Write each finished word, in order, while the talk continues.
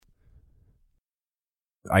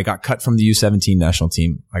I got cut from the U17 national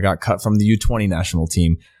team. I got cut from the U20 national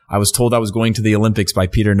team. I was told I was going to the Olympics by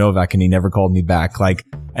Peter Novak and he never called me back.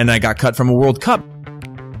 And I got cut from a World Cup.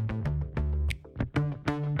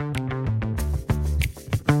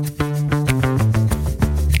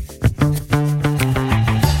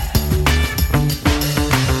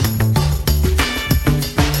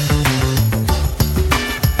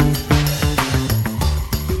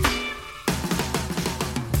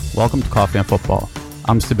 Welcome to Coffee and Football.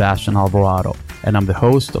 I'm Sebastian Alvarado, and I'm the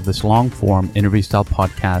host of this long-form interview-style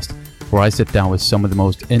podcast where I sit down with some of the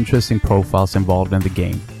most interesting profiles involved in the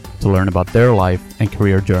game to learn about their life and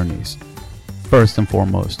career journeys. First and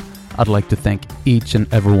foremost, I'd like to thank each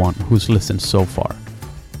and everyone who's listened so far.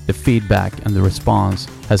 The feedback and the response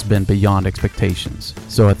has been beyond expectations,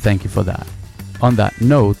 so I thank you for that. On that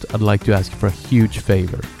note, I'd like to ask you for a huge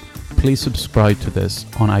favor. Please subscribe to this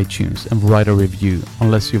on iTunes and write a review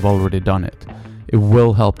unless you've already done it. It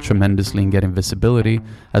will help tremendously in getting visibility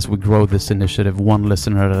as we grow this initiative one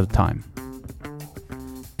listener at a time.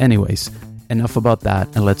 Anyways, enough about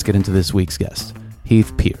that and let's get into this week's guest,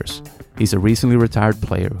 Heath Pearce. He's a recently retired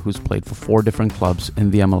player who's played for 4 different clubs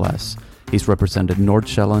in the MLS. He's represented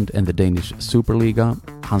Nordsjælland in the Danish Superliga,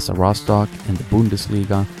 Hansa Rostock in the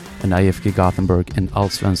Bundesliga, and IFK Gothenburg in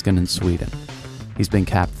Allsvenskan in Sweden. He's been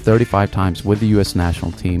capped 35 times with the US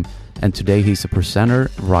national team, and today he's a presenter,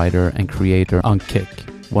 writer, and creator on Kick,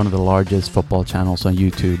 one of the largest football channels on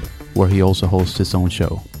YouTube, where he also hosts his own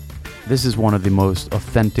show. This is one of the most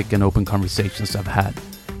authentic and open conversations I've had.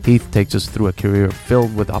 Heath takes us through a career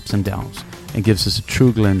filled with ups and downs, and gives us a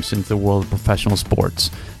true glimpse into the world of professional sports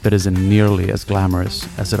that isn't nearly as glamorous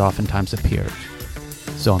as it oftentimes appears.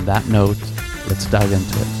 So on that note, let's dive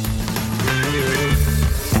into it.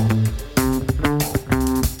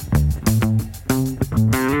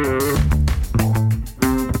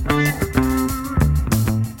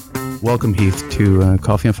 Welcome, Heath, to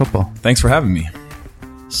Coffee and Football. Thanks for having me.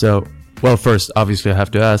 So, well, first, obviously, I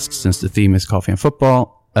have to ask, since the theme is Coffee and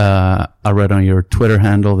Football, I read on your Twitter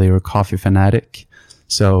handle that you're a coffee fanatic.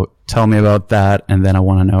 So tell me about that, and then I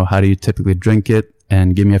want to know, how do you typically drink it,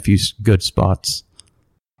 and give me a few good spots.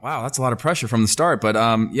 Wow, that's a lot of pressure from the start. But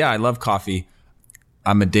yeah, I love coffee.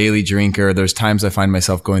 I'm a daily drinker. There's times I find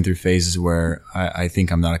myself going through phases where I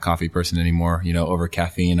think I'm not a coffee person anymore, over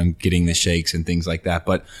caffeine. I'm getting the shakes and things like that.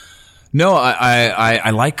 But no, I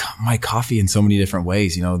like my coffee in so many different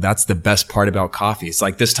ways. That's the best part about coffee. It's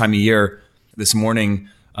like this time of year. This morning,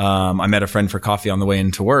 I met a friend for coffee on the way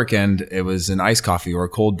into work, and it was an iced coffee or a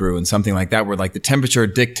cold brew and something like that, where like the temperature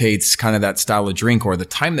dictates kind of that style of drink, or the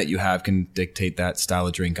time that you have can dictate that style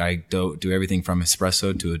of drink. I do everything from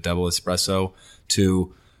espresso to a double espresso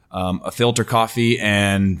to a filter coffee,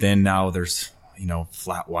 and then now there's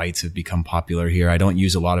flat whites have become popular here. I don't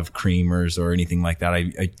use a lot of creamers or anything like that.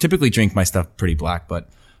 I typically drink my stuff pretty black, but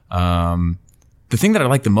the thing that I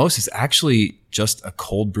like the most is actually just a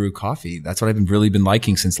cold brew coffee. That's what I've really been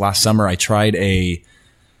liking since last summer. I tried the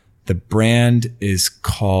brand is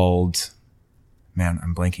called, man,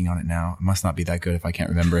 I'm blanking on it now. It must not be that good if I can't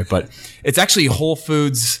remember it, but it's actually Whole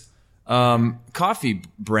Foods coffee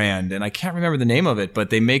brand, and I can't remember the name of it, but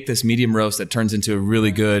they make this medium roast that turns into a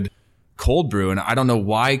really good cold brew, and I don't know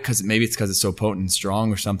why, maybe it's because it's so potent and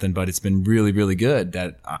strong or something, but it's been really, really good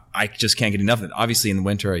that I just can't get enough of it. Obviously in the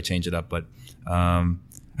winter I change it up, but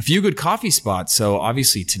a few good coffee spots. So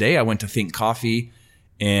obviously today I went to Think Coffee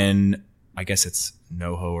in, I guess it's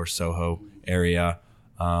NoHo or Soho area.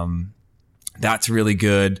 That's really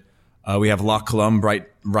good. We have La Colombe right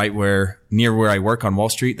near where I work on Wall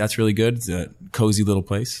Street. That's really good. It's a cozy little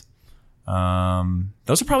place.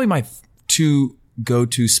 Those are probably my 2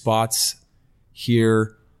 go-to spots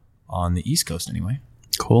here on the East Coast anyway.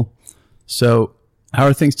 Cool. So how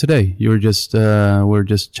are things today? You were just we're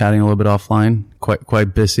just chatting a little bit offline.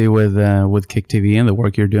 Quite busy with Kick TV and the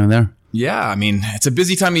work you're doing there. Yeah, I mean, it's a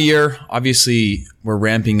busy time of year. Obviously, we're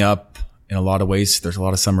ramping up in a lot of ways. There's a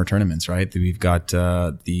lot of summer tournaments, right? We've got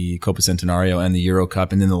the Copa Centenario and the Euro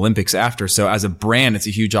Cup, and then the Olympics after. So as a brand, it's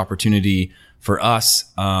a huge opportunity for us.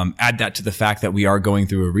 Add that to the fact that we are going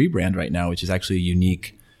through a rebrand right now, which is actually a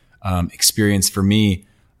unique experience for me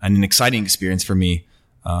and an exciting experience for me.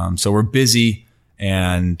 So we're busy,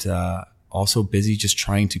 and also busy just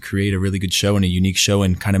trying to create a really good show and a unique show,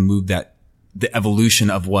 and kind of move the evolution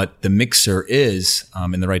of what the mixer is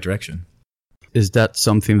in the right direction. Is that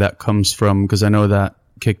something that comes from, because I know that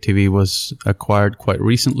Kick TV was acquired quite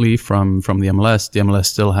recently from the MLS. The MLS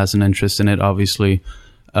still has an interest in it, obviously.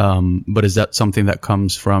 But is that something that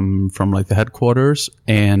comes from like the headquarters?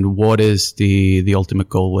 And what is the ultimate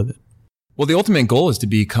goal with it? Well, the ultimate goal is to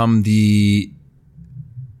become the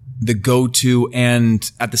the go-to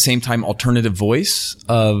and at the same time alternative voice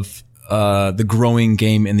of the growing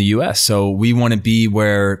game in the US. So we want to be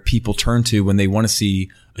where people turn to when they want to see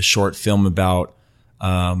a short film about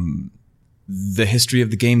the history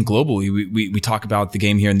of the game globally. We talk about the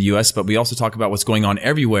game here in the US, but we also talk about what's going on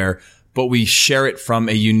everywhere, but we share it from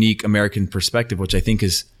a unique American perspective, which I think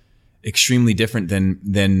is extremely different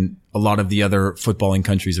than a lot of the other footballing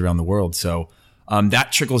countries around the world. So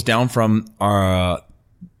that trickles down from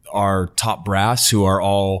our top brass, who are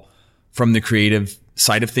all from the creative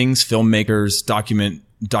side of things, filmmakers,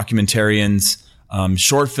 documentarians,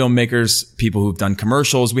 short filmmakers, people who've done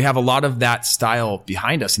commercials. We have a lot of that style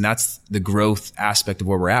behind us, and that's the growth aspect of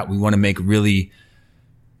where we're at. We want to make really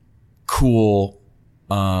cool,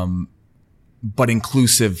 but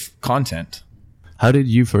inclusive content. How did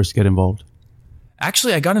you first get involved?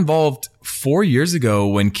 Actually, I got involved 4 years ago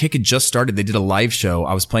when Kick had just started. They did a live show.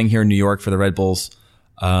 I was playing here in New York for the Red Bulls.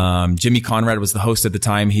 Jimmy Conrad was the host at the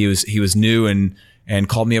time. He was new and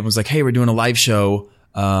called me up and was like, "Hey, we're doing a live show.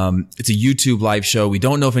 It's a YouTube live show. We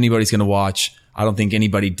don't know if anybody's going to watch." I don't think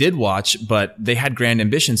anybody did watch, but they had grand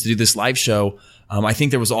ambitions to do this live show. I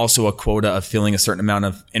think there was also a quota of filling a certain amount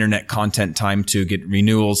of internet content time to get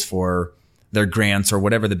renewals for their grants or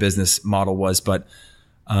whatever the business model was. But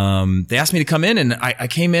they asked me to come in, and I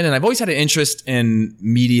came in, and I've always had an interest in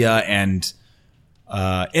media and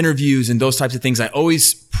interviews and those types of things. I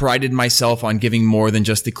always prided myself on giving more than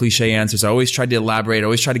just the cliche answers. I always tried to elaborate. I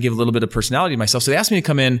always tried to give a little bit of personality to myself. So they asked me to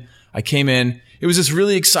come in. I came in. It was this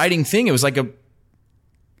really exciting thing. It was like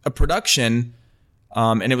a production,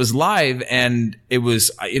 and it was live, and it was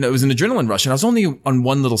an adrenaline rush. And I was only on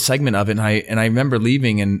one little segment of it, and I remember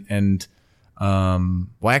leaving and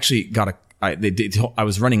I actually got I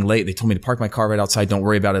was running late. They told me to park my car right outside. Don't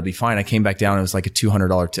worry about it. It'll be fine. I came back down. It was like a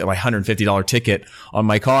 $150 ticket on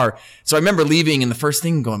my car. So I remember leaving, and the first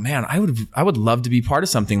thing going, man, I would love to be part of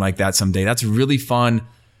something like that someday. That's really fun,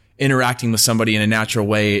 interacting with somebody in a natural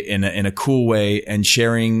way, in a cool way, and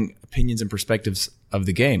sharing opinions and perspectives of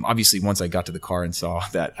the game. Obviously, once I got to the car and saw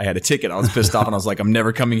that I had a ticket, I was pissed off, and I was like, I'm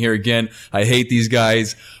never coming here again. I hate these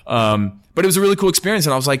guys. But it was a really cool experience.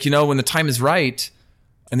 And I was like, when the time is right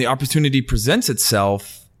and the opportunity presents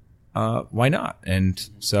itself, why not? And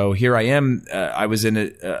so here I am. I was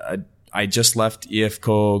I just left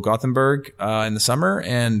IFK Gothenburg in the summer,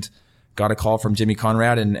 and got a call from Jimmy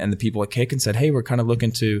Conrad and the people at Kick and said, "Hey, we're kind of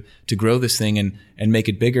looking to grow this thing and make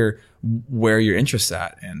it bigger. Where are your interests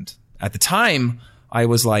at?" And at the time, I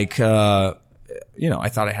was like, I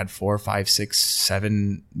thought I had 4, 5, 6,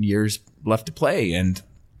 7 years left to play.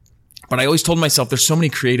 But I always told myself there's so many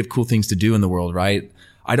creative, cool things to do in the world, right?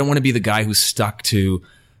 I don't want to be the guy who's stuck to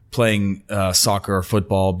playing soccer or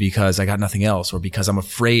football because I got nothing else, or because I'm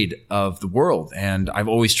afraid of the world. And I've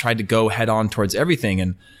always tried to go head on towards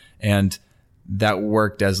everything. And that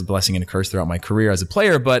worked as a blessing and a curse throughout my career as a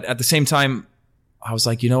player. But at the same time, I was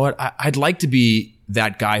like, you know what? I'd like to be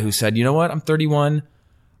that guy who said, you know what? I'm 31.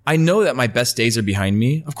 I know that my best days are behind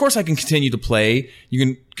me. Of course, I can continue to play. You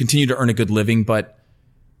can continue to earn a good living. But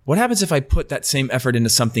what happens if I put that same effort into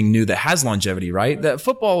something new that has longevity, right? That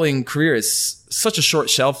footballing career is such a short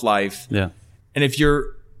shelf life. Yeah. And if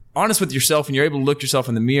you're honest with yourself and you're able to look yourself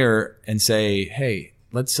in the mirror and say, hey,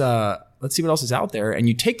 let's see what else is out there. And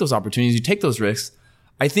you take those opportunities, you take those risks.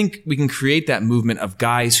 I think we can create that movement of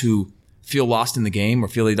guys who feel lost in the game or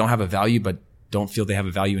feel they don't have a value, but don't feel they have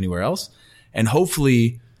a value anywhere else. And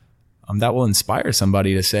hopefully that will inspire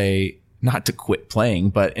somebody to say, not to quit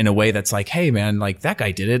playing, but in a way that's like, hey man, like that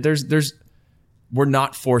guy did it. We're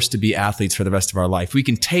not forced to be athletes for the rest of our life. We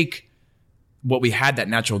can take what we had, that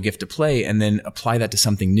natural gift to play, and then apply that to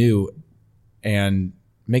something new and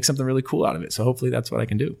make something really cool out of it. So hopefully that's what I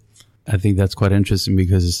can do. I think that's quite interesting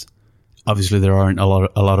because obviously there aren't a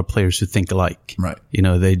lot of players who think alike. Right.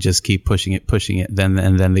 They just keep pushing it.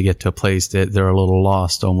 Then they get to a place that they're a little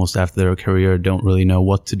lost almost after their career, don't really know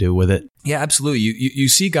what to do with it. Yeah, absolutely. You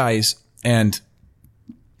see guys, and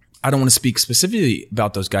I don't want to speak specifically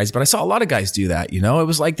about those guys, but I saw a lot of guys do that. It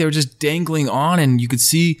was like they were just dangling on, and you could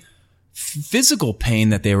see physical pain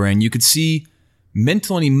that they were in. You could see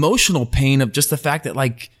mental and emotional pain of just the fact that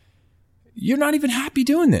like, you're not even happy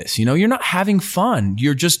doing this. You're not having fun.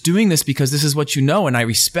 You're just doing this because this is what you know. And I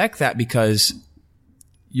respect that because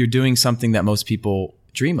you're doing something that most people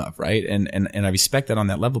dream of. Right. And I respect that on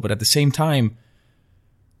that level. But at the same time,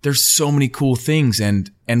 there's so many cool things.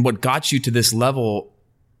 And what got you to this level,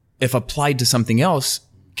 if applied to something else,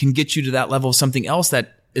 can get you to that level of something else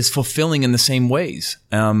that is fulfilling in the same ways.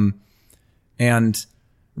 And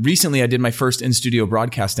recently I did my first in-studio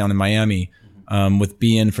broadcast down in Miami with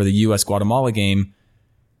BN for the US Guatemala game.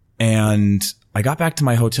 And I got back to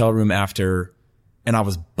my hotel room after, and I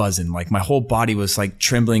was buzzing. Like my whole body was like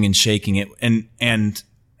trembling and shaking it. And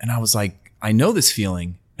I was like, I know this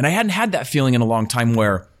feeling. And I hadn't had that feeling in a long time,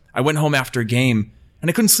 where I went home after a game and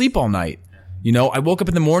I couldn't sleep all night. You know, I woke up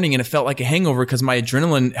in the morning and it felt like a hangover because my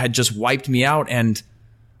adrenaline had just wiped me out and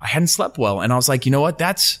I hadn't slept well. And I was like, you know what?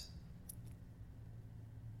 That's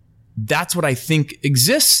what I think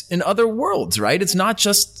exists in other worlds, right? It's not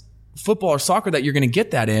just football or soccer that you're going to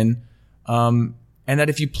get that in. And that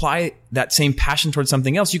if you apply that same passion towards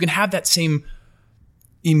something else, you can have that same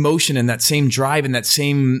emotion and that same drive and that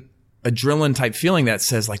same adrenaline type feeling that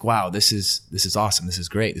says like, wow, this is awesome. This is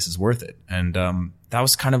great. This is worth it. And, that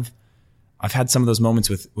was kind of, I've had some of those moments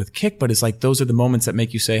with kick, but it's like, those are the moments that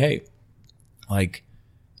make you say, hey, like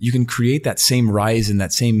you can create that same rise and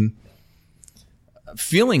that same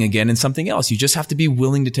feeling again in something else. You just have to be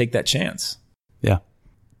willing to take that chance. Yeah.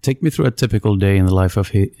 Take me through a typical day in the life of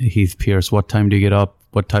Heath Pearce. What time do you get up?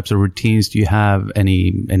 What types of routines do you have?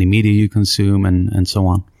 Any media you consume and so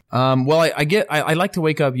on? Well, I like to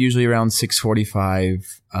wake up usually around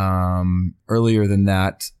 6:45, earlier than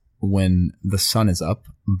that when the sun is up.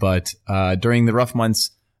 But, during the rough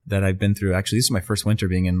months that I've been through, actually, this is my first winter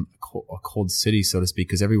being in a cold city, so to speak,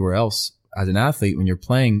 because everywhere else as an athlete, when you're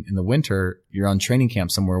playing in the winter, you're on training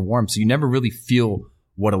camp somewhere warm. So you never really feel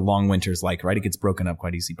what a long winter is like, right? It gets broken up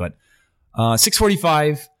quite easy. But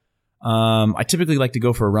 6:45, I typically like to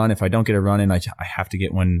go for a run. If I don't get a run in, I have to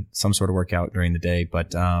get some sort of workout during the day.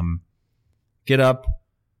 But get up,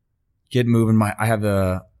 get moving. I have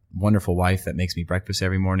a wonderful wife that makes me breakfast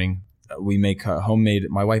every morning. We make homemade.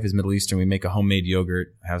 My wife is Middle Eastern. We make a homemade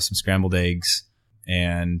yogurt, have some scrambled eggs,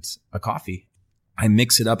 and a coffee. I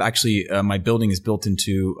mix it up. Actually, my building is built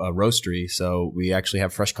into a roastery, so we actually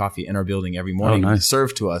have fresh coffee in our building every morning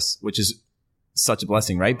served to us, which is such a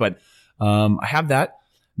blessing, right? But I have that.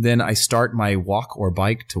 Then I start my walk or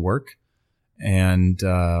bike to work, and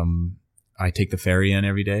I take the ferry in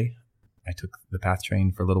every day. I took the PATH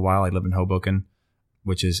train for a little while. I live in Hoboken,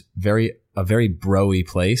 which is a very bro-y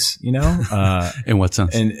place, you know? In what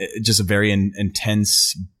sense? And just a very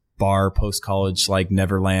intense bar, post-college, like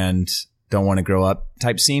Neverland, don't want to grow up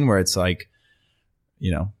type scene where it's like,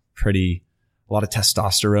 you know, a lot of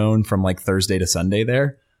testosterone from like Thursday to Sunday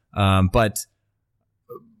there. But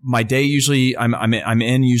my day usually, I'm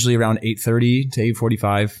in usually around 8:30 to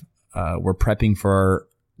 8:45. We're prepping for our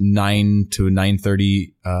 9 to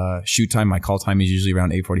 9:30 shoot time. My call time is usually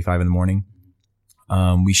around 8:45 in the morning.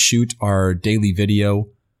 We shoot our daily video,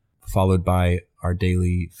 followed by our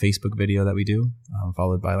daily Facebook video that we do,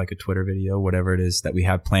 followed by like a Twitter video, whatever it is that we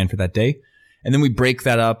have planned for that day. And then we break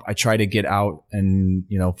that up. I try to get out and,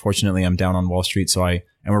 you know, fortunately I'm down on Wall Street. And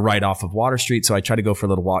we're right off of Water Street. So I try to go for a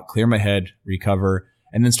little walk, clear my head, recover,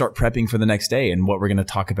 and then start prepping for the next day and what we're going to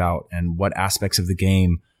talk about and what aspects of the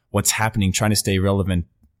game, what's happening, trying to stay relevant.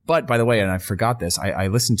 But by the way, and I forgot this, I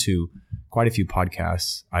listen to quite a few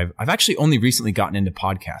podcasts. I've actually only recently gotten into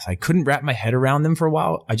podcasts. I couldn't wrap my head around them for a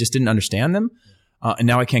while. I just didn't understand them. And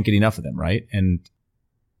now I can't get enough of them, right? And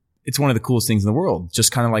it's one of the coolest things in the world,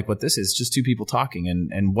 just kind of like what this is, just two people talking.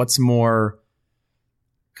 And what's more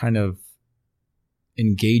kind of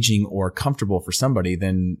engaging or comfortable for somebody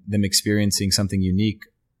than them experiencing something unique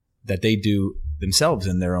that they do themselves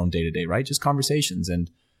in their own day-to-day, right? Just conversations. And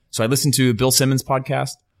so I listen to Bill Simmons'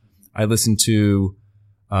 podcast. I listen to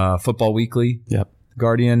Football Weekly,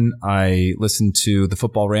 Guardian. I listen to the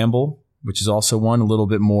Football Ramble, which is also a little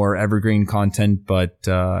bit more evergreen content, but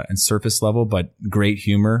and surface level, but great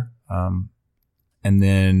humor. And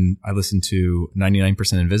then I listen to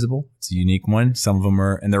 99% Invisible. It's a unique one. Some of them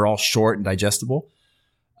and they're all short and digestible.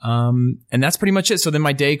 And that's pretty much it. So then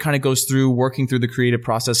my day kind of goes through working through the creative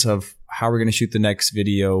process of how we're going to shoot the next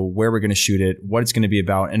video, where we're going to shoot it, what it's going to be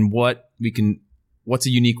about, and what's a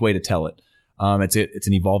unique way to tell it. It's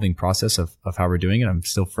an evolving process of how we're doing it. I'm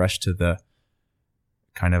still fresh to the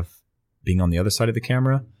kind of being on the other side of the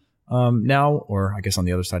camera now, or I guess on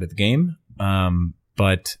the other side of the game.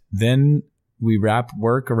 But then we wrap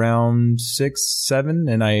work around 6, 7,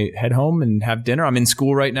 and I head home and have dinner. I'm in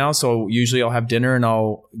school right now, so usually I'll have dinner and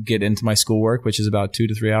I'll get into my schoolwork, which is about 2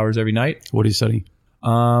 to 3 hours every night. What are you studying?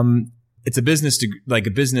 It's a business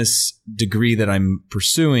degree that I'm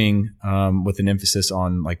pursuing, with an emphasis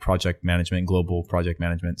on like project management, global project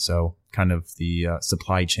management. So kind of the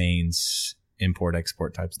supply chains, import,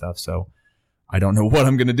 export type stuff. So I don't know what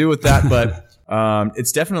I'm going to do with that, but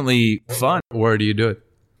it's definitely fun. Where do you do it?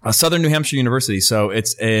 Southern New Hampshire University. So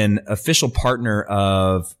it's an official partner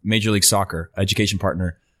of Major League Soccer, education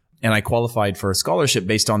partner. And I qualified for a scholarship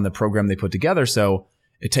based on the program they put together. So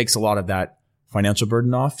it takes a lot of that financial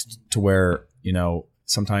burden off to where, you know,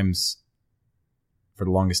 sometimes for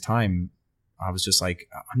the longest time, I was just like,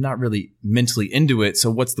 I'm not really mentally into it. So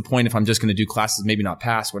what's the point if I'm just going to do classes, maybe not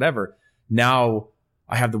pass, whatever. Now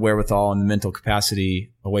I have the wherewithal and the mental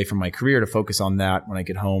capacity away from my career to focus on that when I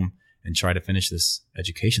get home and try to finish this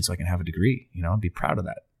education so I can have a degree, and be proud of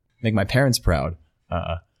that. Make my parents proud.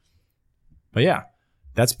 But yeah,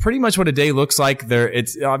 that's pretty much what a day looks like.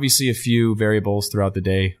 It's obviously a few variables throughout the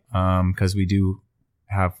day, because we do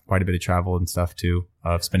have quite a bit of travel and stuff too,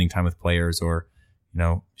 of spending time with players or,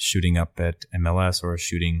 shooting up at MLS or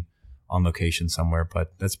shooting on location somewhere.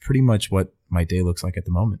 But that's pretty much what my day looks like at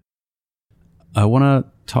the moment. I want to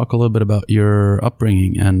talk a little bit about your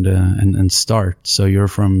upbringing and start. So you're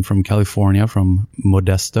from California, from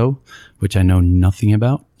Modesto, which I know nothing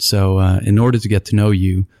about. So in order to get to know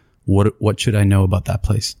you, what should I know about that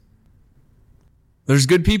place? There's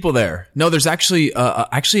good people there. No, there's actually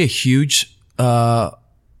a huge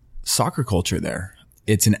soccer culture there.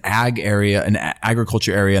 It's an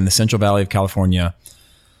agriculture area in the Central Valley of California.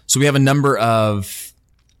 So we have a number of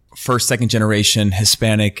first, second generation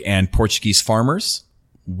Hispanic and Portuguese farmers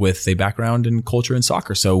with a background in culture and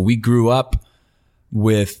soccer. So we grew up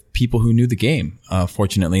with people who knew the game,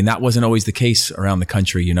 fortunately. And that wasn't always the case around the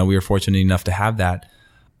country. We were fortunate enough to have that.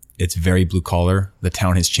 It's very blue collar. The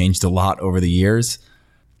town has changed a lot over the years.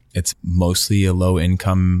 It's mostly a low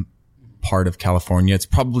income part of California. It's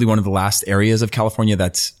probably one of the last areas of California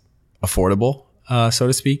that's affordable, so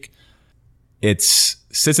to speak. It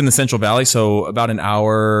sits in the Central Valley, so about an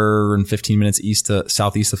hour and 15 minutes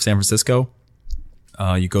southeast of San Francisco.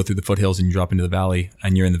 You go through the foothills and you drop into the valley,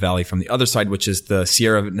 and you're in the valley from the other side, which is the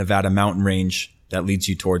Sierra Nevada mountain range that leads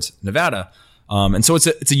you towards Nevada. And so it's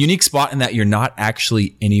a unique spot in that you're not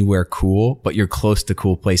actually anywhere cool, but you're close to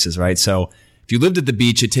cool places, right? So if you lived at the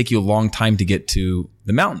beach, it'd take you a long time to get to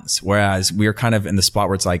the mountains. Whereas we're kind of in the spot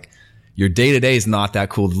where it's like your day to day is not that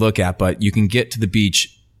cool to look at, but you can get to the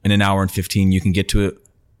beach in an hour and 15. You can get to a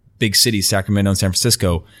big city, Sacramento and San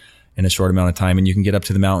Francisco, in a short amount of time, and you can get up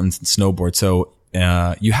to the mountains and snowboard. So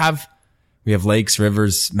we have lakes,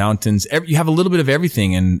 rivers, mountains. You have a little bit of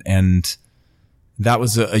everything, and that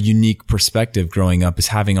was a unique perspective growing up, is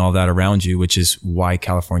having all that around you, which is why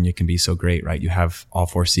California can be so great, right? You have all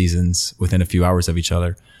 4 seasons within a few hours of each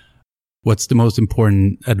other. What's the most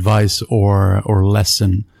important advice or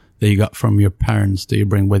lesson that you got from your parents that you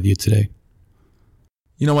bring with you today?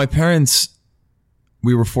 My parents,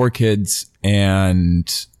 we were 4 kids,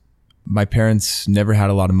 and my parents never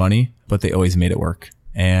had a lot of money, but they always made it work.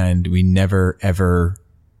 And we never, ever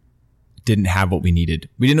didn't have what we needed.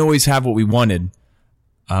 We didn't always have what we wanted,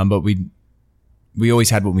 but we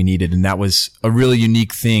always had what we needed. And that was a really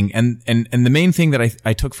unique thing. And the main thing that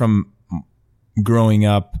I took from growing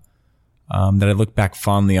up, that I look back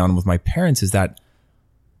fondly on with my parents, is that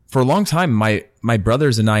for a long time, my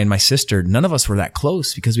brothers and I and my sister, none of us were that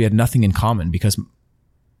close because we had nothing in common, because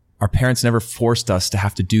our parents never forced us to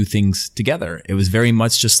have to do things together. It was very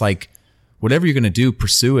much just like, whatever you're going to do,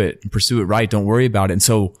 pursue it and pursue it right. Don't worry about it. And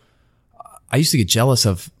so I used to get jealous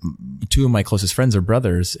of 2 of my closest friends are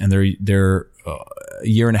brothers, and they're a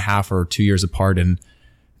year and a half or 2 years apart, and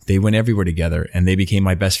they went everywhere together, and they became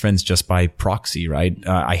my best friends just by proxy, right?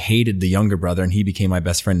 I hated the younger brother, and he became my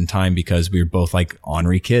best friend in time because we were both like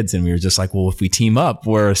ornery kids, and we were just like, well, if we team up,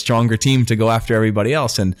 we're a stronger team to go after everybody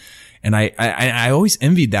else. And I always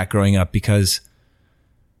envied that growing up, because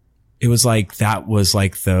it was like, that was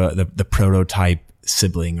like the prototype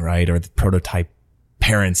sibling, right? Or the prototype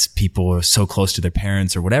parents. People were so close to their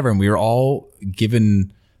parents or whatever. And we were all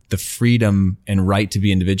given the freedom and right to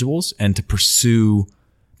be individuals and to pursue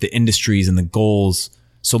the industries and the goals,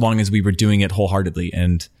 so long as we were doing it wholeheartedly.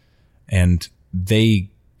 And they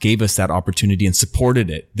gave us that opportunity and supported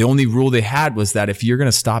it. The only rule they had was that if you're going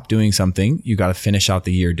to stop doing something, you got to finish out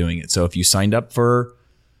the year doing it. So if you signed up for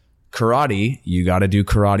karate, you got to do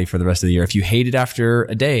karate for the rest of the year. If you hate it after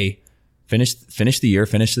a day, finish the year,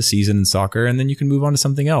 finish the season in soccer, and then you can move on to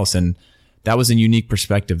something else. And that was a unique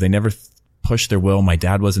perspective. They never pushed their will. My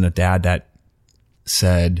dad wasn't a dad that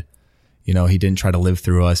said, he didn't try to live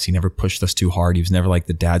through us. He never pushed us too hard. He was never like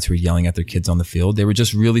the dads who were yelling at their kids on the field. They were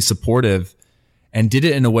just really supportive and did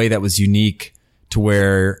it in a way that was unique, to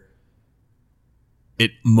where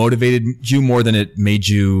it motivated you more than it made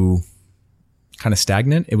you kind of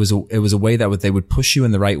stagnant. It was a way that they would push you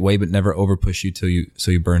in the right way, but never over push you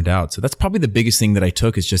so you burned out. So that's probably the biggest thing that I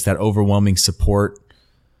took, is just that overwhelming support,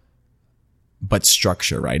 but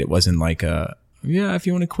structure, right? It wasn't like if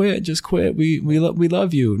you want to quit, just quit. We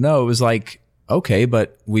love you. No, it was like, okay,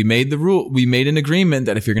 but we made an agreement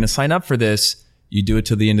that if you're going to sign up for this, you do it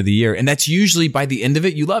till the end of the year. And that's usually by the end of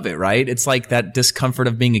it, you love it, right? It's like that discomfort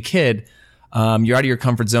of being a kid. You're out of your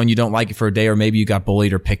comfort zone. You don't like it for a day, or maybe you got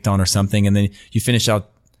bullied or picked on or something. And then you finish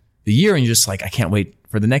out the year and you're just like, I can't wait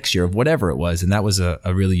for the next year of whatever it was. And that was a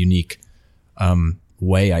really unique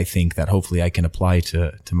way, I think, that hopefully I can apply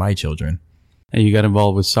to my children. And you got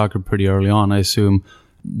involved with soccer pretty early on, I assume.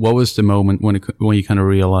 What was the moment when you kind of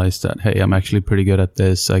realized that, hey, I'm actually pretty good at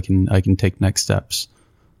this. I can take next steps?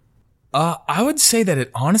 I would say that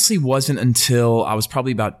it honestly wasn't until I was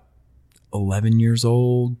probably about 11 years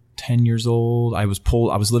old, 10 years old. I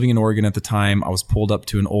was living in Oregon at the time. I was pulled up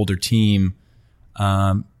to an older team.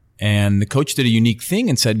 And the coach did a unique thing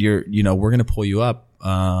and said, we're going to pull you up,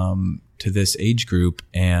 to this age group,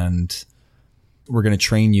 and we're going to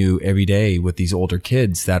train you every day with these older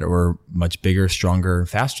kids that were much bigger, stronger,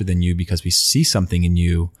 faster than you, because we see something in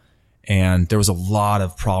you. And there was a lot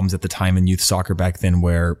of problems at the time in youth soccer back then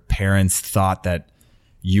where parents thought that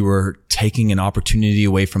you were taking an opportunity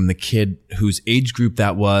away from the kid whose age group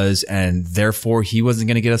that was, and therefore he wasn't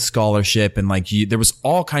going to get a scholarship. And there was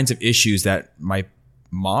all kinds of issues that my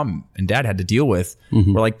mom and dad had to deal with,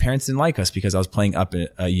 where parents didn't like us because I was playing up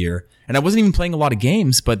a year, and I wasn't even playing a lot of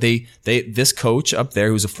games, but this coach up there,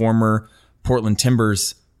 who's a former Portland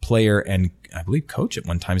Timbers player and I believe coach at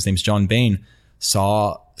one time, his name's John Bain,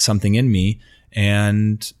 saw something in me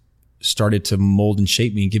and started to mold and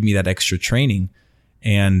shape me and give me that extra training.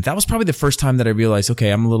 And that was probably the first time that I realized, okay,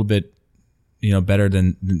 I'm a little bit, better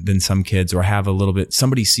than some kids, or I have a little bit,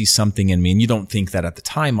 somebody sees something in me. And you don't think that at the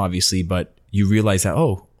time, obviously, but you realize that,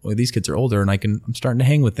 these kids are older and I'm starting to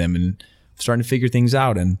hang with them and I'm starting to figure things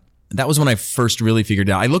out. And that was when I first really figured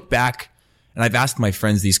it out. I look back and I've asked my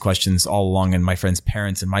friends these questions all along, and my friends'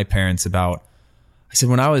 parents and my parents about, I said,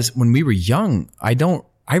 when we were young, I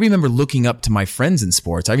remember looking up to my friends in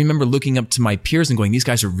sports. I remember looking up to my peers and going, these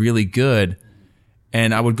guys are really good.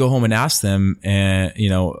 And I would go home and ask them, and,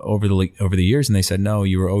 over the years, and they said, no,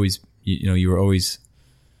 you always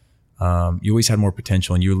had more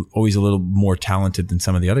potential, and you were always a little more talented than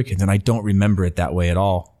some of the other kids. And I don't remember it that way at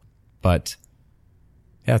all. But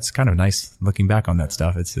yeah, it's kind of nice looking back on that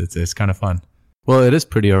stuff. It's kind of fun. Well, it is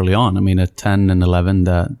pretty early on. I mean, at 10 and 11,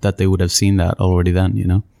 that they would have seen that already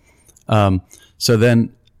then, So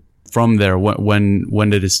then from there, when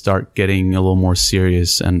did it start getting a little more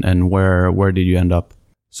serious, and where did you end up?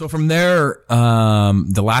 So from there,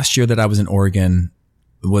 the last year that I was in Oregon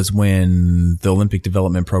was when the Olympic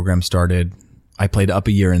development program started. I played up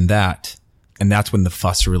a year in that. And that's when the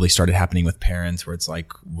fuss really started happening with parents, where it's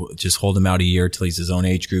like, just hold him out a year till he's his own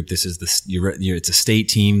age group. This is it's a state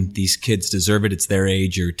team. These kids deserve it. It's their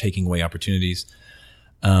age. You're taking away opportunities.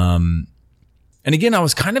 And again, I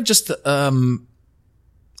was kind of just,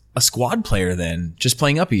 a squad player then, just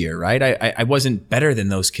playing up a year, right? I wasn't better than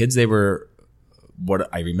those kids. They were what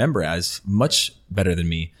I remember as much better than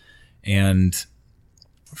me. And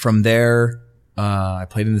from there, I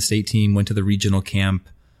played in the state team, went to the regional camp.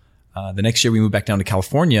 The next year we moved back down to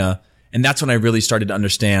California, and that's when I really started to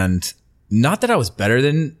understand, not that I was better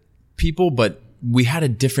than people, but we had a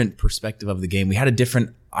different perspective of the game. We had a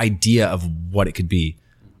different idea of what it could be.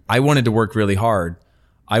 I wanted to work really hard.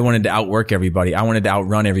 I wanted to outwork everybody. I wanted to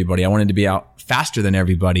outrun everybody. I wanted to be out faster than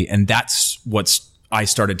everybody. And that's what I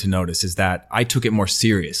started to notice, is that I took it more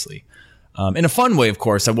seriously. In a fun way, of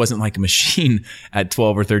course. I wasn't like a machine at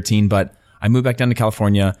 12 or 13, but I moved back down to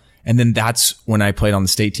California. And then that's when I played on the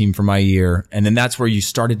state team for my year. And then that's where you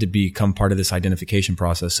started to become part of this identification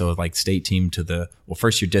process. So like state team to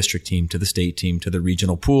first your district team, to the state team, to the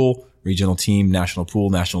regional pool, regional team, national pool,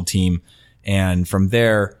 national team. And from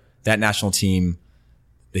there, that national team,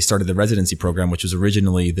 they started the residency program, which was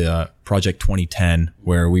originally the Project 2010,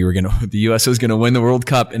 where the U.S. was going to win the World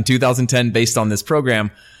Cup in 2010 based on this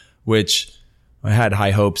program, which I had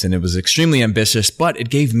high hopes, and it was extremely ambitious, but it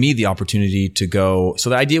gave me the opportunity to go. So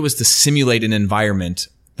the idea was to simulate an environment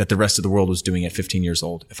that the rest of the world was doing at 15 years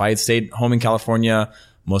old. If I had stayed home in California,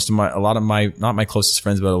 not my closest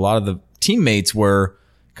friends, but a lot of the teammates were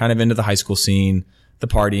kind of into the high school scene, the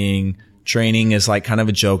partying. Training is like kind of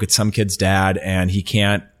a joke. It's some kid's dad, and he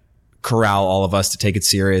can't corral all of us to take it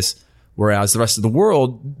serious. Whereas the rest of the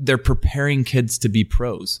world, they're preparing kids to be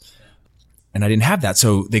pros. And I didn't have that.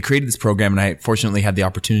 So they created this program, and I fortunately had the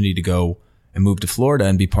opportunity to go and move to Florida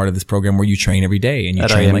and be part of this program where you train every day. And you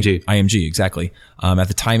train IMG. Like IMG, exactly. At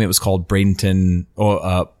the time, it was called Bradenton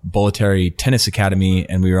Bollettieri Tennis Academy,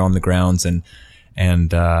 and we were on the grounds, and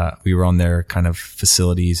we were on their kind of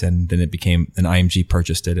facilities, and then IMG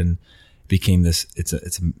purchased it and became this. It's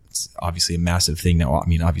obviously a massive thing now. I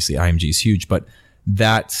mean, obviously IMG is huge, but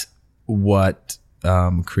that's what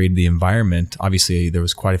created the environment. Obviously, there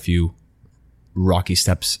was quite a few rocky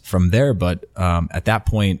steps from there, but at that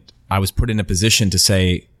point, I was put in a position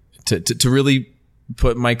to to really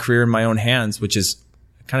put my career in my own hands, which is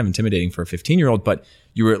kind of intimidating for a 15-year-old, but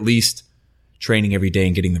you were at least training every day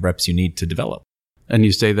and getting the reps you need to develop. And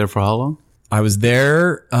you stayed there for how long? I was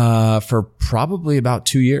there for probably about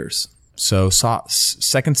 2 years. So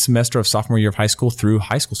second semester of sophomore year of high school through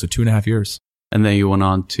high school, so 2.5 years. And then you went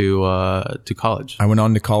on to college. I went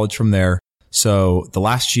on to college from there. So the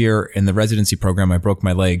last year in the residency program, I broke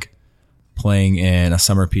my leg playing in a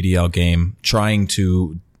summer PDL game, trying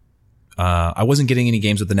to, I wasn't getting any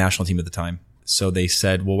games with the national team at the time. So they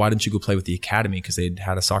said, well, why don't you go play with the academy? Because they'd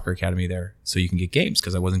had a soccer academy there so you can get games,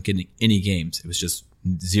 because I wasn't getting any games. It was just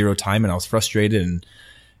zero time and I was frustrated,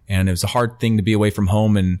 and it was a hard thing to be away from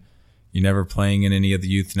home, and you're never playing in any of the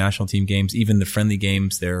youth national team games, even the friendly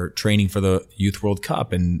games. They're training for the Youth World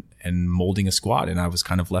Cup and molding a squad. And I was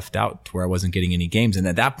kind of left out to where I wasn't getting any games. And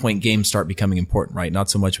at that point, games start becoming important, right? Not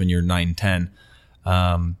so much when you're 9, 10.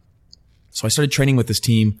 So I started training with this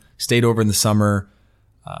team, stayed over in the summer.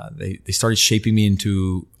 They started shaping me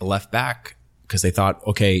into a left back because they thought,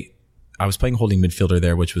 okay, I was playing holding midfielder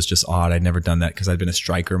there, which was just odd. I'd never done that because I'd been a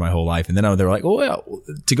striker my whole life. And then they were like, oh yeah,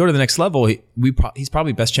 to go to the next level, he's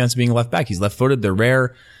probably best chance of being a left back. He's left footed. They're rare.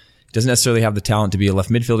 He doesn't necessarily have the talent to be a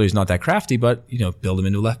left midfielder. He's not that crafty, but build him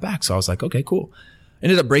into a left back. So I was like, okay, cool.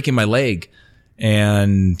 Ended up breaking my leg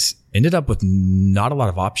and ended up with not a lot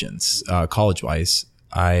of options, college wise.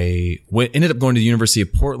 I ended up going to the University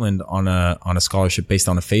of Portland on a scholarship based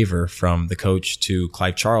on a favor from the coach to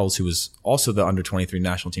Clive Charles, who was also the under 23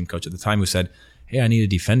 national team coach at the time, who said, hey, I need a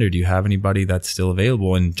defender. Do you have anybody that's still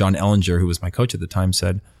available? And John Ellinger, who was my coach at the time,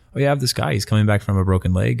 said, oh yeah, I have this guy. He's coming back from a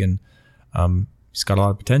broken leg and he's got a lot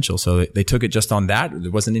of potential. So they took it just on that.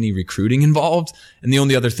 There wasn't any recruiting involved. And the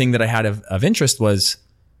only other thing that I had of interest was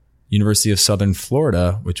University of Southern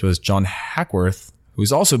Florida, which was John Hackworth,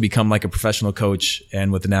 who's also become like a professional coach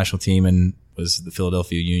and with the national team and was the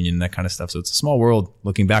Philadelphia Union, that kind of stuff. So it's a small world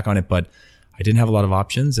looking back on it, but I didn't have a lot of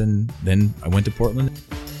options. And then I went to Portland.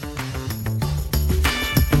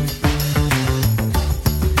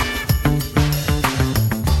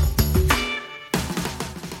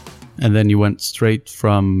 And then you went straight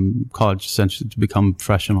from college essentially to become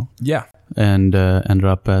professional. Yeah. And ended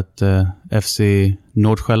up at FC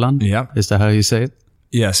Nordsjælland. Yeah. Is that how you say it?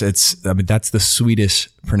 Yes, that's the Swedish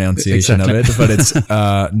pronunciation of it, but it's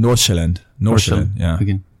Nordsjælland. Nordsjælland, yeah.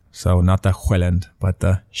 Okay. So not the Sjælland, but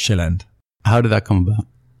the Sjælland. How did that come about?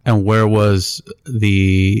 And where was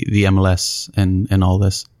the MLS in all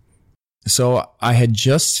this? So I had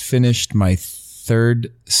just finished my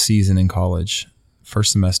third season in college,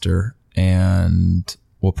 first semester, and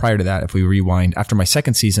well, prior to that, if we rewind, after my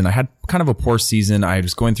second season, I had kind of a poor season. I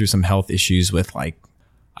was going through some health issues with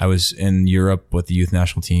I was in Europe with the youth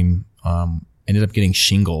national team, ended up getting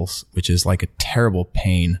shingles, which is like a terrible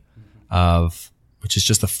pain which is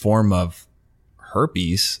just a form of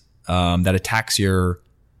herpes, that attacks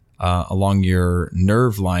along your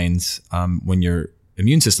nerve lines, when your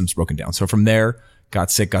immune system's broken down. So from there, got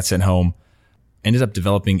sick, got sent home, ended up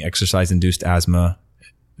developing exercise-induced asthma.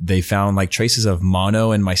 They found traces of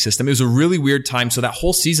mono in my system. It was a really weird time. So that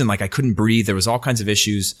whole season, I couldn't breathe. There was all kinds of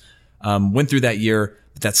issues. Went through that year.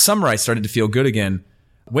 But that summer, I started to feel good again.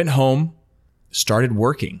 Went home, started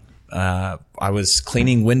working. I was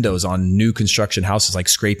cleaning windows on new construction houses,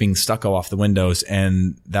 scraping stucco off the windows.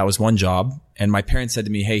 And that was one job. And my parents said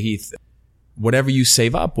to me, hey, Heath, whatever you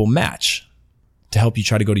save up will match to help you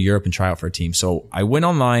try to go to Europe and try out for a team. So I went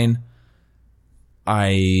online.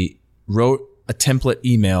 I wrote a template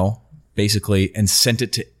email, basically, and sent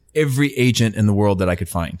it to every agent in the world that I could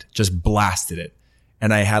find. Just blasted it.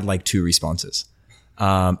 And I had 2 responses.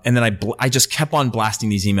 And then I just kept on blasting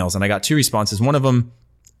these emails, and I got 2 responses. One of them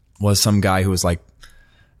was some guy who was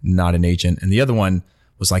not an agent. And the other one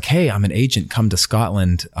was hey, I'm an agent. Come to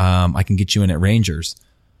Scotland. I can get you in at Rangers.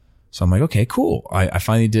 So I'm like, okay, cool. I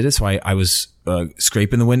finally did it. So I was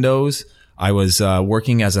scraping the windows. I was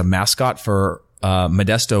working as a mascot for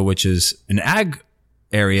Modesto, which is an ag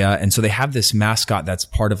area. And so they have this mascot that's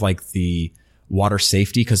part of the water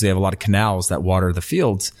safety, because they have a lot of canals that water the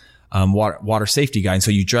fields, water safety guy. And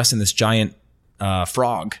so you dress in this giant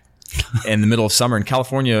frog in the middle of summer. In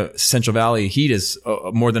California, Central Valley heat is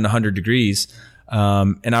more than 100 degrees.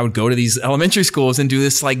 And I would go to these elementary schools and do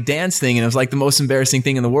this dance thing. And it was the most embarrassing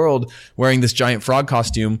thing in the world, wearing this giant frog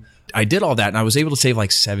costume. I did all that, and I was able to save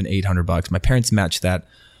 $700-800. My parents matched that.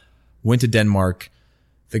 Went to Denmark.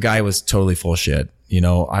 The guy was totally full of shit.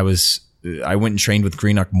 I went and trained with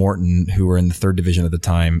Greenock Morton, who were in the 3rd division at the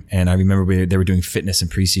time. And I remember they were doing fitness in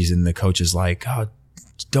preseason. The coach is oh,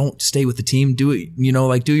 don't stay with the team. Do it,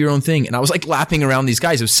 do your own thing. And I was lapping around these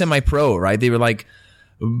guys. It was semi-pro, right? They were a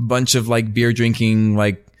bunch of beer drinking,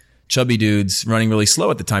 chubby dudes running really slow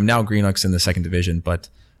at the time. Now Greenock's in the second division, but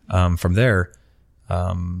from there,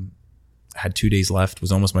 had 2 days left, was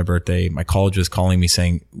almost my birthday. My college was calling me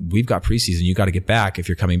saying, we've got preseason. You got to get back if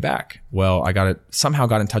you're coming back. Well, I somehow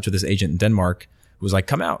got in touch with this agent in Denmark who was like,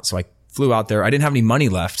 come out. So I flew out there. I didn't have any money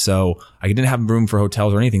left, so I didn't have room for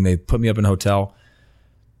hotels or anything. They put me up in a hotel.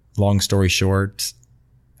 Long story short,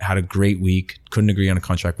 had a great week, couldn't agree on a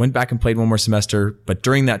contract, went back and played one more semester. But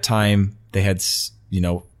during that time, they had,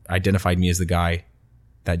 identified me as the guy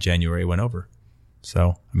that January went over.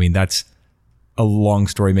 So, I mean, that's a long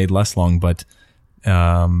story made less long, but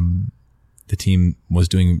the team was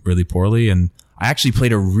doing really poorly. And I actually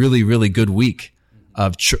played a really, really good week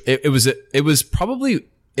of, it was probably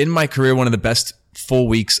in my career, one of the best full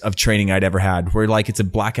weeks of training I'd ever had, where like, it's a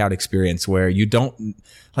blackout experience where you don't,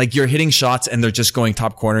 like, you're hitting shots and they're just going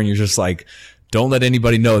top corner and you're just like, don't let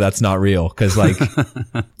anybody know that's not real. Cause like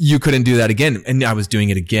you couldn't do that again. And I was doing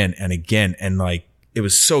it again and again. And like, it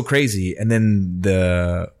was so crazy. And then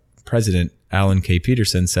the president, Alan K.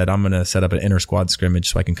 Peterson, said, I'm going to set up an inter squad scrimmage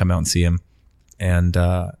so I can come out and see him. And,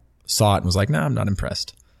 saw it and was like, nah, I'm not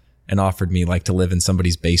impressed. And offered me like to live in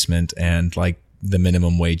somebody's basement and like the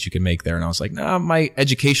minimum wage you can make there. And I was like, nah, my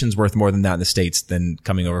education's worth more than that in the States than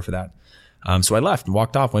coming over for that. So I left and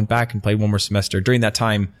walked off, went back and played one more semester. During that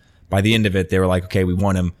time, by the end of it, they were like, okay, we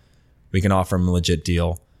want him. We can offer him a legit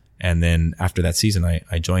deal. And then after that season,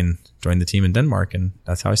 I joined the team in Denmark, and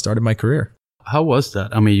that's how I started my career. How was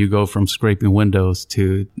that? I mean, you go from scraping windows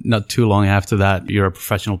to not too long after that, you're a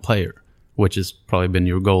professional player, which has probably been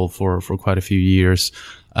your goal for quite a few years.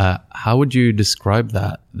 How would you describe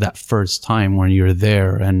that first time when you're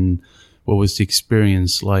there, and what was the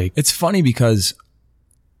experience like? It's funny because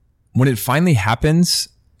when it finally happens,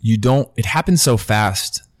 it happens so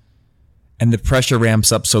fast and the pressure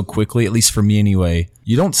ramps up so quickly, at least for me anyway.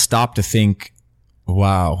 You don't stop to think,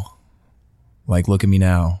 wow, like, look at me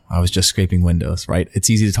now. I was just scraping windows, right? It's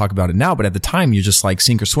easy to talk about it now, but at the time you're just like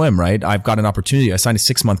sink or swim, right? I've got an opportunity. I signed a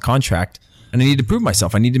 6-month contract and I need to prove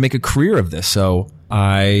myself. I need to make a career of this. So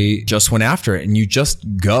I just went after it, and you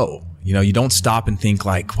just go. You don't stop and think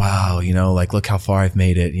like, wow, like, look how far I've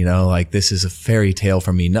made it. Like, this is a fairy tale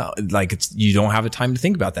for me. No, like, you don't have the time to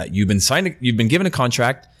think about that. You've been given a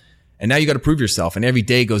contract, and now you got to prove yourself. And every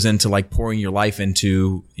day goes into like pouring your life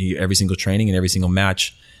into every single training and every single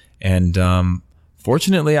match. And,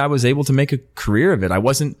 fortunately I was able to make a career of it. I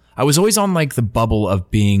was always on like the bubble of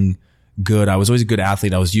being good. I was always a good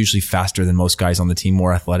athlete. I was usually faster than most guys on the team,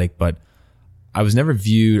 more athletic, but I was never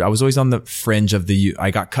viewed. I was always on the fringe of I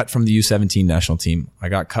got cut from the U17 national team. I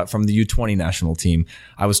got cut from the U20 national team.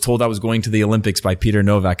 I was told I was going to the Olympics by Peter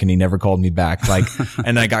Novak, and he never called me back. Like,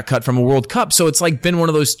 and I got cut from a World Cup. So it's like been one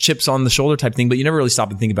of those chips on the shoulder type thing, but you never really stop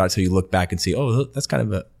and think about it until you look back and see, oh, that's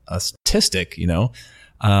kind of a statistic,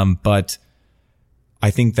 but I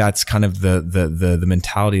think that's kind of the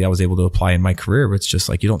mentality I was able to apply in my career, where it's just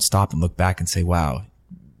like, you don't stop and look back and say, wow.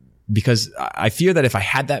 Because I fear that if I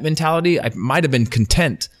had that mentality, I might have been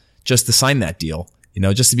content just to sign that deal,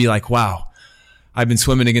 just to be like, wow, I've been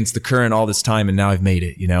swimming against the current all this time and now I've made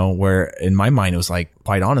it, where in my mind, it was like,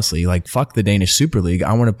 quite honestly, like, fuck the Danish Super League.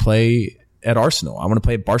 I want to play at Arsenal. I want to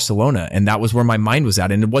play at Barcelona. And that was where my mind was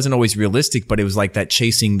at. And it wasn't always realistic, but it was like that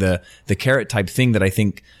chasing the carrot type thing that I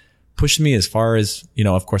think pushed me as far as,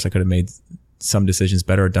 of course I could have made some decisions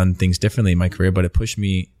better or done things differently in my career, but it pushed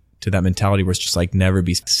me to that mentality where it's just like, never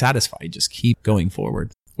be satisfied, just keep going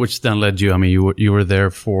forward. Which then led you, I mean, you were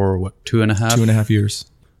there for what, 2.5 years.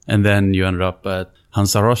 And then you ended up at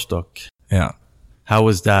Hansa Rostock. Yeah. How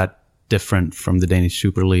was that different from the Danish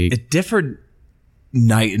Super League? It differed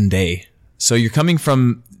night and day. So you're coming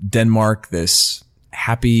from Denmark, this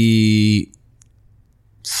happy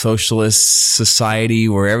socialist society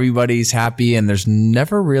where everybody's happy and there's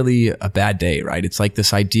never really a bad day, right? It's like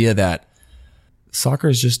this idea that soccer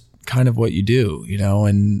is just kind of what you do,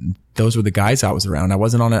 and those were the guys I was around. I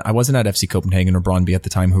wasn't at FC Copenhagen or Brøndby at the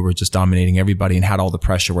time, who were just dominating everybody and had all the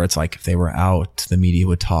pressure where it's like, if they were out, the media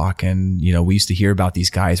would talk. And, we used to hear about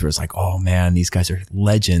these guys where it's like, oh man, these guys are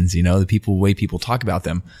legends, the way people talk about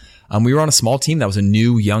them. We were on a small team that was a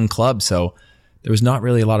new young club. So there was not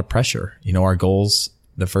really a lot of pressure. Our goals,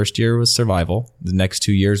 the first year was survival. The next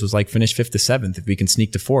 2 years was like finish 5th to 7th. If we can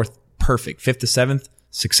sneak to 4th, perfect. 5th to 7th,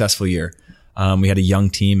 successful year. We had a young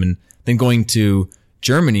team, and then going to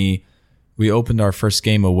Germany, we opened our first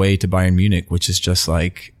game away to Bayern Munich, which is just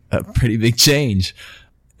like a pretty big change.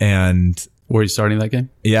 And were you starting that game?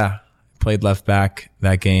 Yeah. Played left back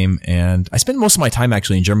that game. And I spent most of my time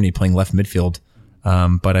actually in Germany playing left midfield.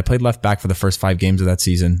 But I played left back for the first 5 games of that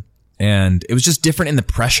season. And it was just different in the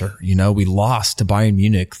pressure. We lost to Bayern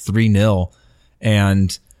Munich 3-0.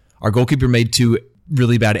 And Our goalkeeper made 2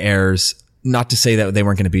 really bad errors. Not to say that they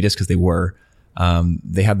weren't going to beat us, because they were.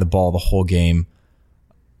 They had the ball the whole game.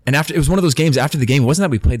 And it was one of those games after the game, it wasn't that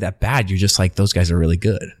we played that bad. You're just like, those guys are really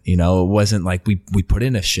good. You know, it wasn't like we put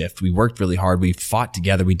in a shift. We worked really hard. We fought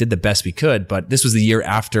together. We did the best we could. But this was the year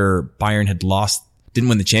after Bayern had didn't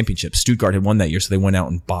win the championship. Stuttgart had won that year. So they went out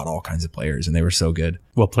and bought all kinds of players, and they were so good.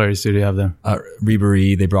 What players did you have there?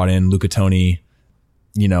 Ribery, they brought in Luca Toni,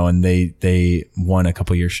 you know, and they won a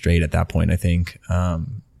couple years straight at that point, I think.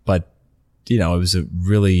 But, you know, it was a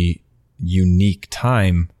really unique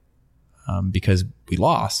time, because we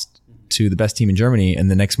lost to the best team in Germany. And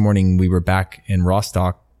the next morning we were back in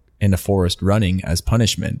Rostock in the forest running as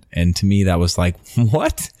punishment. And to me, that was like,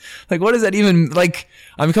 what? Like, what is that even like?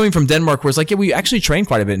 I'm coming from Denmark, where it's like, yeah, we actually trained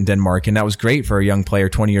quite a bit in Denmark. And that was great for a young player,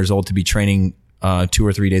 20 years old, to be training 2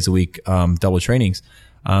 or 3 days a week, double trainings.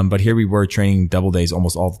 But here we were training double days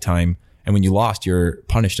almost all the time. And when you lost, you're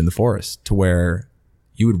punished in the forest, to where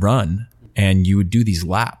you would run and you would do these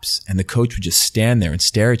laps, and the coach would just stand there and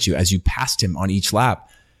stare at you as you passed him on each lap.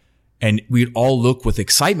 And we'd all look with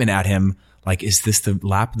excitement at him, like, is this the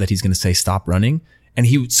lap that he's going to say, stop running?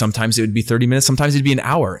 And sometimes it would be 30 minutes, sometimes it'd be an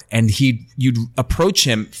hour. And you'd approach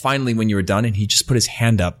him finally when you were done, and he'd just put his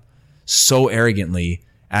hand up so arrogantly,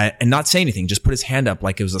 and not say anything, just put his hand up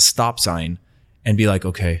like it was a stop sign, and be like,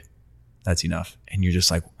 okay, that's enough. And you're just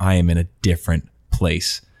like, I am in a different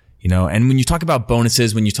place, you know? And when you talk about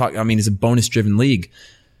bonuses, it's a bonus driven league.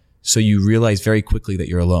 So you realize very quickly that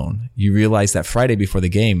you're alone. You realize that Friday before the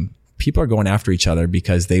game, people are going after each other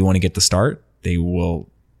because they want to get the start. They will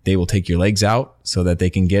take your legs out so that they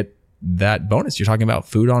can get that bonus. You're talking about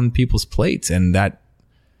food on people's plates, and that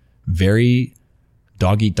very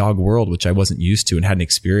dog eat dog world, which I wasn't used to and hadn't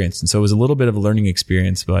experienced. And so it was a little bit of a learning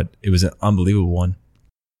experience, but it was an unbelievable one.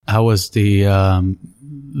 How was the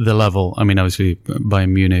level? I mean, obviously Bayern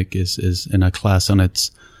Munich is in a class on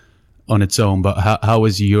its own, but how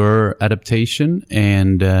was your adaptation,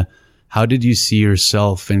 and how did you see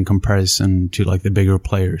yourself in comparison to like the bigger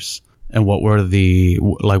players? And what are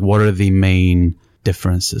the main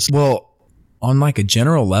differences? Well, on like a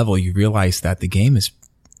general level, you realize that the game is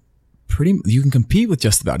you can compete with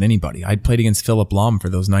just about anybody. I played against Philip Lahm for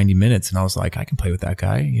those 90 minutes, and I was like, I can play with that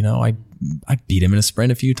guy. You know, I beat him in a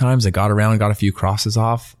sprint a few times. I got around and got a few crosses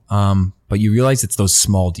off. But you realize it's those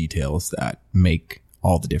small details that make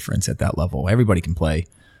all the difference at that level. Everybody can play.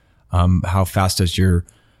 How fast does your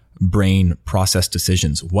brain process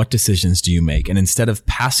decisions? What decisions do you make? And instead of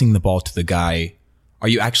passing the ball to the guy, are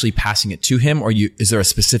you actually passing it to him, or is there a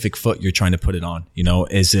specific foot you're trying to put it on? You know,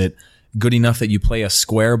 is it good enough that you play a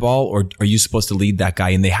square ball, or are you supposed to lead that guy?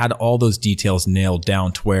 And they had all those details nailed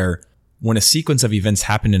down to where when a sequence of events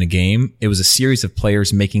happened in a game, it was a series of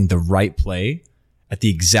players making the right play at the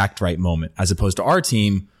exact right moment, as opposed to our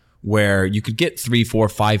team where you could get 3, 4,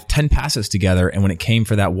 5, 10 passes together. And when it came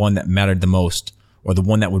for that one that mattered the most, or the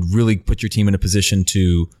one that would really put your team in a position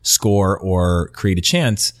to score or create a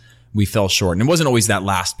chance, we fell short. And it wasn't always that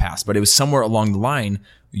last pass, but it was somewhere along the line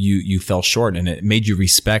you fell short, and it made you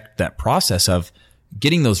respect that process of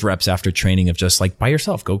getting those reps after training of just like by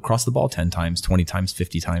yourself, go cross the ball 10 times, 20 times,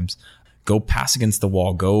 50 times, go pass against the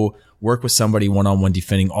wall, go work with somebody one-on-one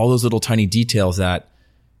defending, all those little tiny details that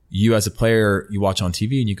you as a player, you watch on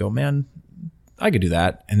TV and you go, man, I could do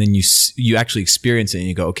that. And then you actually experience it and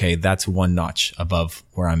you go, okay, that's one notch above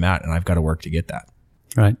where I'm at, and I've got to work to get that.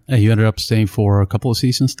 Right. You ended up staying for a couple of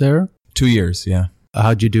seasons there? 2 years, yeah.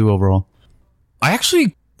 How'd you do overall? I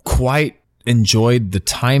actually quite enjoyed the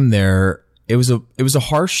time there. It was a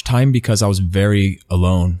harsh time because I was very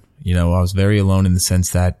alone. You know, I was very alone in the sense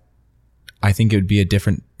that I think it would be a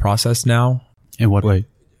different process now. In what way?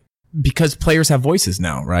 Because players have voices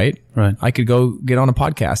now, right? Right. I could go get on a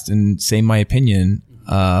podcast and say my opinion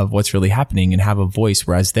of what's really happening and have a voice.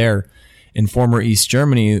 Whereas there in former East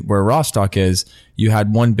Germany, where Rostock is, you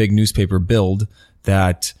had one big newspaper, Bild,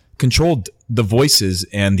 that controlled the voices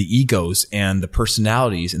and the egos and the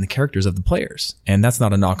personalities and the characters of the players. And that's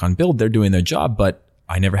not a knock on Bild. They're doing their job, but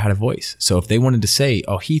I never had a voice. So if they wanted to say,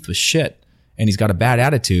 oh, Heath was shit and he's got a bad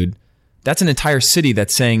attitude, that's an entire city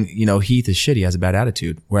that's saying, you know, Heath is shit, he has a bad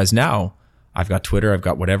attitude. Whereas now I've got Twitter, I've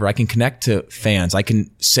got whatever. I can connect to fans. I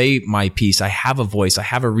can say my piece. I have a voice. I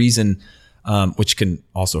have a reason, which can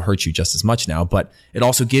also hurt you just as much now, but it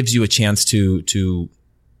also gives you a chance to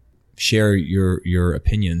share your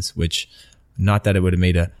opinions, which not that it would have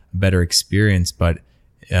made a better experience, but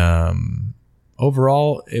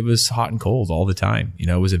overall it was hot and cold all the time. You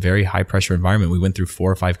know, it was a very high pressure environment. We went through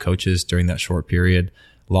 4 or 5 coaches during that short period.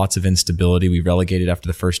 Lots of instability. We relegated after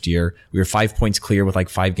the first year. We were 5 points clear with like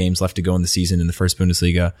 5 games left to go in the season in the first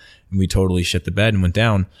Bundesliga, and we totally shit the bed and went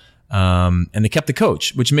down. And they kept the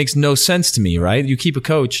coach, which makes no sense to me, right? You keep a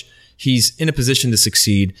coach, he's in a position to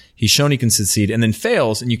succeed. He's shown he can succeed and then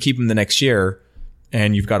fails, and you keep him the next year.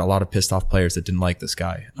 And you've got a lot of pissed off players that didn't like this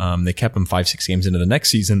guy. They kept him 5-6 games into the next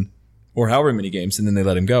season or however many games, and then they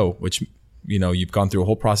let him go, which, you've gone through a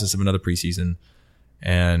whole process of another preseason,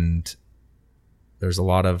 and there's a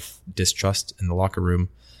lot of distrust in the locker room.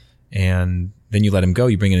 And then you let him go.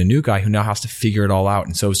 You bring in a new guy who now has to figure it all out.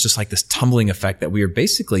 And so it's just like this tumbling effect that we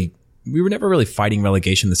were never really fighting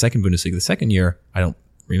relegation in the second Bundesliga. The second year, I don't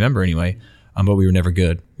remember anyway, but we were never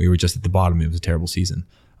good. We were just at the bottom. It was a terrible season.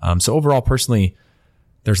 So overall, personally,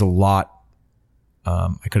 there's a lot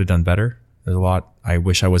I could have done better. There's a lot I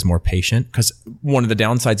wish I was more patient, because one of the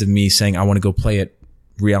downsides of me saying I want to go play at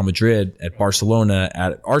Real Madrid, at Barcelona,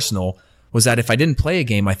 at Arsenal, was that if I didn't play a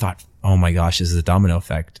game, I thought, oh my gosh, this is a domino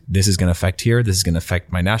effect. This is going to affect here. This is going to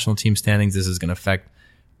affect my national team standings. This is going to affect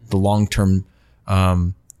the long-term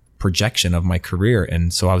projection of my career.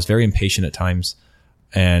 And so I was very impatient at times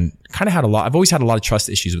and kind of I've always had a lot of trust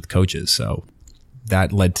issues with coaches. So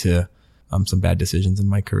that led to some bad decisions in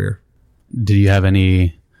my career. Did you have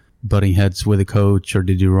any butting heads with a coach, or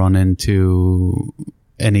did you run into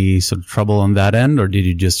any sort of trouble on that end, or did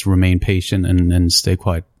you just remain patient and stay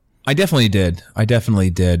quiet? I definitely did.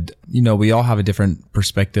 We all have a different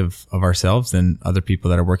perspective of ourselves than other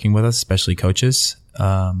people that are working with us, especially coaches.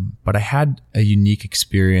 But I had a unique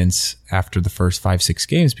experience after the first 5-6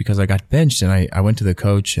 games because I got benched, and I went to the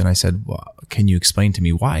coach and I said, well, can you explain to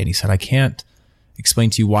me why? And he said, I can't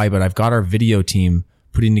explain to you why, but I've got our video team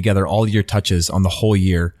putting together all your touches on the whole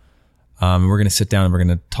year. And we're going to sit down and we're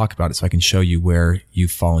going to talk about it so I can show you where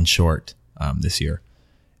you've fallen short this year.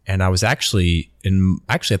 And I was actually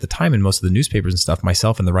at the time in most of the newspapers and stuff,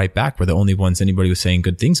 myself and the right back were the only ones anybody was saying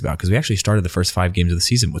good things about, because we actually started the first 5 games of the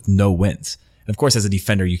season with no wins. And of course, as a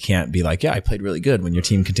defender, you can't be like, yeah, I played really good when your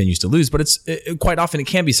team continues to lose, but quite often it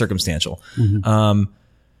can be circumstantial. Mm-hmm.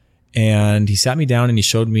 And he sat me down and he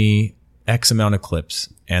showed me X amount of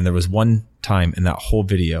clips. And there was one time in that whole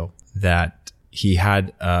video that he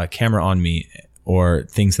had a camera on me or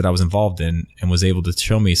things that I was involved in and was able to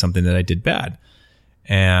show me something that I did bad.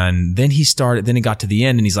 And then it got to the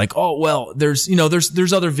end and he's like, oh, well, there's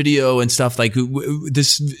other video and stuff like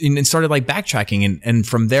this, and started like backtracking. And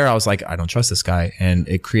from there, I was like, I don't trust this guy. And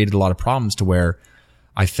it created a lot of problems to where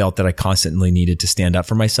I felt that I constantly needed to stand up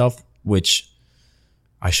for myself, which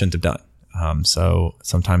I shouldn't have done. So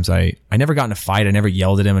sometimes I never got in a fight. I never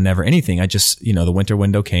yelled at him and never anything. I just, the winter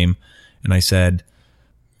window came and I said,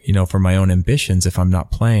 for my own ambitions, if I'm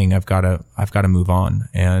not playing, I've got to move on.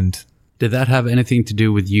 And did that have anything to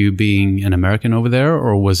do with you being an American over there,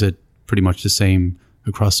 or was it pretty much the same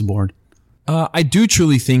across the board? I do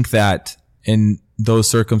truly think that in those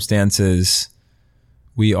circumstances,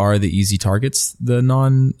 we are the easy targets, the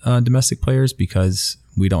non-domestic players, because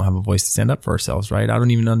we don't have a voice to stand up for ourselves, right? I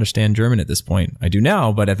don't even understand German at this point. I do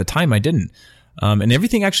now, but at the time I didn't. And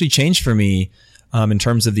everything actually changed for me in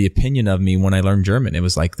terms of the opinion of me when I learned German. It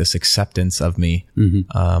was like this acceptance of me.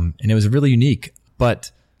 Mm-hmm. And it was really unique.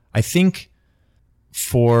 But I think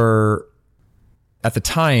at the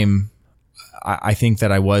time, I think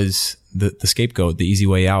that I was the scapegoat, the easy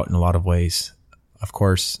way out in a lot of ways. Of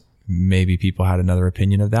course, maybe people had another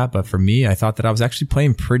opinion of that, but for me, I thought that I was actually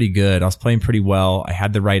playing pretty good. I was playing pretty well. I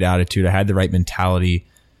had the right attitude. I had the right mentality.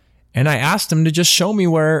 And I asked him to just show me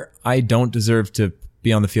where I don't deserve to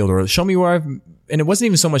be on the field, or show me and it wasn't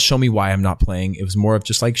even so much show me why I'm not playing. It was more of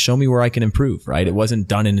just like, show me where I can improve, right? It wasn't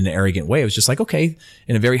done in an arrogant way. It was just like, okay,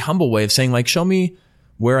 in a very humble way of saying like, show me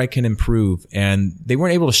where I can improve. And they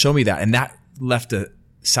weren't able to show me that. And that left a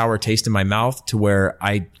sour taste in my mouth to where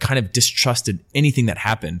I kind of distrusted anything that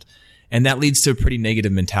happened. And that leads to a pretty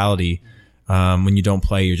negative mentality. When you don't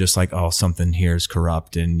play, you're just like, oh, something here is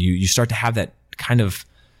corrupt. And you start to have that kind of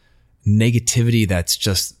negativity that's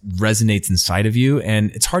just resonates inside of you. And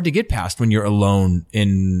it's hard to get past when you're alone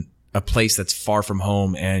in a place that's far from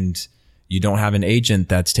home and you don't have an agent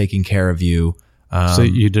that's taking care of you. So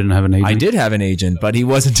you didn't have an agent? I did have an agent, but he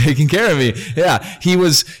wasn't taking care of me. Yeah.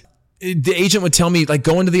 The agent would tell me like,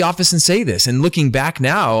 go into the office and say this. And looking back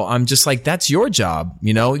now, I'm just like, that's your job.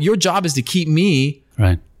 Your job is to keep me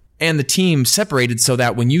right and the team separated so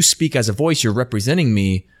that when you speak as a voice, you're representing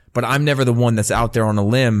me, but I'm never the one that's out there on a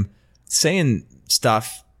limb saying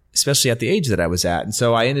stuff, especially at the age that I was at. And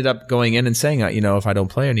so I ended up going in and saying, if I don't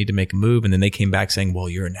play, I need to make a move. And then they came back saying, well,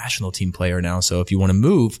 you're a national team player now. So if you want to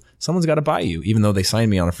move, someone's got to buy you, even though they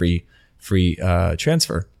signed me on a free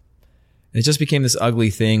transfer. And it just became this ugly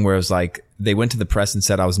thing where it was like, they went to the press and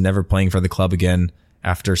said I was never playing for the club again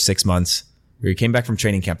after 6 months. We came back from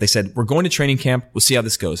training camp. They said, we're going to training camp. We'll see how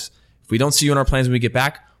this goes. If we don't see you in our plans when we get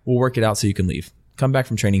back, we'll work it out so you can leave. Come back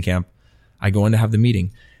from training camp. I go in to have the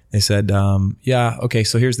meeting. They said, yeah, okay,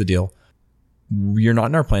 so here's the deal. You're not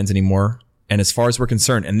in our plans anymore. And as far as we're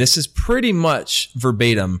concerned, and this is pretty much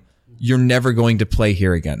verbatim, you're never going to play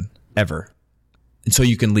here again, ever. And so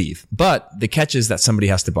you can leave. But the catch is that somebody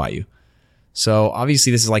has to buy you. So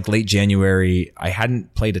obviously this is like late January. I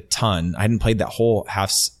hadn't played a ton. I hadn't played that whole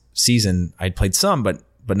half season. I'd played some, but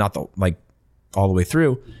not all the way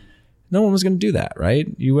through. No one was going to do that, right?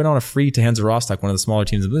 You went on a free to Hansa Rostock, one of the smaller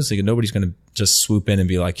teams in the Bundesliga. Nobody's going to just swoop in and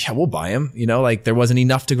be like, yeah, we'll buy him. There wasn't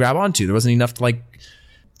enough to grab onto. There wasn't enough to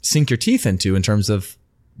sink your teeth into in terms of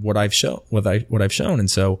what I've shown.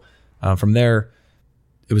 And so from there,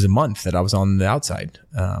 it was a month that I was on the outside.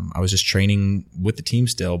 I was just training with the team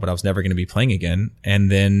still, but I was never going to be playing again.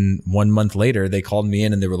 And then 1 month later, they called me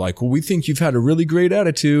in and they were like, well, we think you've had a really great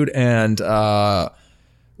attitude and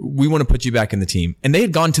we want to put you back in the team. And they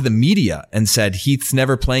had gone to the media and said, Heath's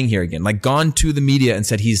never playing here again. Gone to the media and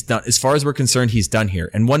said, he's done. As far as we're concerned, he's done here.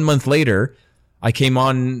 And 1 month later, I came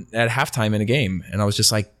on at halftime in a game and I was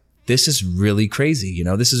just like, this is really crazy.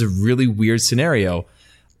 This is a really weird scenario.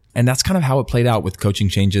 And that's kind of how it played out with coaching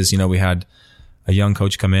changes. We had a young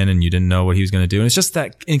coach come in and you didn't know what he was going to do. And it's just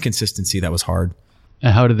that inconsistency that was hard.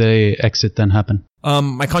 And how did the exit then happen?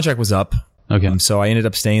 My contract was up. Okay. So I ended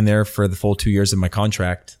up staying there for the full 2 years of my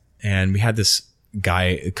contract. And we had this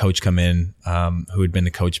coach come in, who had been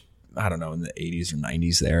the coach, I don't know, in the 80s or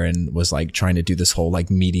 90s there and was trying to do this whole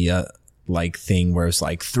media thing where it's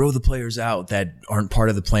throw the players out that aren't part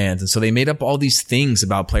of the plans. And so they made up all these things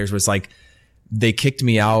about players where it's they kicked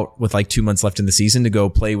me out with 2 months left in the season to go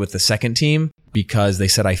play with the second team because they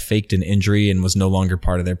said I faked an injury and was no longer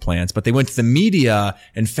part of their plans. But they went to the media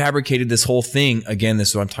and fabricated this whole thing. Again,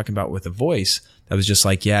 this is what I'm talking about with The Voice. That was just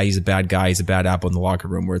yeah, he's a bad guy. He's a bad apple in the locker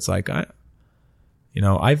room, where it's I've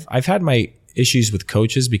had my issues with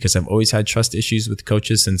coaches because I've always had trust issues with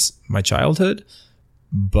coaches since my childhood,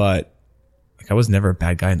 but I was never a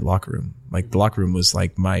bad guy in the locker room. The locker room was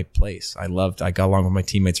my place. I got along with my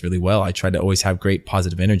teammates really well. I tried to always have great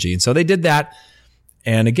positive energy. And so they did that.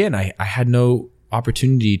 And again, I had no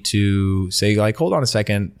opportunity to say hold on a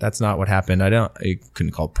second, that's not what happened. I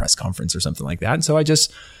couldn't call a press conference or something like that. And so I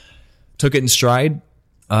just took it in stride,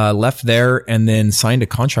 left there, and then signed a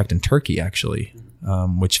contract in Turkey, actually,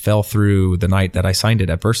 which fell through the night that I signed it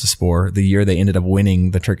at Bursaspor, the year they ended up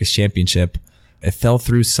winning the Turkish championship. It fell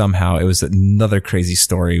through somehow. It was another crazy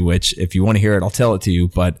story, which if you want to hear it, I'll tell it to you,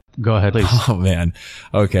 but go ahead, please. Oh man.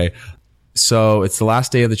 Okay. So it's the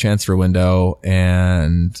last day of the transfer window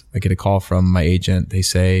and I get a call from my agent. They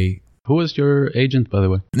say, who was your agent, by the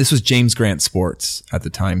way? This was James Grant Sports at the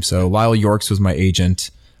time. So Lyle Yorks was my agent.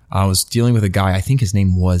 I was dealing with a guy, I think his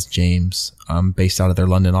name was James, based out of their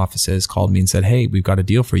London offices, called me and said, hey, we've got a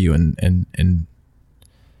deal for you in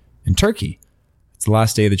Turkey. It's the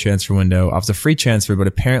last day of the transfer window. I was a free transfer, but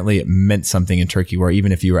apparently it meant something in Turkey where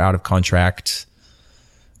even if you were out of contract,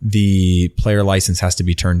 the player license has to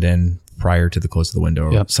be turned in prior to the close of the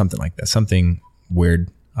window or something like that. Something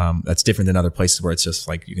weird. That's different than other places where it's just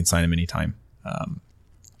you can sign them anytime.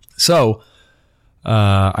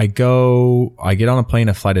 I get on a plane,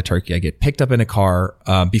 I fly to Turkey. I get picked up in a car.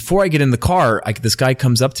 Before I get in the car, this guy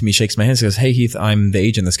comes up to me, shakes my hand, and says, hey, Heath, I'm the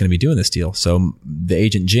agent that's going to be doing this deal. So the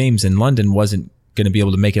agent, James, in London wasn't going to be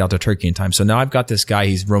able to make it out to Turkey in time. So now I've got this guy,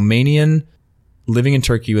 he's Romanian, living in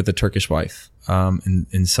Turkey with a Turkish wife,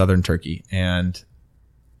 in southern Turkey. And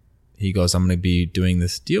he goes, I'm going to be doing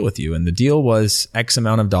this deal with you. And the deal was X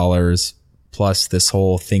amount of dollars plus this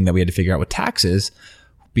whole thing that we had to figure out with taxes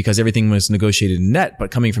because everything was negotiated in net.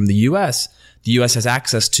 But coming from the US has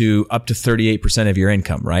access to up to 38% of your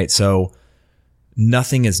income, right? So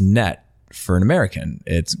nothing is net for an American.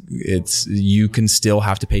 It's you can still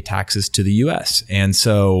have to pay taxes to the US. And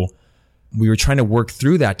so we were trying to work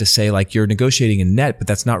through that to say you're negotiating in net, but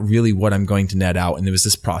that's not really what I'm going to net out. And there was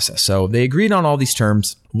this process. So they agreed on all these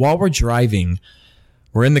terms. While we're driving,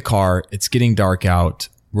 we're in the car. It's getting dark out.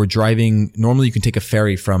 We're driving. Normally you can take a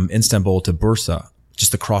ferry from Istanbul to Bursa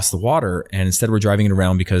just across the water. And instead we're driving it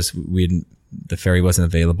around because the ferry wasn't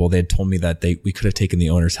available. They had told me that we could have taken the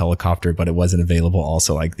owner's helicopter, but it wasn't available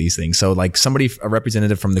also these things. So a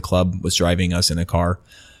representative from the club was driving us in a car,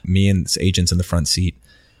 me and this agent's in the front seat.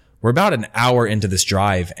 We're about an hour into this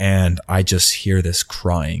drive and I just hear this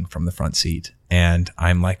crying from the front seat. And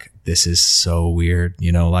I'm this is so weird.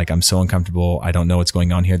 I'm so uncomfortable. I don't know what's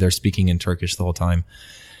going on here. They're speaking in Turkish the whole time.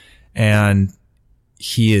 And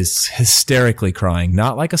he is hysterically crying,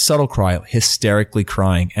 not like a subtle cry, hysterically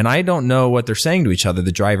crying. And I don't know what they're saying to each other,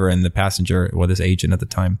 the driver and the passenger, or this agent at the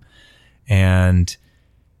time. And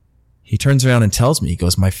he turns around and tells me, he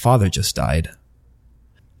goes, my father just died.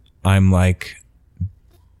 I'm like,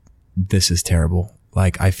 this is terrible.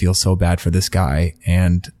 Like, I feel so bad for this guy,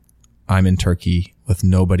 and I'm in Turkey with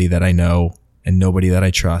nobody that I know and nobody that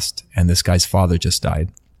I trust. And this guy's father just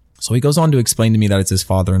died. So he goes on to explain to me that it's his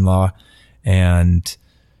father-in-law, and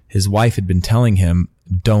his wife had been telling him,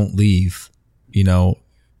 don't leave,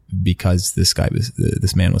 because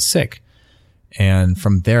this man was sick. And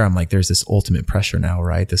from there, I'm like, there's this ultimate pressure now,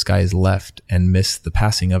 right? This guy has left and missed the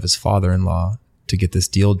passing of his father-in-law to get this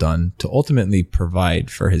deal done, to ultimately provide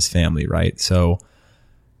for his family, right? So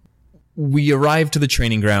we arrived to the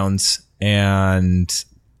training grounds, and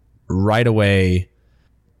right away,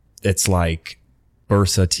 it's like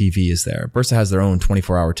Bursa TV is there. Bursa has their own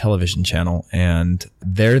 24-hour television channel, and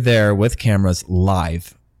they're there with cameras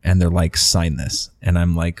live, and they're like, sign this. And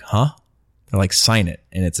I'm like, huh? They're like, sign it.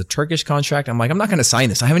 And it's a Turkish contract. I'm like, I'm not going to sign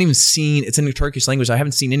this. I haven't even seen, it's in the Turkish language. I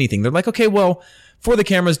haven't seen anything. They're like, okay, well, for the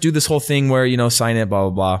cameras, do this whole thing where, sign it, blah,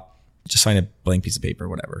 blah, blah. Just sign a blank piece of paper,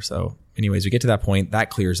 whatever. So anyways, we get to that point, that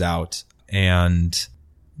clears out, and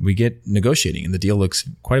we get negotiating, and the deal looks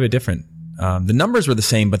quite a bit different. The numbers were the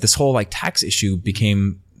same, but this whole like tax issue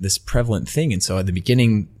became this prevalent thing. And so at the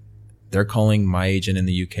beginning, they're calling my agent in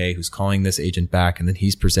the UK, who's calling this agent back, and then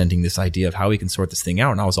he's presenting this idea of how we can sort this thing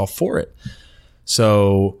out. And I was all for it.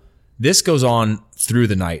 So this goes on through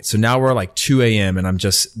the night. So now we're like 2 a.m. and I'm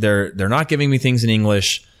just, they're not giving me things in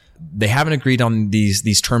English. They haven't agreed on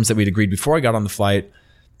these terms that we'd agreed before I got on the flight.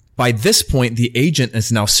 By this point, the agent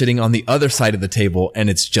is now sitting on the other side of the table, and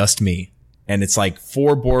it's just me. And it's like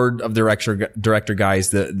 4 board of director guys,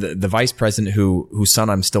 the vice president whose son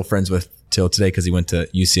I'm still friends with till today, because he went to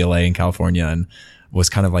UCLA in California and was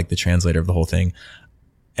kind of like the translator of the whole thing.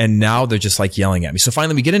 And now they're just like yelling at me. So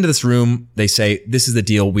finally we get into this room. They say, this is the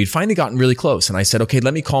deal. We'd finally gotten really close. And I said, okay,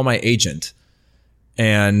 let me call my agent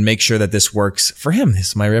and make sure that this works for him. This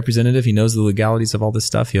is my representative. He knows the legalities of all this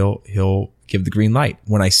stuff. He'll give the green light.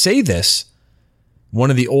 When I say this, one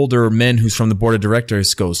of the older men who's from the board of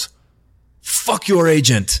directors goes, fuck your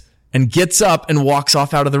agent, and gets up and walks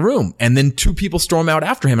off out of the room. And then 2 people storm out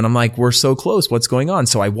after him. And I'm like, we're so close. What's going on?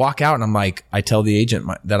 So I walk out and I'm like, I tell the agent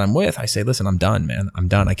that I'm with, I say, listen, I'm done, man. I'm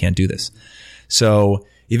done. I can't do this. So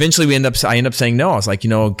eventually I end up saying no. I was like,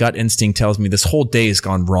 gut instinct tells me this whole day has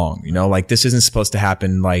gone wrong. Like this isn't supposed to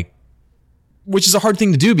happen, like, which is a hard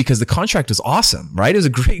thing to do because the contract was awesome, right? It was a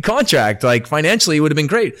great contract. Like financially it would have been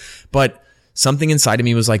great, but something inside of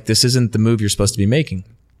me was like, this isn't the move you're supposed to be making.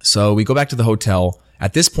 So we go back to the hotel.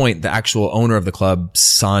 At this point, the actual owner of the club's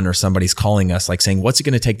son or somebody's calling us, like saying, what's it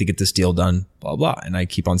going to take to get this deal done? Blah, blah. And I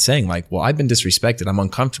keep on saying like, well, I've been disrespected. I'm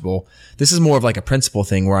uncomfortable. This is more of like a principle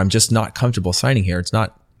thing where I'm just not comfortable signing here. It's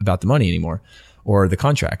not about the money anymore or the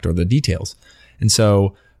contract or the details. And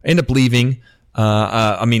so I end up leaving.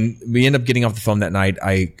 We end up getting off the phone that night.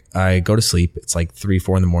 I go to sleep. It's like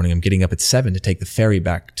 3-4 in the morning. I'm getting up at 7 to take the ferry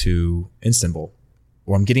back to Istanbul.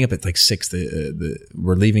 Or I'm getting up at like 6.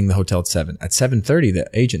 We're leaving the hotel at 7. At 7:30, the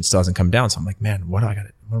agent still hasn't come down. So I'm like, man, what am I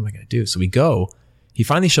going to do? So we go. He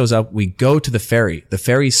finally shows up. We go to the ferry. The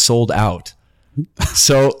ferry's sold out.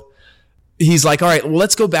 So he's like, all right, well,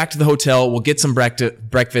 let's go back to the hotel. We'll get some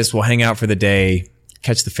breakfast. We'll hang out for the day,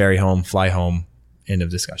 catch the ferry home, fly home. End of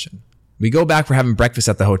discussion. We go back. We're having breakfast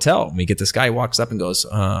at the hotel. And we get this guy who walks up and goes,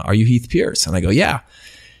 are you Heath Pierce? And I go, yeah.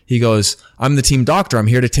 He goes, I'm the team doctor. I'm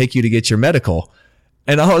here to take you to get your medical.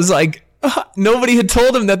 And I was like, nobody had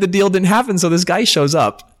told him that the deal didn't happen. So this guy shows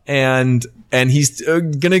up and he's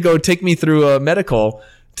going to go take me through a medical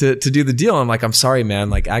to do the deal. I'm like, I'm sorry, man.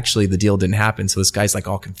 Like actually the deal didn't happen. So this guy's like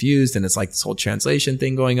all confused and it's like this whole translation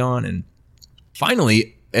thing going on. And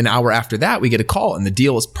finally, an hour after that, we get a call and the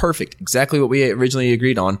deal is perfect. Exactly what we originally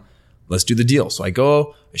agreed on. Let's do the deal. So I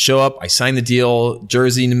go, I show up, I sign the deal,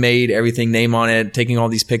 jersey made, everything, name on it, taking all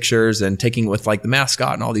these pictures and taking with like the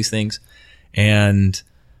mascot and all these things. And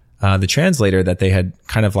the translator that they had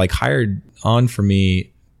kind of like hired on for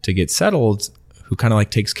me to get settled, who kind of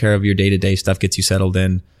like takes care of your day-to-day stuff, gets you settled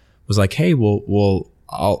in, was like, hey,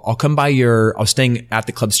 I'll come by I was staying at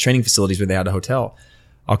the club's training facilities where they had a hotel.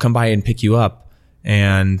 I'll come by and pick you up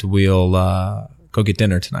and we'll go get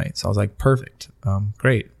dinner tonight. So I was like, perfect.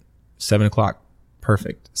 Great. 7:00.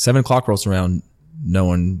 Perfect. 7:00 rolls around. No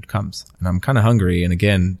one comes and I'm kind of hungry. And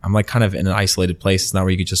again, I'm like kind of in an isolated place. It's not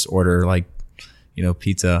where you could just order like,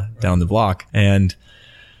 pizza down the block. And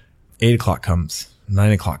 8:00 comes,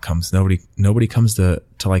 9:00 comes. Nobody comes to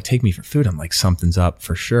like take me for food. I'm like, something's up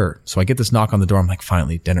for sure. So I get this knock on the door. I'm like,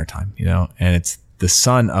 finally dinner time, and it's the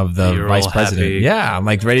son of the vice president. Happy. Yeah. I'm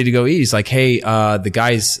like ready to go eat. He's like, hey, the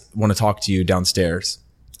guys want to talk to you downstairs.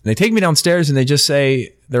 And they take me downstairs and they just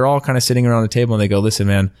say, they're all kind of sitting around the table and they go, listen,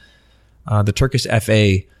 man, the Turkish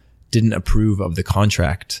FA didn't approve of the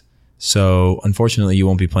contract So unfortunately, you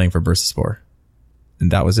won't be playing for Bursaspor.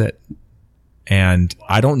 And that was it. And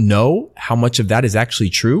I don't know how much of that is actually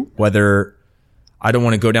true, whether I don't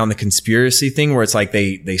want to go down the conspiracy thing where it's like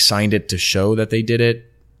they signed it to show that they did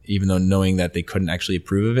it, even though knowing that they couldn't actually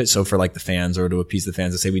approve of it. So for like the fans, or to appease the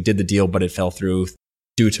fans, to say we did the deal, but it fell through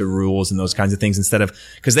due to rules and those kinds of things, instead of,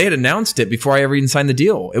 because they had announced it before I ever even signed the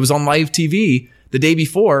deal. It was on live TV the day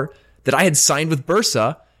before that I had signed with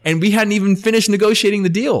Bursa, and we hadn't even finished negotiating the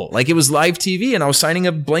deal. Like, it was live TV and I was signing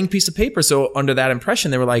a blank piece of paper. So under that impression,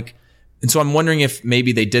 they were like, and so I'm wondering if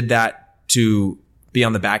maybe they did that to be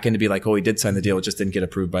on the back end to be like, oh, he did sign the deal, it just didn't get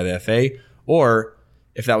approved by the FA, or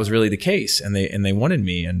if that was really the case and they wanted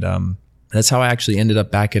me. And that's how I actually ended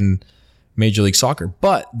up back in Major League Soccer.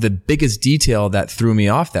 But the biggest detail that threw me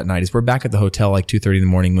off that night is we're back at the hotel like 2:30 in the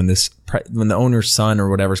morning when when the owner's son or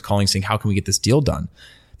whatever is calling saying, how can we get this deal done?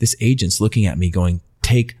 This agent's looking at me going,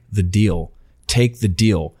 take the deal. Take the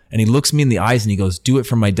deal. And he looks me in the eyes and he goes, do it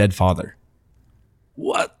for my dead father.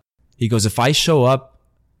 What? He goes, if I show up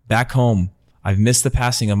back home, I've missed the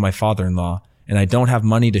passing of my father-in-law and I don't have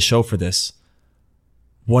money to show for this,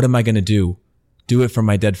 what am I going to do? Do it for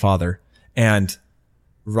my dead father. And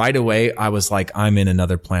right away, I was like, I'm in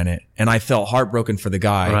another planet. And I felt heartbroken for the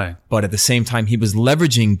guy. Right. But at the same time, he was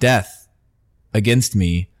leveraging death against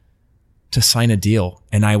me to sign a deal.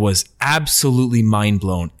 And I was absolutely mind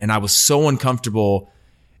blown. And I was so uncomfortable.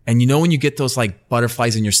 And you know, when you get those like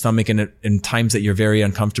butterflies in your stomach and in times that you're very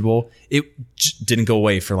uncomfortable, it didn't go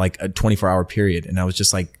away for like a 24-hour period. And I was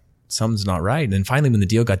just like, something's not right. And then finally, when the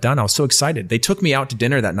deal got done, I was so excited. They took me out to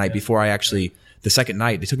dinner that night before the second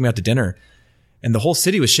night, they took me out to dinner. And the whole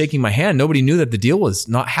city was shaking my hand. Nobody knew that the deal was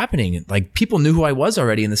not happening. Like, people knew who I was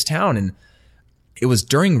already in this town. And it was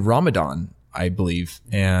during Ramadan, I believe.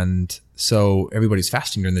 And so everybody's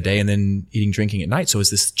fasting during the day and then eating, drinking at night. So it was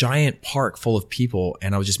this giant park full of people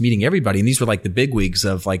and I was just meeting everybody. And these were like the bigwigs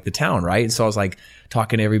of like the town, right? And so I was like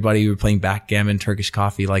talking to everybody. We were playing backgammon, Turkish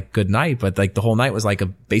coffee, like good night. But like the whole night was like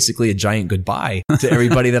basically a giant goodbye to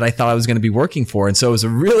everybody that I thought I was going to be working for. And so it was a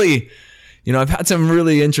really, I've had some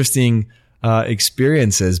really interesting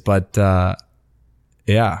experiences, but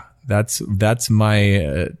yeah, that's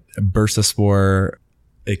my Bursaspor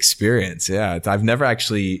experience. Yeah, I've never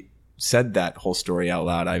actually said that whole story out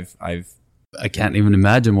loud. I can't even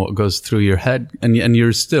imagine what goes through your head. And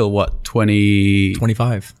you're still what,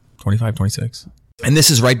 25, 26. And this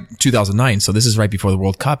is right 2009. So this is right before the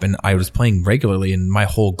World Cup. And I was playing regularly. And my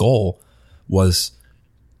whole goal was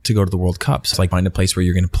to go to the World Cup. So like find a place where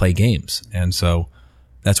you're going to play games. And so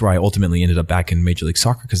that's where I ultimately ended up back in Major League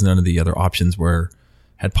Soccer, because none of the other options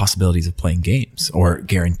had possibilities of playing games, or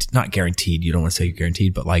not guaranteed. You don't want to say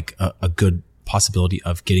guaranteed, but like a good possibility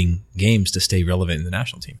of getting games to stay relevant in the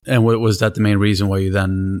national team. And was that the main reason why you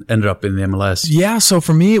then ended up in the MLS? Yeah. So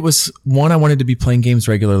for me, it was one, I wanted to be playing games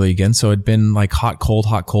regularly again. So it'd been like hot, cold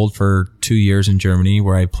for 2 years in Germany,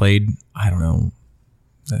 where I played,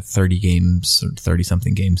 30 games or 30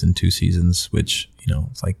 something games in 2 seasons, which,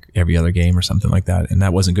 it's like every other game or something like that. And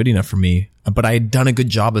that wasn't good enough for me, but I had done a good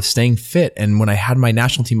job of staying fit. And when I had my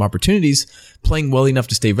national team opportunities, playing well enough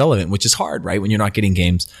to stay relevant, which is hard, right? When you're not getting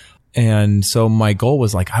games. And so my goal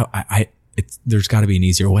was like, there's got to be an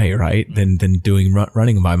easier way, right? Than doing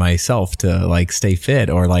running by myself to like stay fit,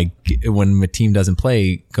 or like when my team doesn't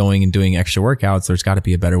play, going and doing extra workouts. There's got to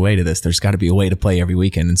be a better way to this. There's got to be a way to play every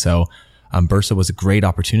weekend. And so, Bursa was a great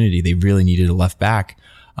opportunity. They really needed a left back.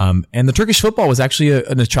 And the Turkish football was actually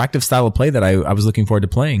an attractive style of play that I was looking forward to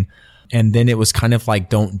playing. And then it was kind of like,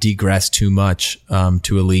 don't digress too much,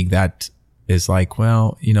 to a league that is like,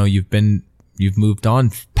 well, you've moved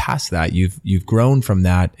on past that. You've grown from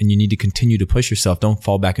that, and you need to continue to push yourself. Don't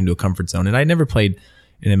fall back into a comfort zone. And I never played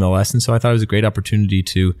in MLS. And so I thought it was a great opportunity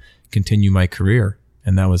to continue my career.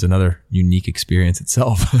 And that was another unique experience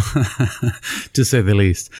itself, to say the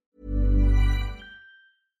least.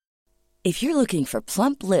 If you're looking for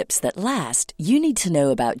plump lips that last, you need to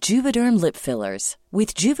know about Juvederm lip fillers.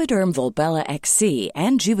 With Juvederm Volbella XC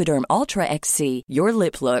and Juvederm Ultra XC, your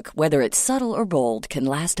lip look, whether it's subtle or bold, can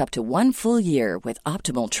last up to 1 full year with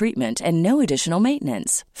optimal treatment and no additional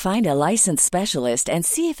maintenance. Find a licensed specialist and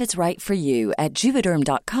see if it's right for you at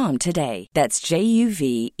Juvederm.com today. That's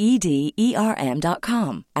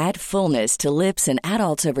JUVEDERM.com. Add fullness to lips in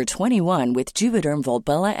adults over 21 with Juvederm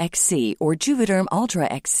Volbella XC or Juvederm Ultra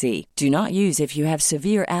XC. Do not use if you have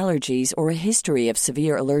severe allergies or a history of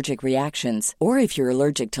severe allergic reactions, or if you're you're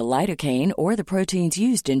allergic to lidocaine or the proteins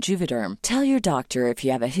used in Juvederm. Tell your doctor if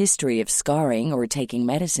you have a history of scarring or taking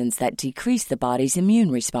medicines that decrease the body's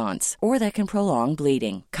immune response or that can prolong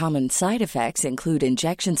bleeding. Common side effects include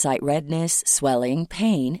injection site redness, swelling,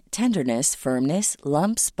 pain, tenderness, firmness,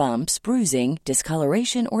 lumps, bumps, bruising,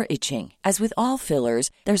 discoloration, or itching. As with all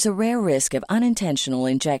fillers, there's a rare risk of unintentional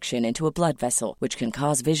injection into a blood vessel, which can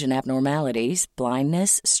cause vision abnormalities,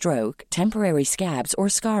 blindness, stroke, temporary scabs, or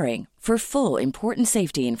scarring. For full, important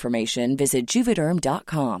safety information, visit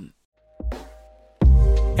Juvederm.com.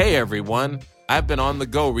 Hey everyone, I've been on the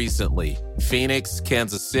go recently. Phoenix,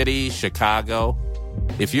 Kansas City, Chicago.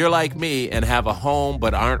 If you're like me and have a home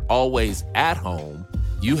but aren't always at home,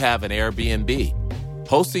 you have an Airbnb.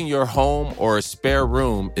 Hosting your home or a spare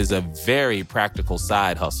room is a very practical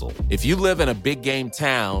side hustle. If you live in a big game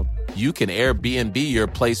town, you can Airbnb your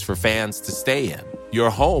place for fans to stay in. Your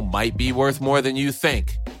home might be worth more than you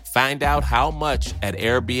think. Find out how much at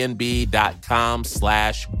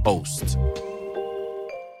airbnb.com/host.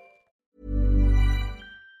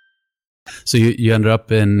 So you ended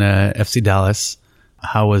up in FC Dallas.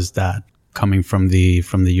 How was that coming from the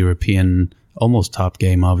European almost top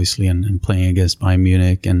game, obviously, and playing against Bayern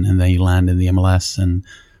Munich, and then you land in the MLS and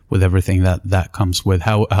with everything that comes with?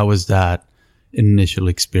 How was that initial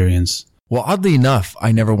experience? Well, oddly enough,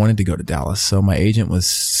 I never wanted to go to Dallas. So my agent was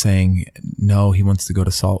saying, no, he wants to go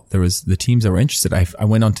to Salt. There was the teams that were interested. I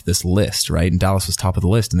went onto this list, right? And Dallas was top of the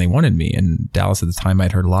list and they wanted me. And Dallas at the time,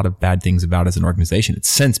 I'd heard a lot of bad things about as an organization. It's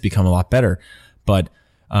since become a lot better. But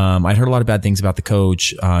I'd heard a lot of bad things about the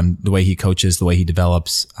coach, the way he coaches, the way he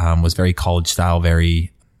develops, was very college style,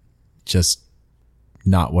 very just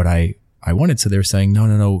not what I wanted. So they were saying,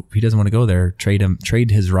 no, he doesn't want to go there.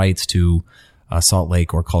 Trade his rights to Salt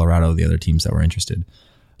Lake or Colorado, the other teams that were interested.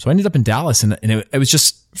 So I ended up in Dallas, and it was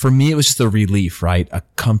just, for me, it was just a relief, right? A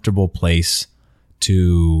comfortable place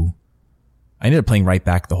I ended up playing right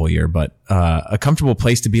back the whole year, but a comfortable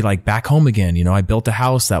place to be like back home again. You know, I built a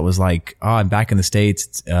house that was like, oh, I'm back in the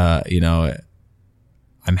States. I'm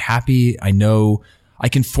happy. I know I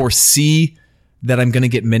can foresee that I'm going to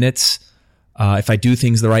get minutes if I do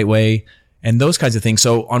things the right way and those kinds of things.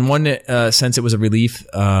 So on one sense, it was a relief.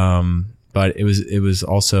 But it was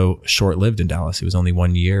also short-lived in Dallas. It was only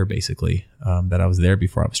 1 year, basically, that I was there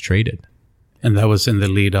before I was traded. And that was in the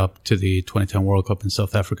lead up to the 2010 World Cup in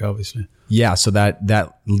South Africa, obviously. Yeah, so that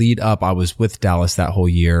lead up, I was with Dallas that whole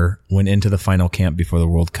year, went into the final camp before the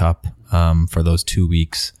World Cup for those 2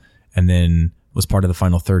 weeks, and then was part of the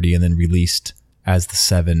final 30 and then released as the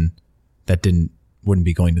 7 that wouldn't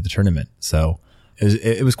be going to the tournament. So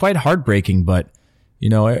it was quite heartbreaking, but you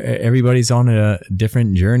know, everybody's on a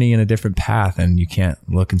different journey and a different path, and you can't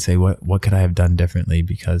look and say, what could I have done differently,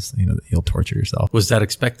 because, you know, you'll torture yourself. Was that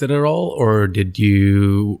expected at all, or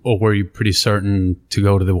were you pretty certain to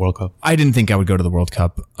go to the World Cup? I didn't think I would go to the World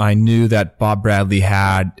Cup. I knew that Bob Bradley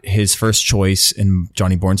had his first choice in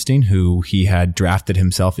Johnny Bornstein, who he had drafted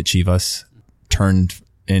himself at Chivas, turned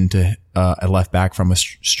into a left back from a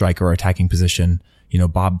striker or attacking position. You know,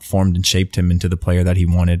 Bob formed and shaped him into the player that he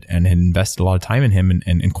wanted and had invested a lot of time in him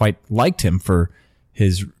and quite liked him for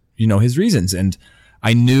his reasons. And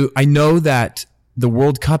I know that the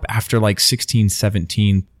World Cup, after like 16,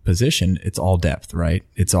 17 position, it's all depth, right?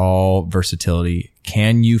 It's all versatility.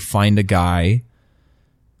 Can you find a guy,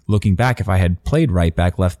 looking back, if I had played right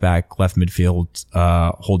back, left midfield,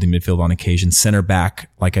 holding midfield on occasion, center back,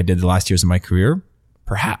 like I did the last years of my career,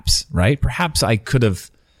 perhaps, right? Perhaps I could have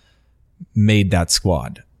made that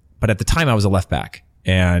squad. But at the time I was a left back,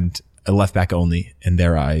 and a left back only in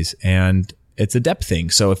their eyes. And it's a depth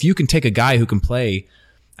thing. So if you can take a guy who can play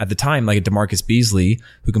at the time, like a DeMarcus Beasley,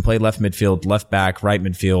 who can play left midfield, left back, right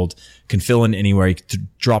midfield, can fill in anywhere, you can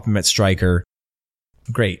drop him at striker,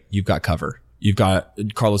 great. You've got cover. You've got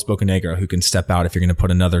Carlos Bocanegra, who can step out if you're going to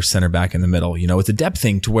put another center back in the middle. You know, it's a depth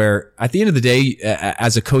thing to where at the end of the day,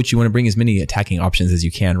 as a coach, you want to bring as many attacking options as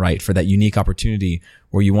you can, right? For that unique opportunity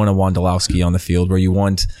where you want a Wondolowski on the field, where you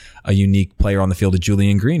want a unique player on the field, a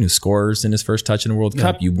Julian Green, who scores in his first touch in the World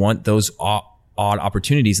Cup. You want those odd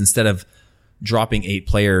opportunities instead of dropping 8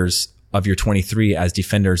 players of your 23 as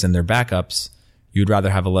defenders and their backups. You'd rather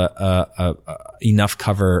have enough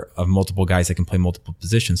cover of multiple guys that can play multiple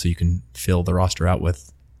positions so you can fill the roster out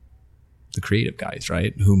with the creative guys,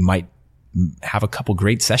 right? Who might have a couple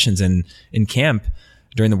great sessions in camp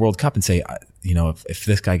during the World Cup and say, you know, if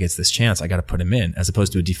this guy gets this chance, I got to put him in, as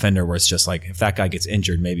opposed to a defender where it's just like, if that guy gets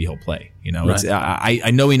injured, maybe he'll play. You know, right.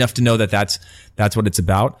 I know enough to know that that's what it's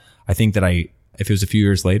about. I think that if it was a few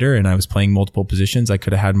years later and I was playing multiple positions, I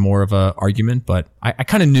could have had more of a argument, but I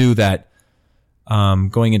kind of knew that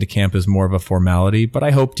Going into camp is more of a formality, but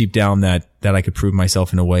I hope deep down that I could prove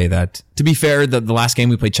myself in a way that, to be fair, the last game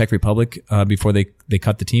we played Czech Republic, before they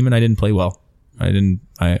cut the team, and I didn't play well.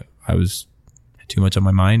 I was too much on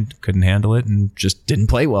my mind, couldn't handle it, and just didn't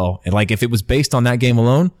play well. And like, if it was based on that game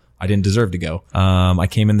alone, I didn't deserve to go. I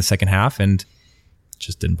came in the second half and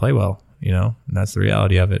just didn't play well, and that's the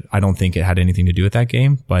reality of it. I don't think it had anything to do with that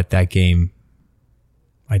game, but that game,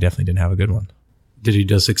 I definitely didn't have a good one. Did you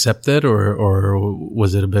just accept it, or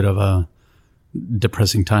was it a bit of a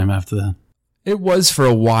depressing time after that? It was for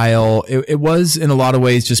a while. It was in a lot of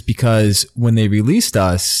ways just because when they released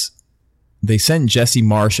us, they sent Jesse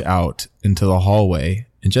Marsch out into the hallway,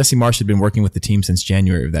 and Jesse Marsch had been working with the team since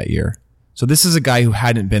January of that year. So this is a guy who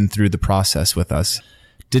hadn't been through the process with us,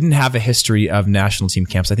 didn't have a history of national team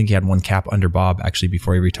camps. I think he had one cap under Bob actually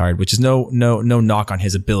before he retired, which is no knock on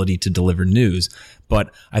his ability to deliver news.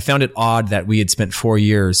 But I found it odd that we had spent 4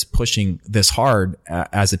 years pushing this hard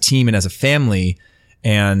as a team and as a family.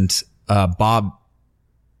 And Bob,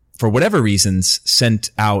 for whatever reasons, sent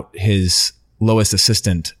out his lowest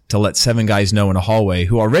assistant to let 7 guys know in a hallway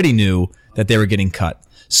who already knew that they were getting cut.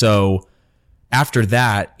 So after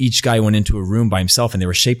that, each guy went into a room by himself, and they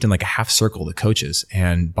were shaped in like a half circle, the coaches.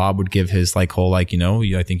 And Bob would give his I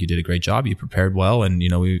think you did a great job. You prepared well. And,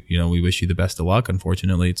 we wish you the best of luck.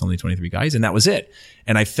 Unfortunately, it's only 23 guys. And that was it.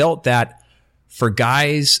 And I felt that for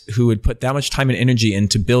guys who had put that much time and energy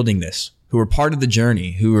into building this, who were part of the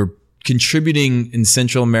journey, who were contributing in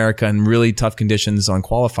Central America in really tough conditions on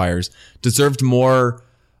qualifiers, deserved more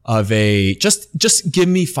of a just give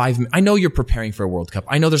me 5 minutes. I know you're preparing for a World Cup.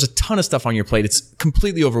 I know there's a ton of stuff on your plate. It's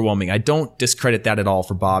completely overwhelming. I don't discredit that at all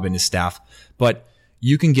for Bob and his staff, but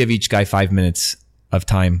you can give each guy 5 minutes of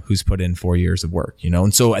time who's put in 4 years of work,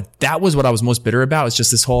 And so that was what I was most bitter about. It's just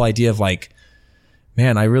this whole idea of like,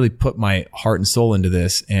 man, I really put my heart and soul into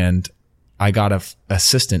this, and I got a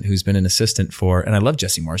assistant who's been an assistant for, and I love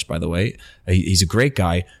Jesse Marsch, by the way. He's a great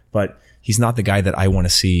guy, but he's not the guy that I want to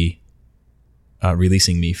see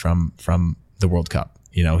releasing me from the World Cup.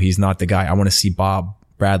 He's not the guy. I want to see Bob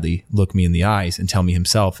Bradley look me in the eyes and tell me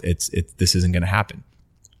himself, this isn't going to happen.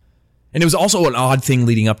 And it was also an odd thing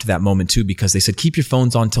leading up to that moment too, because they said, keep your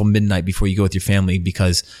phones on till midnight before you go with your family,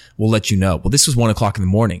 because we'll let you know. Well, this was 1 o'clock in the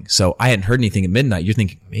morning. So I hadn't heard anything at midnight. You're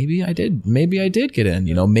thinking, maybe I did get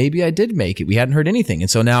in, maybe I did make it. We hadn't heard anything.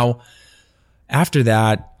 And so now after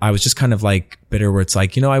that, I was just kind of like bitter, where it's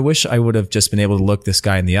like, I wish I would have just been able to look this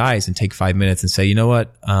guy in the eyes and take 5 minutes and say, you know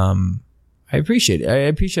what? I appreciate it. I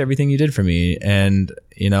appreciate everything you did for me. And,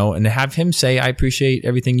 and have him say, I appreciate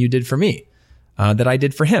everything you did for me, that I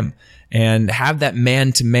did for him. And have that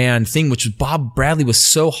man-to-man thing, which Bob Bradley was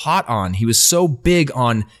so hot on. He was so big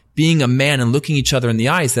on being a man and looking each other in the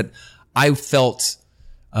eyes that I felt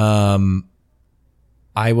I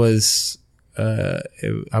was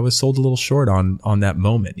sold a little short on that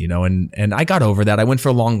moment, and I got over that. I went for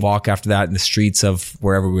a long walk after that in the streets of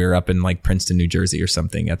wherever we were, up in like Princeton, New Jersey or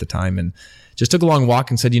something at the time, and just took a long walk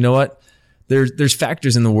and said, you know what? There's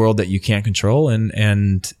factors in the world that you can't control,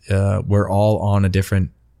 and we're all on a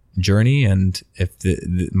different journey. And if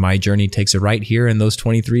my journey takes a right here and those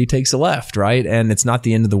 23 takes a left, right? And it's not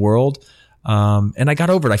the end of the world. And I got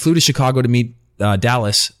over it. I flew to Chicago to meet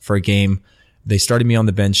Dallas for a game. They started me on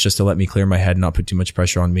the bench just to let me clear my head and not put too much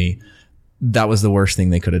pressure on me. That was the worst thing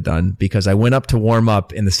they could have done, because I went up to warm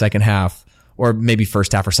up in the second half, or maybe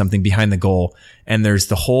first half or something, behind the goal. And there's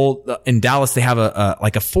the whole, in Dallas, they have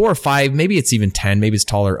like a 4 or 5, maybe it's even 10, maybe it's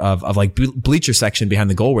taller, of like bleacher section behind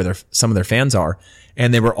the goal where some of their fans are.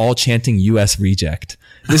 And they were all chanting US reject.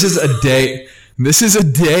 This is a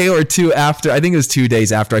day or two after, I think it was 2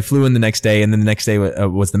 days after I flew in the next day. And then the next day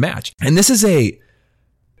was the match. And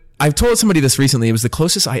I've told somebody this recently. It was the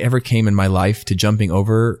closest I ever came in my life to jumping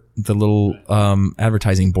over the little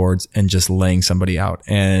advertising boards and just laying somebody out.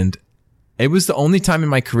 And it was the only time in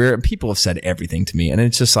my career, people have said everything to me. And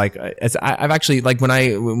it's just like, I've actually, like when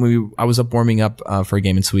I was up warming up for a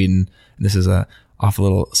game in Sweden, and this is off a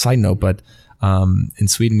little side note, but in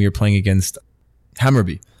Sweden we were playing against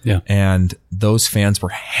Hammarby. Yeah. And those fans were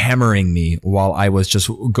hammering me while I was just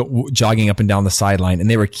jogging up and down the sideline, and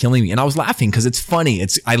they were killing me. And I was laughing because it's funny.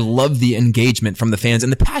 I love the engagement from the fans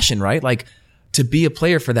and the passion, right? Like, to be a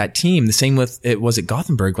player for that team, the same with it was at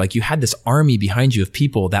Gothenburg. Like, you had this army behind you of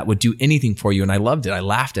people that would do anything for you. And I loved it. I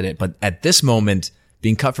laughed at it. But at this moment,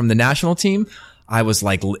 being cut from the national team, I was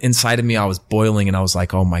like, inside of me, I was boiling, and I was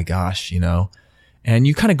like, oh my gosh, and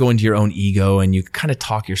you kind of go into your own ego and you kind of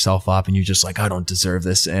talk yourself up, and you're just like, I don't deserve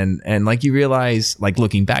this. And like, you realize, like,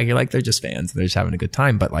 looking back, you're like, they're just fans. They're just having a good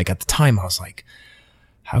time. But like, at the time I was like,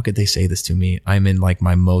 how could they say this to me? I'm in like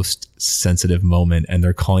my most sensitive moment and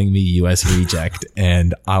they're calling me US reject.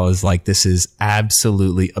 And I was like, this is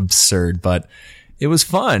absolutely absurd, but it was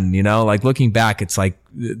fun, you know, like looking back, it's like,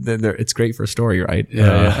 it's great for a story, right?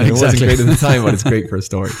 Yeah, exactly. It wasn't great at the time, but it's great for a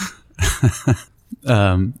story.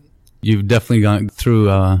 You've definitely gone through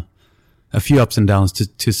a few ups and downs,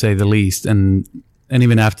 to say the least. And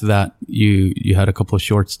even after that, you had a couple of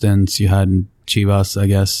short stints. You had Chivas, I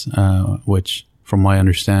guess, which, from my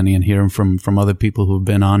understanding and hearing from other people who've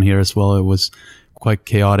been on here as well, it was quite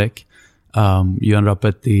chaotic. You ended up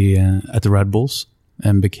at the Red Bulls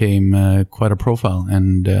and became quite a profile.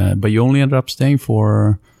 But you only ended up staying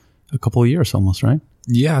for a couple of years almost, right?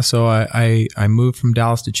 Yeah. So I moved from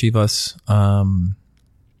Dallas to Chivas,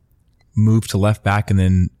 moved to left back, and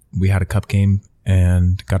then we had a cup game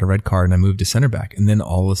and got a red card, and I moved to center back. And then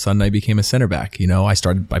all of a sudden I became a center back. You know, I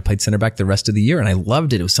played center back the rest of the year and I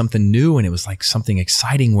loved it. It was something new and it was like something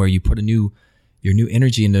exciting where you put your new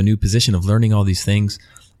energy into a new position of learning all these things.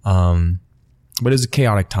 But it was a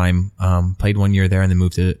chaotic time. Played 1 year there and then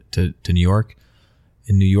moved to New York.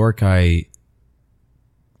 In New York, I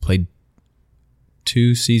played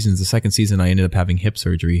 2 seasons. The second season, I ended up having hip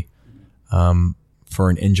surgery for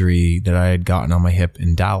an injury that I had gotten on my hip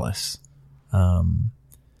in Dallas.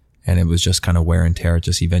 And it was just kind of wear and tear. It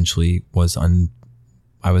just eventually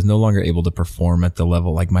I was no longer able to perform at the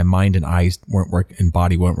level, like my mind and eyes and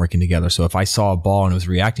body weren't working together. So if I saw a ball and was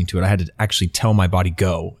reacting to it, I had to actually tell my body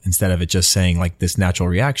go instead of it just saying like this natural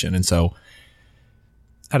reaction. And so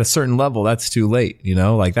at a certain level, that's too late, you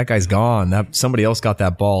know, like that guy's gone, somebody else got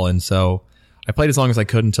that ball. And so I played as long as I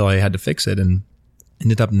could until I had to fix it and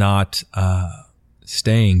ended up not,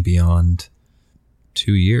 staying beyond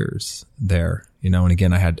 2 years there, you know. And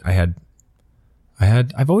again, I've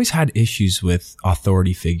always had issues with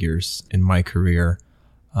authority figures in my career.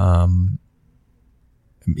 Even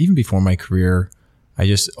before my career, I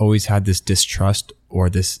just always had this distrust or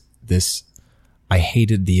this, I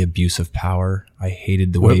hated the abuse of power. I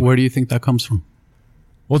hated the way. Where do you think that comes from?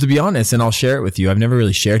 Well, to be honest, and I'll share it with you, I've never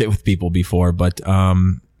really shared it with people before, but,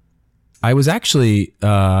 I was actually,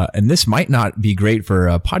 and this might not be great for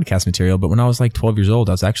podcast material, but when I was like 12 years old,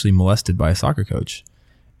 I was actually molested by a soccer coach.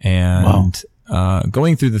 And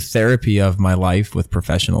going through the therapy of my life with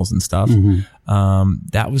professionals and stuff,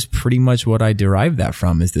 that was pretty much what I derived that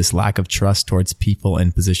from, is this lack of trust towards people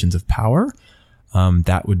in positions of power.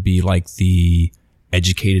 That would be like the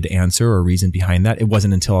educated answer or reason behind that. It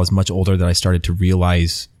wasn't until I was much older that I started to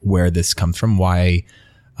realize where this comes from, why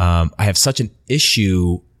I have such an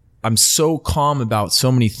issue. I'm so calm about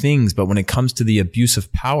so many things, but when it comes to the abuse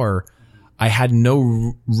of power, I had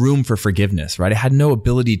no room for forgiveness, right? I had no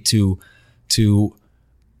ability to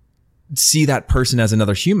see that person as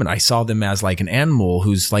another human. I saw them as like an animal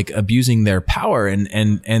who's like abusing their power.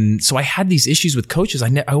 And so I had these issues with coaches.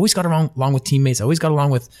 I always got along with teammates. I always got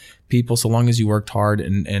along with people so long as you worked hard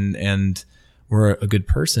and were a good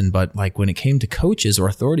person. But like when it came to coaches or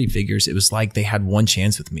authority figures, it was like they had one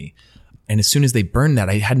chance with me. And as soon as they burned that,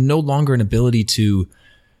 I had no longer an ability to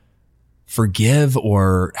forgive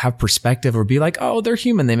or have perspective or be like, oh, they're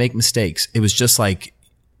human, they make mistakes. It was just like,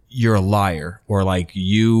 you're a liar, or like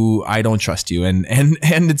I don't trust you. And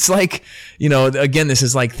it's like, you know, again, this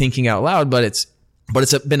is like thinking out loud, but it's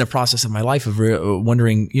been a process of my life of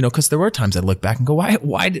wondering, you know, cause there were times I look back and go,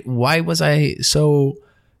 why was I so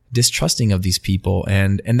distrusting of these people?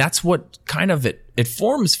 And that's what kind of it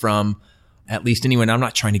forms from. At least anyway, and I'm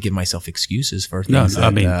not trying to give myself excuses for things. No, I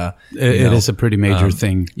mean, it is a pretty major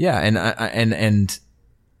thing. Yeah. And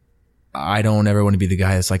I don't ever want to be the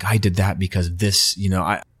guy that's like, I did that because of this, you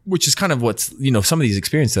know, which is kind of what's, you know, some of these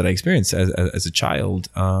experiences that I experienced as a child,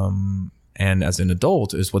 and as an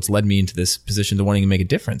adult is what's led me into this position to wanting to make a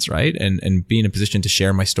difference. Right. And be in a position to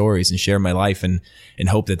share my stories and share my life and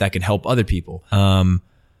hope that can help other people.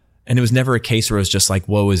 And it was never a case where it was just like,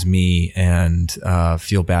 woe is me and,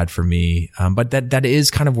 feel bad for me. But that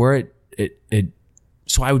is kind of where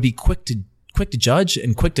so I would be quick to judge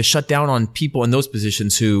and quick to shut down on people in those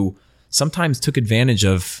positions who sometimes took advantage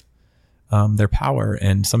of, their power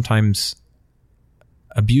and sometimes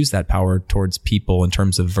abused that power towards people in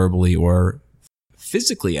terms of verbally or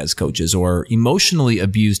physically as coaches, or emotionally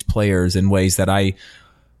abused players in ways that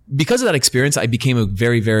because of that experience, I became a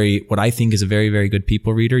very, very, what I think is a very, very good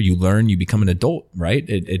people reader. You learn, you become an adult, right?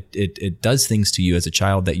 It does things to you as a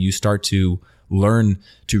child that you start to learn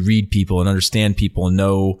to read people and understand people and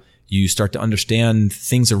know. You start to understand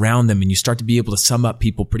things around them and you start to be able to sum up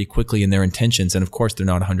people pretty quickly in their intentions. And of course, they're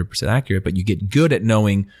not 100% accurate, but you get good at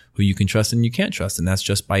knowing who you can trust and you can't trust. And that's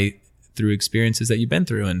just through experiences that you've been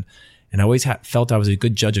through. And I always felt I was a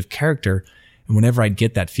good judge of character. And whenever I'd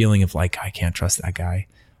get that feeling of like, I can't trust that guy,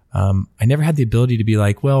 I never had the ability to be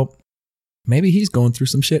like, well, maybe he's going through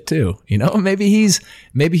some shit too. You know, maybe he's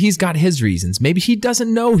got his reasons. Maybe he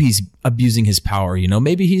doesn't know he's abusing his power. You know,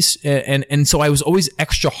 maybe he's, and so I was always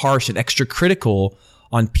extra harsh and extra critical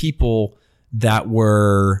on people that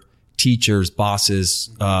were teachers, bosses,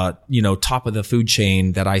 top of the food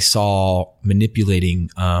chain that I saw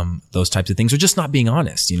manipulating, those types of things, or just not being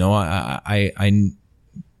honest. You know,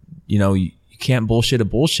 you can't bullshit a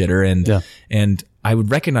bullshitter, and I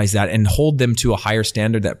would recognize that and hold them to a higher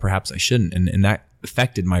standard that perhaps I shouldn't. And that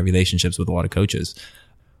affected my relationships with a lot of coaches,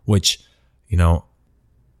 which, you know,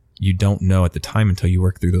 you don't know at the time until you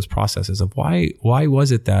work through those processes of why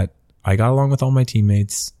was it that I got along with all my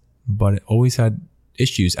teammates, but it always had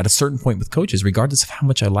issues at a certain point with coaches, regardless of how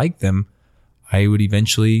much I liked them. I would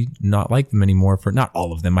eventually not like them anymore. For not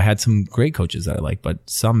all of them. I had some great coaches that I liked, but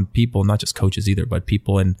some people, not just coaches either, but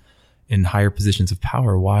people in higher positions of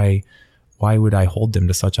power, why would I hold them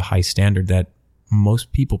to such a high standard that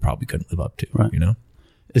most people probably couldn't live up to? Right. You know,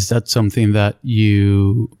 is that something that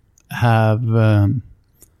you have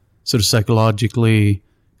sort of psychologically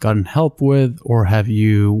gotten help with, or have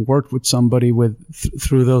you worked with somebody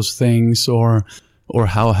through those things, or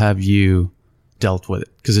how have you dealt with it?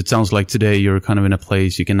 Because it sounds like today you're kind of in a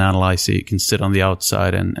place you can analyze it, you can sit on the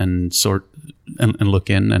outside and sort and look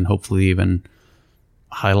in, and hopefully even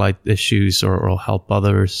highlight issues or help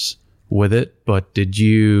others with it. But did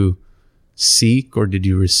you seek or did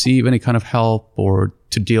you receive any kind of help or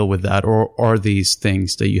to deal with that, or are these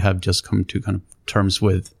things that you have just come to kind of terms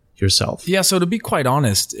with yourself? Yeah. So to be quite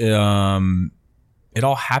honest, it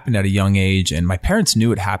all happened at a young age, and my parents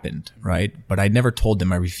knew it happened, right? But I never told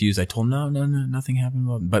them. I refused. I told them, no, nothing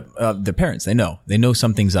happened. But the parents, they know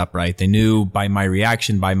something's up, right? They knew by my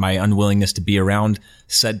reaction, by my unwillingness to be around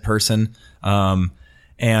said person.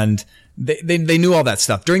 And they knew all that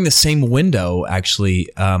stuff. During the same window, actually,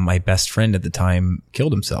 my best friend at the time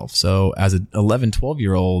killed himself. So as an 11,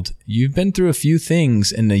 12-year-old, you've been through a few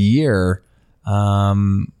things in a year,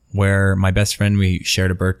 where my best friend, we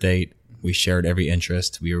shared a birth date. We shared every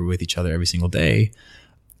interest. We were with each other every single day,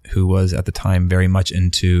 who was at the time very much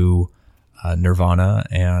into Nirvana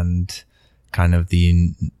and kind of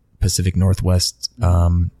the Pacific Northwest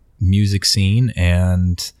music scene,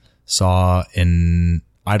 and saw and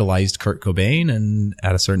idolized Kurt Cobain, and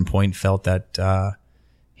at a certain point felt that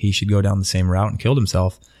he should go down the same route and killed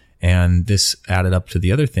himself. And this added up to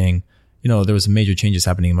the other thing. You know, there was major changes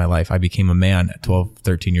happening in my life. I became a man at 11,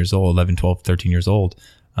 13 years old.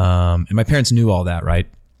 And my parents knew all that, right?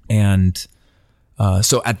 And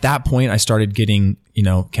so at that point, I started getting,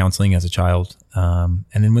 counseling as a child, and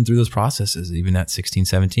then went through those processes, even at 16,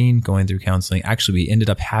 17, going through counseling. Actually, we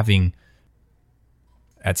ended up having,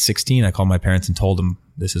 at 16, I called my parents and told them,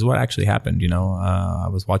 this is what actually happened. I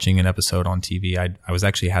was watching an episode on TV. I was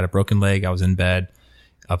actually had a broken leg. I was in bed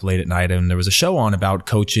up late at night, and there was a show on about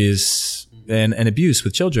coaches and abuse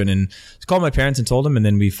with children. And I called my parents and told them, and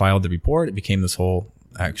then we filed the report. It became this whole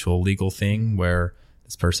actual legal thing where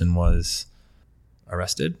this person was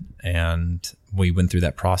arrested, and we went through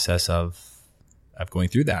that process of going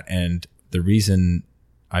through that. And the reason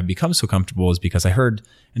I've become so comfortable is because I heard,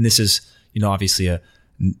 and this is, obviously a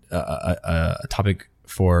topic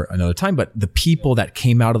for another time, but the people that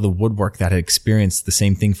came out of the woodwork that had experienced the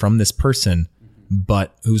same thing from this person,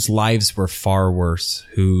 but whose lives were far worse,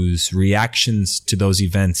 whose reactions to those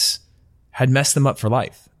events had messed them up for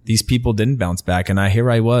life. These people didn't bounce back. And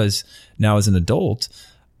here I was now as an adult,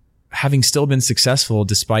 having still been successful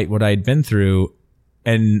despite what I had been through,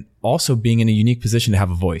 and also being in a unique position to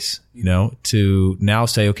have a voice, to now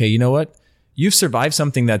say, okay, you know what? You've survived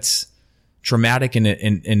something that's traumatic in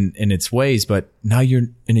its ways, but now you're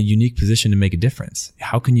in a unique position to make a difference.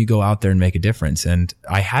 How can you go out there and make a difference? And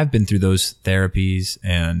I have been through those therapies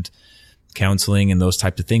and counseling and those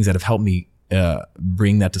types of things that have helped me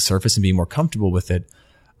bring that to surface and be more comfortable with it.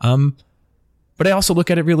 But I also look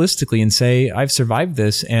at it realistically and say, I've survived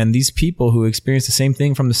this, and these people who experienced the same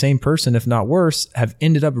thing from the same person, if not worse, have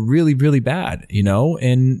ended up really, really bad,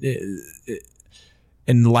 and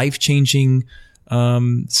life-changing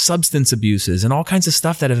substance abuses and all kinds of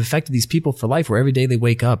stuff that have affected these people for life, where every day they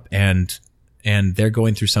wake up and they're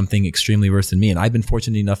going through something extremely worse than me. And I've been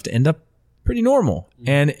fortunate enough to end up pretty normal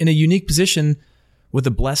and in a unique position with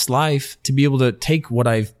a blessed life to be able to take what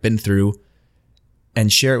I've been through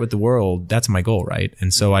and share it with the world. That's my goal, right?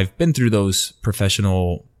 And so I've been through those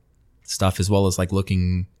professional stuff as well as like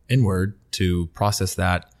looking inward to process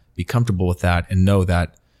that, be comfortable with that, and know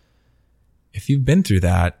that if you've been through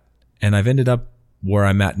that, and I've ended up where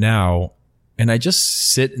I'm at now, and I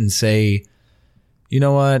just sit and say, you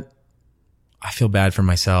know what? I feel bad for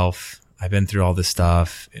myself. I've been through all this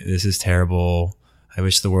stuff. This is terrible. I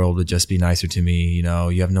wish the world would just be nicer to me. You know,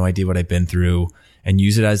 you have no idea what I've been through, and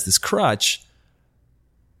use it as this crutch,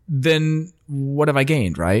 then what have I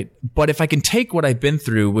gained, right? But if I can take what I've been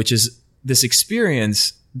through, which is this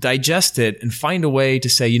experience, digest it and find a way to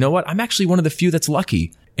say, you know what, I'm actually one of the few that's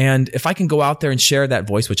lucky. And if I can go out there and share that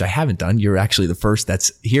voice, which I haven't done, you're actually the first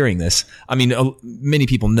that's hearing this. I mean, many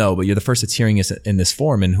people know, but you're the first that's hearing this in this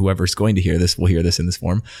form, and whoever's going to hear this will hear this in this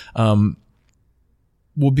form.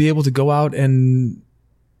 We'll be able to go out and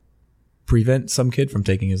prevent some kid from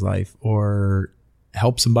taking his life, or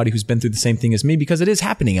help somebody who's been through the same thing as me, because it is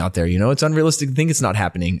happening out there. You know, it's unrealistic to think it's not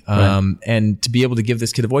happening. Right. And to be able to give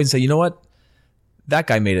this kid a voice and say, you know what? That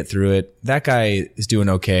guy made it through it. That guy is doing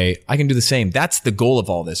okay. I can do the same. That's the goal of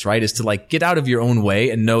all this, right? Is to like get out of your own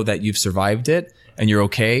way and know that you've survived it and you're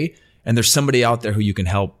okay. And there's somebody out there who you can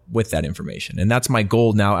help with that information. And that's my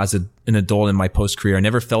goal now as an adult in my post career. I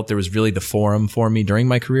never felt there was really the forum for me during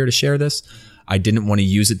my career to share this. I didn't want to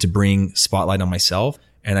use it to bring spotlight on myself.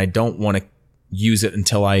 And I don't want to use it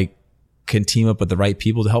until I can team up with the right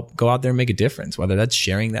people to help go out there and make a difference, whether that's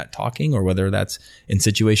sharing that, talking, or whether that's in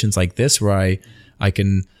situations like this where I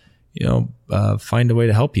can, you know, find a way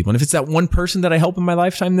to help people. And if it's that one person that I help in my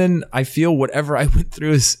lifetime, then I feel whatever I went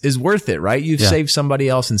through is worth it, right? You've saved somebody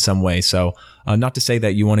else in some way. So not to say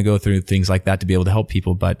that you want to go through things like that to be able to help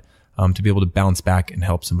people, but to be able to bounce back and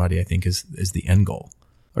help somebody, I think is the end goal.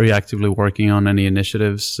 Are you actively working on any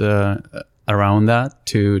initiatives around that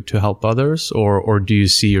to help others, or do you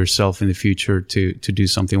see yourself in the future to do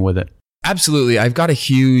something with it? Absolutely. I've got a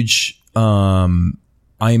huge,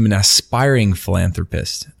 I'm an aspiring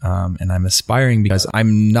philanthropist. And I'm aspiring because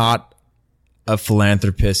I'm not a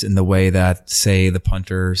philanthropist in the way that, say, the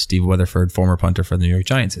punter, Steve Weatherford, former punter for the New York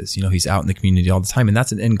Giants is. You know, he's out in the community all the time, and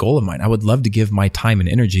that's an end goal of mine. I would love to give my time and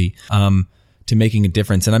energy, to making a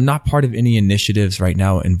difference. And I'm not part of any initiatives right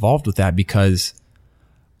now involved with that, because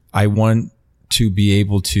I want to be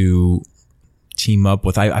able to team up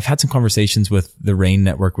with, I've had some conversations with the RAIN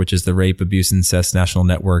Network, which is the Rape, Abuse, Incest National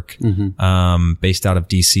Network, based out of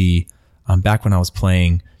DC, back when I was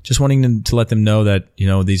playing, just wanting to let them know that, you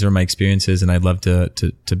know, these are my experiences and I'd love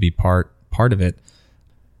to be part of it.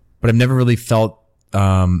 But I've never really felt,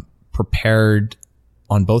 prepared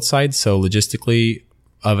on both sides. So logistically,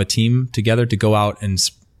 of a team together to go out and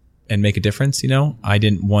make a difference. You know, I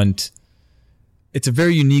didn't want, it's a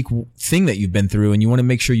very unique thing that you've been through, and you want to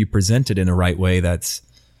make sure you present it in a right way. That's,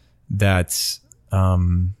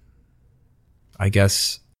 I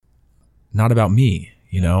guess, not about me.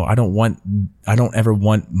 You know, I don't ever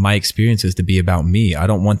want my experiences to be about me. I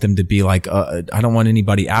don't want them to be like, I don't want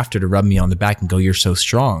anybody after to rub me on the back and go, you're so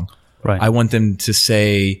strong. Right. I want them to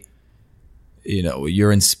say, you know,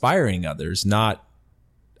 you're inspiring others, not,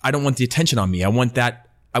 I don't want the attention on me. I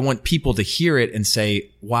want people to hear it and say,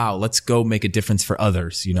 wow, let's go make a difference for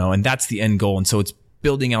others, you know, and that's the end goal. And so it's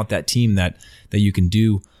building out that team that you can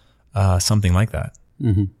do, something like that.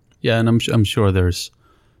 Mm-hmm. Yeah. And I'm sure there's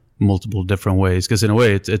multiple different ways, because in a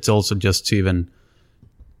way it's also just to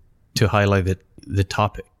highlight the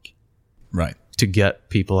topic, right? To get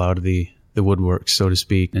people out of the woodwork, so to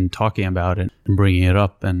speak, and talking about it and bringing it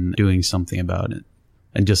up and doing something about it.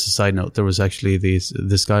 And just a side note, there was actually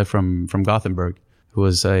this guy from Gothenburg who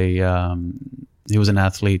was he was an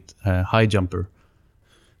athlete, high jumper.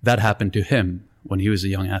 That happened to him when he was a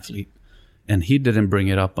young athlete, and he didn't bring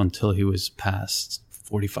it up until he was past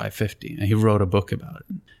 45, 50, and he wrote a book about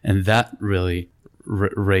it, and that really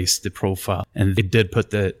raised the profile, and it did put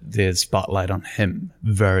the spotlight on him,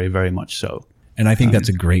 very, very much so. And I think that's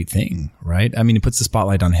a great thing, right? I mean, it puts the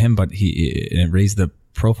spotlight on him, but it raised the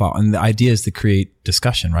profile. And the idea is to create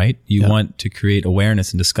discussion, right? You want to create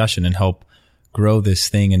awareness and discussion and help grow this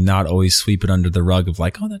thing, and not always sweep it under the rug of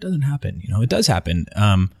like, oh, that doesn't happen. You know, it does happen.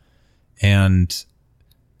 And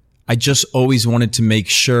I just always wanted to make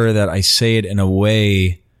sure that I say it in a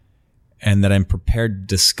way, and that I'm prepared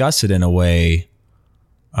to discuss it in a way,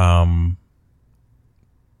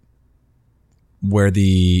 where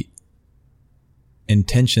the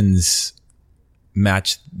intentions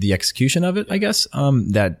match the execution of it, I guess,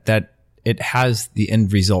 that it has the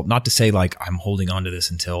end result. Not to say like I'm holding on to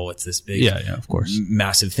this until it's this big, of course,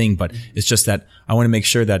 massive thing, but it's just that I want to make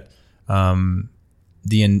sure that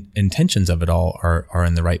the intentions of it all are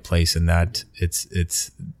in the right place, and that it's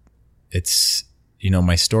you know,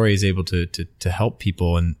 my story is able to help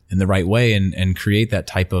people in the right way and create that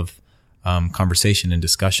type of conversation and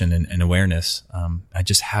discussion and awareness. I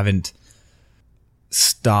just haven't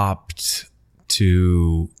stopped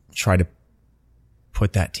to try to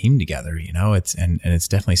put that team together, you know. It's it's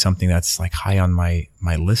definitely something that's like high on my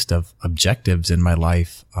list of objectives in my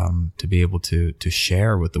life, to be able to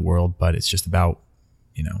share with the world. But it's just about,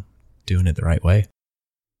 you know, doing it the right way.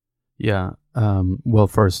 Yeah. Well,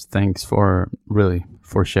 first, thanks for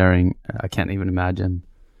sharing. I can't even imagine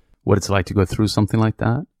what it's like to go through something like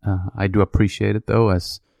that. I do appreciate it, though,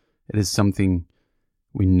 as it is something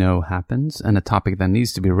we know happens and a topic that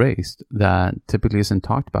needs to be raised that typically isn't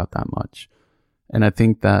talked about that much. And I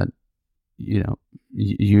think that, you know,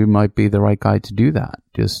 you might be the right guy to do that.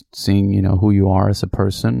 Just seeing, you know, who you are as a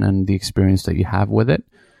person and the experience that you have with it,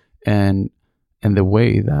 and the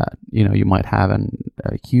way that, you know, you might have a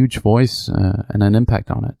huge voice and an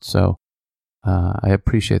impact on it. So I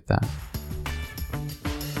appreciate that.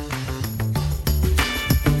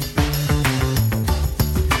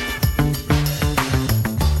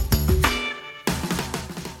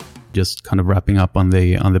 Just kind of wrapping up on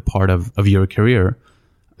the part of your career,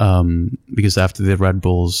 because after the Red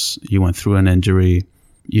Bulls, you went through an injury.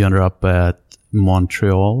 You ended up at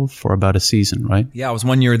Montreal for about a season, right? Yeah, I was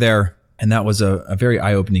 1 year there, and that was a very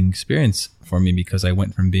eye-opening experience for me, because I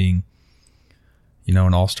went from being, you know,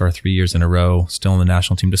 an all-star 3 years in a row, still in the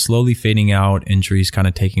national team, to slowly fading out, injuries kind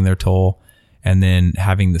of taking their toll, and then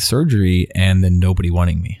having the surgery and then nobody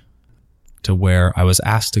wanting me, to where I was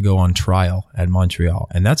asked to go on trial at Montreal.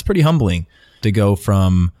 And that's pretty humbling, to go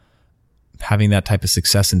from having that type of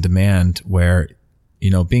success and demand where, you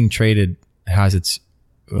know, being traded has its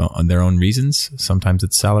their own reasons. Sometimes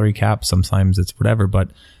it's salary cap, sometimes it's whatever, but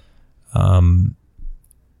to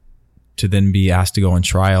then be asked to go on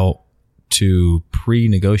trial to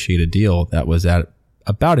pre-negotiate a deal that was at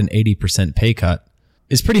about an 80% pay cut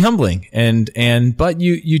is pretty humbling. But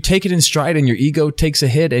you take it in stride, and your ego takes a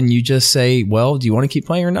hit, and you just say, well, do you want to keep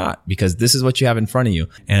playing or not? Because this is what you have in front of you.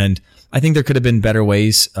 And I think there could have been better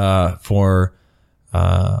ways,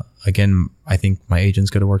 again, I think my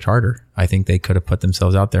agents could have worked harder. I think they could have put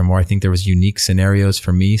themselves out there more. I think there was unique scenarios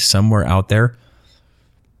for me somewhere out there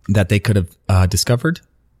that they could have discovered,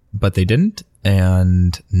 but they didn't,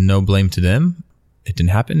 and no blame to them. It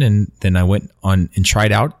didn't happen. And then I went on and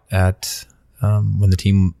tried out at, when the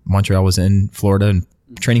team Montreal was in Florida in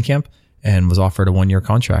training camp, and was offered a 1 year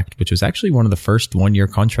contract, which was actually one of the first 1 year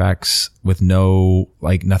contracts with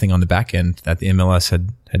nothing on the back end that the MLS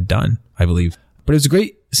had done, I believe. But it was a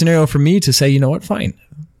great scenario for me to say, you know what, fine,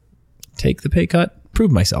 take the pay cut,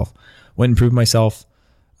 prove myself. Went and proved myself,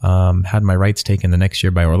 had my rights taken the next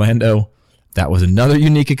year by Orlando. That was another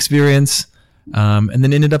unique experience. And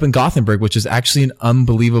then ended up in Gothenburg, which is actually I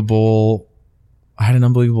had an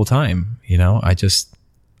unbelievable time. You know, I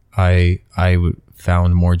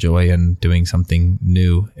found more joy in doing something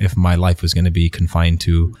new if my life was going to be confined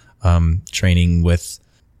to training with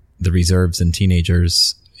the reserves and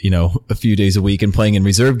teenagers, you know, a few days a week and playing in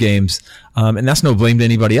reserve games. And that's no blame to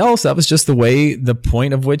anybody else. That was just the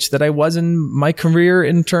point of which that I was in my career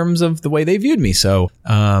in terms of the way they viewed me. So,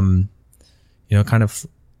 you know, kind of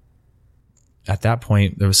at that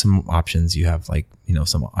point, there was some options. You have like, you know,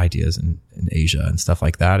 some ideas in Asia and stuff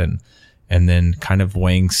like that. And then kind of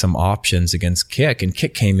weighing some options against Kick, and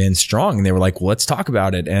Kick came in strong, and they were like, well, let's talk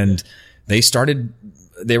about it. And they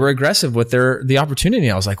were aggressive with the opportunity.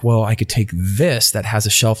 I was like, well, I could take this that has a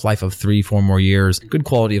shelf life of 3-4 more years, good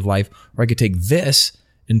quality of life, or I could take this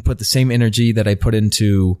and put the same energy that I put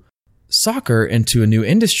into soccer into a new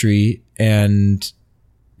industry, and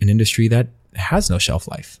an industry that has no shelf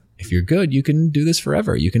life. If you're good, you can do this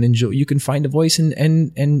forever. You can enjoy, you can find a voice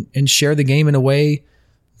and share the game in a way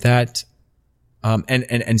that,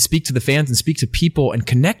 and speak to the fans and speak to people and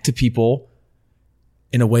connect to people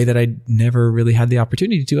in a way that I never really had the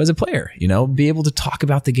opportunity to as a player, you know, be able to talk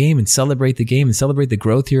about the game and celebrate the game and celebrate the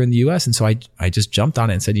growth here in the US. And so I just jumped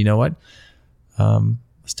on it and said, you know what,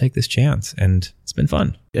 let's take this chance. And it's been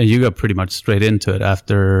fun. Yeah, you got pretty much straight into it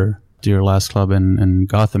after your last club in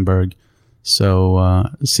Gothenburg. So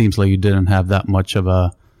it seems like you didn't have that much of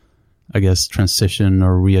a, I guess, transition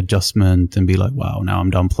or readjustment and be like, wow, now I'm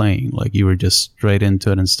done playing. Like you were just straight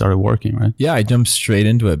into it and started working, right? Yeah, I jumped straight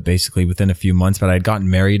into it basically within a few months, but I'd gotten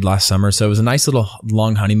married last summer. So it was a nice little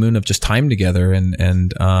long honeymoon of just time together.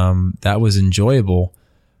 And that was enjoyable.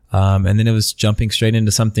 And then it was jumping straight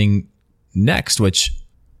into something next, which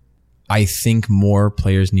I think more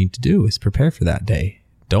players need to do is prepare for that day.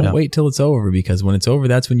 Don't wait till it's over, because when it's over,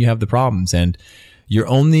 that's when you have the problems. And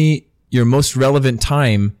your most relevant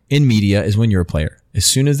time in media is when you're a player. As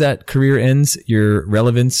soon as that career ends, your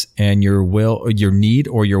relevance and your will, or your need,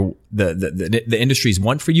 or the industry's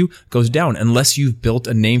want for you goes down, unless you've built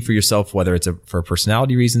a name for yourself, whether it's for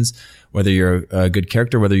personality reasons, whether you're a good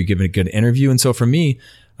character, whether you give a good interview. And so for me,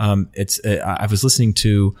 I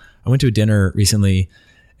went to a dinner recently,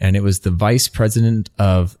 and it was the vice president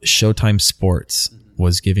of Showtime Sports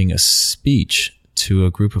was giving a speech to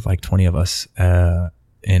a group of like 20 of us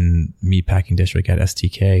in Meatpacking District at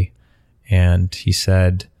STK. And he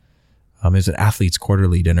said, it was an Athletes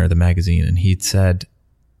Quarterly dinner, the magazine. And he'd said,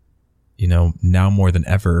 now more than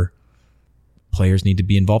ever, players need to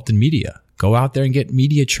be involved in media. Go out there and get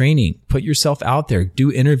media training. Put yourself out there.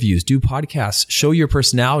 Do interviews. Do podcasts. Show your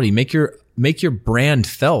personality. Make your brand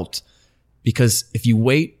felt. Because if you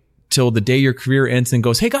wait till the day your career ends and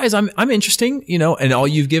goes, hey guys, I'm interesting, and all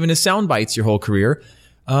you've given is sound bites your whole career,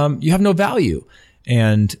 you have no value.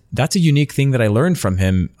 And that's a unique thing that I learned from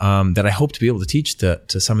him, that I hope to be able to teach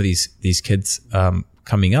to some of these kids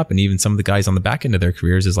coming up, and even some of the guys on the back end of their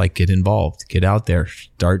careers, is like, get involved, get out there,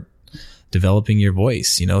 start developing your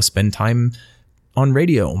voice, spend time on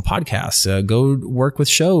radio and podcasts, go work with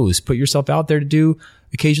shows, put yourself out there to do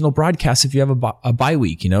occasional broadcasts. If you have a bye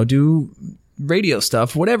week, do radio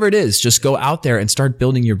stuff, whatever it is, just go out there and start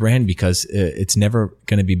building your brand, because it's never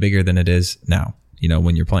going to be bigger than it is now,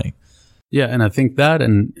 when you're playing. Yeah. And I think that,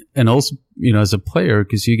 and also, as a player,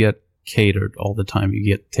 because you get catered all the time, you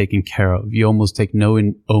get taken care of, you almost take no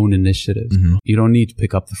own initiative. Mm-hmm. You don't need to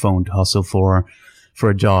pick up the phone to hustle for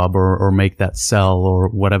a job or make that sell or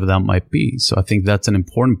whatever that might be. So I think that's an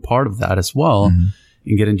important part of that as well, mm-hmm.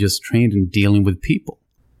 in getting just trained in dealing with people.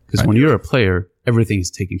 Because when you're a player, everything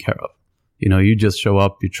is taken care of. You just show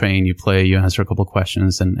up, you train, you play, you answer a couple of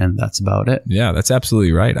questions, and that's about it. Yeah, that's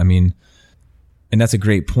absolutely right. I mean, and that's a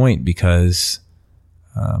great point, because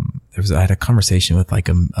I had a conversation with like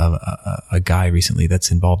a guy recently that's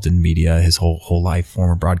involved in media his whole life,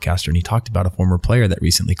 former broadcaster, and he talked about a former player that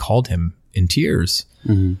recently called him in tears,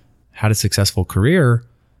 mm-hmm. had a successful career,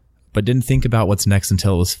 but didn't think about what's next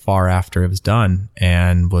until it was far after it was done,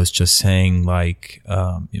 and was just saying like,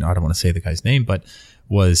 I don't want to say the guy's name, but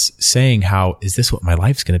was saying, how is this what my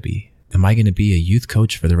life's going to be? Am I going to be a youth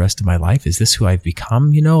coach for the rest of my life? Is this who I've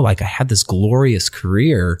become? Like I had this glorious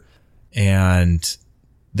career, and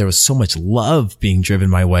there was so much love being driven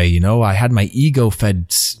my way. I had my ego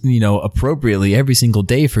fed, appropriately every single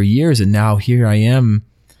day for years. And now here I am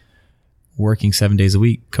working 7 days a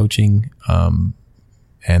week, coaching, and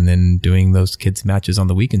then doing those kids matches on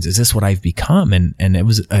the weekends. Is this what I've become? And it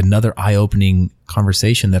was another eye-opening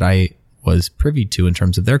conversation that I was privy to in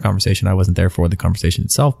terms of their conversation. I wasn't there for the conversation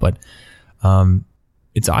itself, but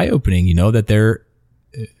it's eye-opening, that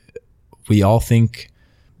we all think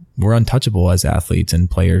we're untouchable as athletes and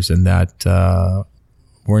players, and that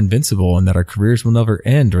we're invincible, and that our careers will never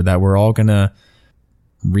end, or that we're all going to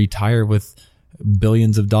retire with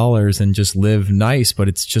billions of dollars and just live nice. But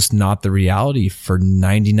it's just not the reality for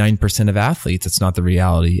 99% of athletes. It's not the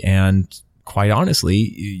reality. And quite honestly,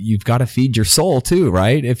 you've got to feed your soul too,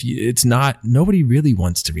 right? Nobody really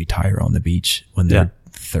wants to retire on the beach when they're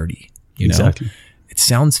 30, Exactly. It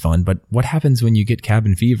sounds fun, but what happens when you get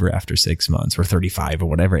cabin fever after 6 months or 35 or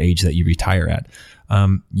whatever age that you retire at?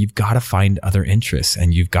 You've got to find other interests,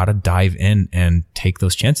 and you've got to dive in and take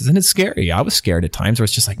those chances. And it's scary. I was scared at times where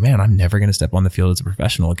it's just like, man, I'm never going to step on the field as a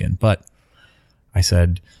professional again. But I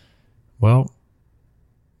said, well,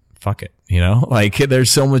 fuck it. Like there's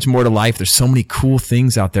so much more to life. There's so many cool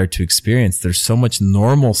things out there to experience. There's so much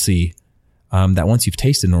normalcy, that once you've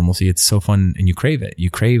tasted normalcy, it's so fun and you crave it. You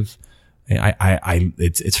crave,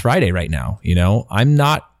 it's Friday right now. I'm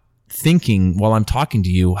not thinking while I'm talking to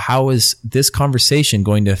you, how is this conversation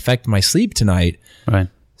going to affect my sleep tonight? Right.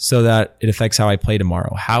 So that it affects how I play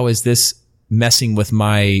tomorrow. How is this messing with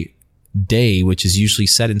my day, which is usually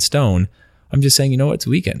set in stone? I'm just saying, it's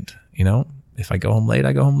weekend, If I go home late,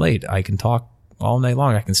 I go home late. I can talk all night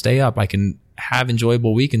long. I can stay up. I can have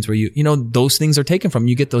enjoyable weekends where those things are taken from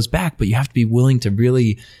you. You get those back, but you have to be willing to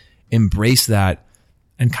really embrace that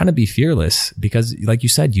and kind of be fearless, because like you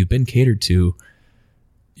said, you've been catered to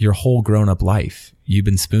your whole grown up life. You've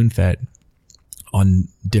been spoon fed on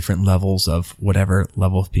different levels of whatever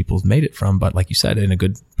level people's made it from. But like you said, in a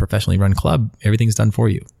good professionally run club, everything's done for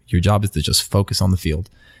you. Your job is to just focus on the field.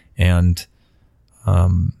 And,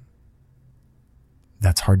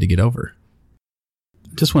 that's hard to get over.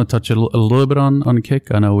 Just want to touch a little bit on kick.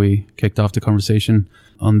 I know we kicked off the conversation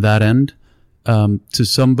on that end. To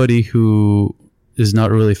somebody who is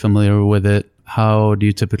not really familiar with it, how do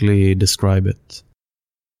you typically describe it?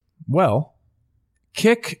 Well,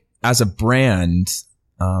 kick as a brand,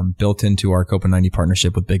 built into our Copa 90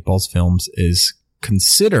 partnership with Big Balls Films, is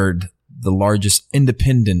considered the largest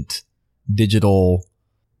independent digital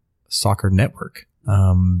soccer network.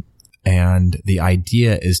 And the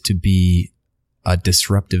idea is to be a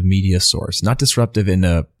disruptive media source, not disruptive in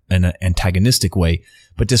a an antagonistic way,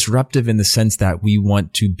 but disruptive in the sense that we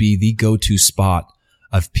want to be the go-to spot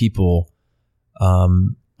of people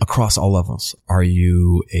across all levels. Are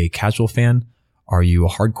you a casual fan? Are you a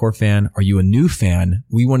hardcore fan? Are you a new fan?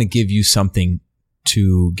 We want to give you something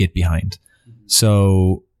to get behind.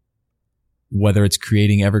 So whether it's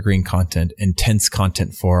creating evergreen content, intense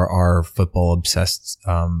content for our football obsessed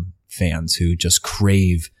fans who just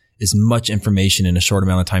crave as much information in a short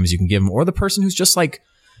amount of time as you can give them, or the person who's just like,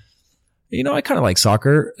 I kind of like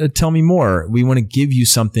soccer. Tell me more. We want to give you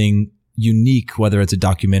something unique, whether it's a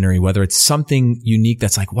documentary, whether it's something unique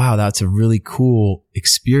that's like, wow, that's a really cool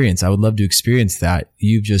experience. I would love to experience that.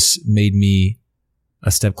 You've just made me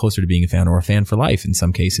a step closer to being a fan, or a fan for life in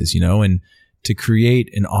some cases, and to create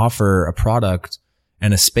and offer a product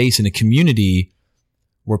and a space and a community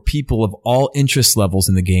where people of all interest levels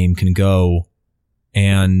in the game can go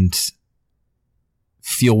and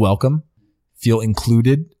feel welcome, feel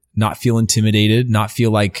included, not feel intimidated, not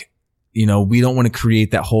feel like, we don't want to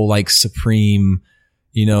create that whole like supreme,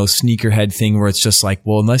 sneakerhead thing where it's just like,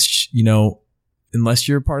 well, unless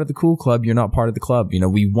you're part of the cool club, you're not part of the club.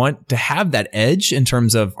 We want to have that edge in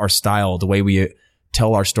terms of our style, the way we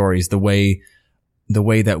tell our stories, the way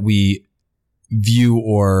that we view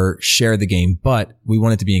or share the game, but we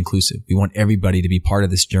want it to be inclusive. We want everybody to be part of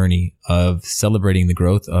this journey of celebrating the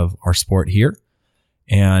growth of our sport here,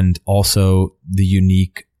 and also the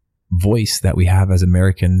unique voice that we have as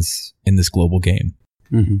Americans in this global game.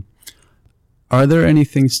 Mm-hmm. Are there any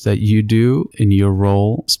things that you do in your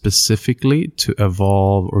role specifically to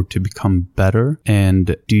evolve or to become better?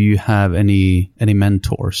 And do you have any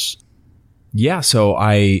mentors? Yeah, so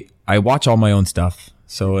I watch all my own stuff.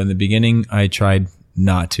 So in the beginning, I tried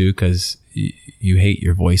not to, because you hate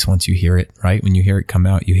your voice once you hear it, right? When you hear it come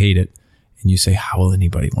out, you hate it. And you say, how will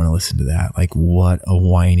anybody want to listen to that? Like, what a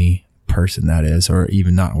whiny person that is, or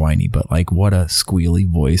even not whiny, but like, what a squealy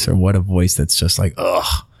voice, or what a voice that's just like,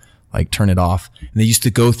 ugh, like turn it off. And they used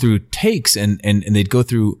to go through takes and they'd go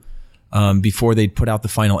through, before they'd put out the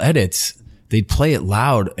final edits, they'd play it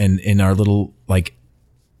loud and in our little like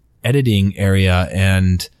editing area,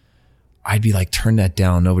 and I'd be like, turn that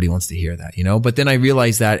down. Nobody wants to hear that, But then I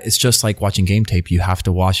realized that it's just like watching game tape. You have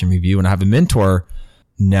to watch and review. And I have a mentor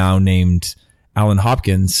now named Alan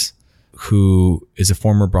Hopkins, who is a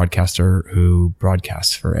former broadcaster who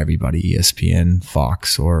broadcasts for everybody, ESPN,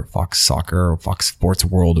 Fox, or Fox Soccer, or Fox Sports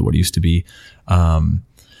World, or what it used to be.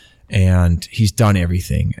 And he's done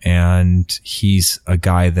everything. And he's a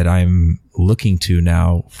guy that I'm looking to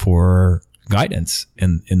now for guidance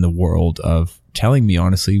in the world of telling me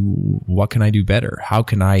honestly, what can I do better? How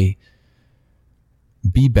can I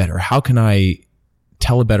be better? How can I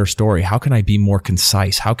tell a better story? How can I be more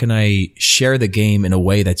concise? How can I share the game in a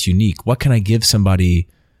way that's unique? What can I give somebody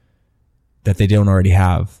that they don't already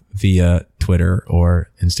have via Twitter or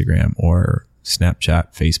Instagram or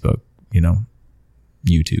Snapchat, Facebook,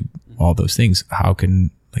 YouTube, all those things? How can,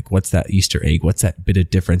 like, what's that Easter egg? What's that bit of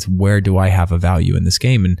difference? Where do I have a value in this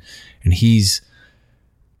game? And he's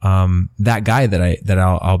that guy that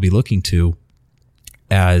I'll be looking to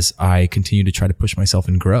as I continue to try to push myself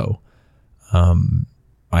and grow.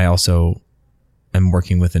 I also am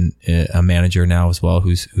working with a manager now as well,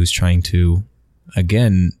 who's trying to,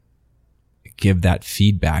 again, give that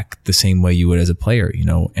feedback the same way you would as a player,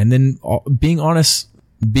 and then being honest,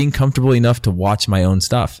 being comfortable enough to watch my own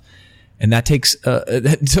stuff. And that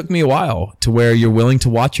took me a while, to where you're willing to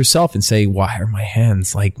watch yourself and say, why are my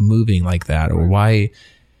hands like moving like that? Or why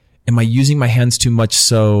am I using my hands too much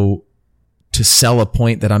so to sell a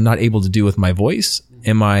point that I'm not able to do with my voice?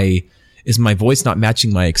 Is my voice not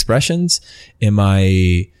matching my expressions? And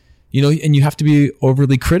you have to be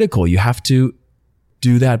overly critical. You have to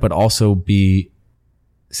do that, but also be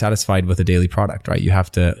satisfied with a daily product, right? You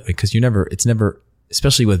have to, because it's never,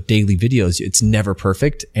 especially with daily videos, it's never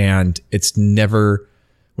perfect. And it's never,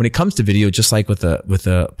 when it comes to video, just like with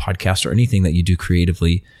a podcast or anything that you do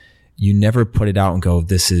creatively, you never put it out and go,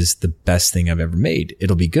 this is the best thing I've ever made.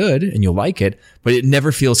 It'll be good and you'll like it, but it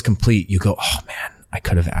never feels complete. You go, oh man, I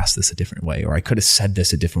could have asked this a different way, or I could have said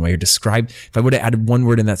this a different way, or described, if I would have added one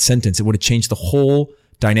word in that sentence, it would have changed the whole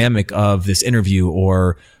dynamic of this interview,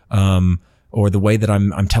 or the way that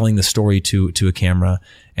I'm telling the story to a camera.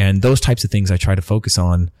 And those types of things I try to focus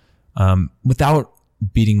on, without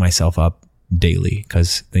beating myself up daily.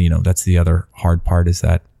 Cause that's the other hard part, is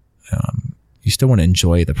that, you still want to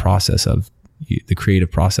enjoy the process of the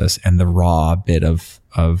creative process and the raw bit of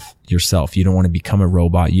yourself. You don't want to become a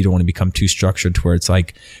robot. You don't want to become too structured to where it's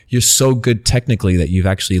like you're so good technically that you've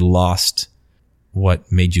actually lost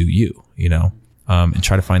what made you, and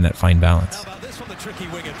try to find that fine balance. How about this from the tricky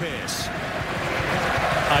winger, Pierce?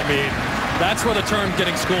 I mean, that's where the term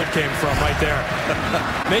getting schooled came from right there.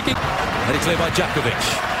 Headed clear by Djakovic.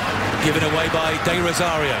 Given away by De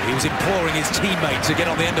Rosario. He was imploring his teammate to get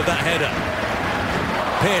on the end of that header.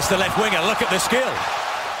 Pearce, the left winger. Look at the skill.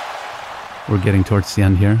 We're getting towards the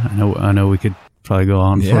end here. I know we could probably go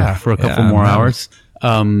on for a couple more hours.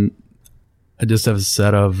 I just have a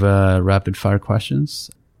set of rapid fire questions,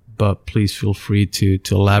 but please feel free to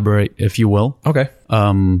elaborate if you will. Okay.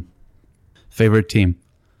 Favorite team?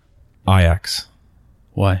 Ajax.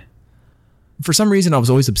 Why? For some reason, I was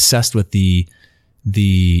always obsessed with the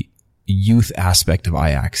youth aspect of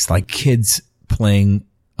Ajax, like kids playing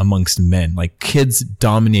amongst men, like kids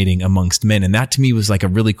dominating amongst men. And that to me was like a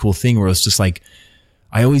really cool thing where it was just like,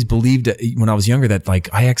 I always believed when I was younger that like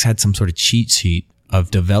Ajax had some sort of cheat sheet of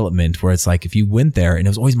development where it's like, if you went there, and it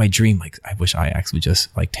was always my dream, like I wish Ajax would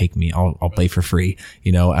just like take me, I'll play for free,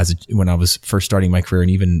 you know, when I was first starting my career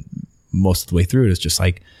and even most of the way through it, it's just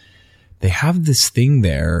like, they have this thing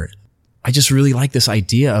there. I just really like this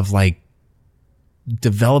idea of like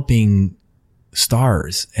developing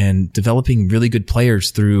stars and developing really good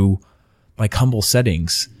players through like humble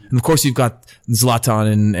settings. And of course you've got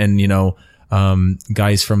Zlatan and you know,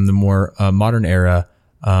 guys from the more modern era.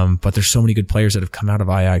 But there's so many good players that have come out of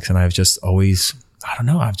Ajax and I've just always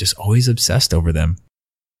obsessed over them.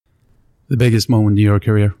 The biggest moment in your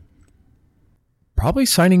career? Probably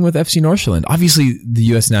signing with FC Nordsjælland. Obviously the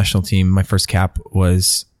US national team, my first cap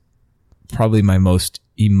was probably my most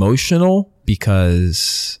emotional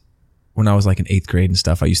because when I was like in 8th grade and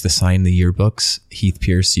stuff, I used to sign the yearbooks, Heath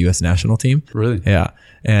Pearce, US national team. Really? Yeah.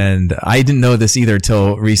 And I didn't know this either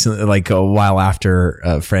till recently, like a while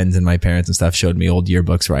after friends and my parents and stuff showed me old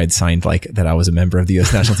yearbooks where I'd signed like that I was a member of the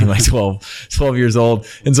US national team, like 12 years old.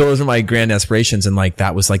 And so those were my grand aspirations. And like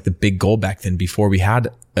that was like the big goal back then. Before we had,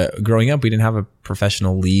 growing up, we didn't have a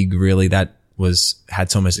professional league really that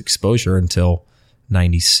had so much exposure until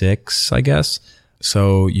 96, I guess.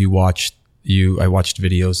 So I watched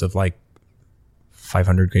videos of like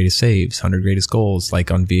 500 greatest saves, 100 greatest goals,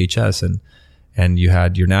 like on VHS, and you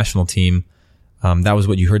had your national team. That was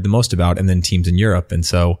what you heard the most about, and then teams in Europe. And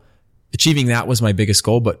so achieving that was my biggest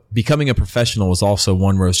goal, but becoming a professional was also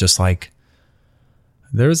one where it was just like,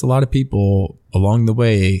 there's a lot of people along the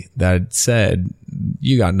way that said,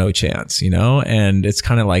 you got no chance, you know? And it's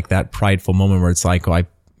kind of like that prideful moment where it's like, I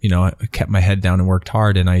kept my head down and worked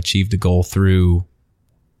hard and I achieved a goal through.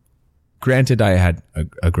 Granted, I had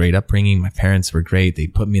a great upbringing. My parents were great. They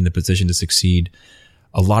put me in the position to succeed.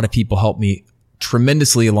 A lot of people helped me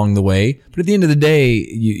tremendously along the way. But at the end of the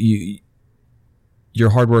day, your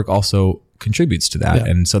hard work also contributes to that.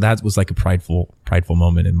 Yeah. And so that was like a prideful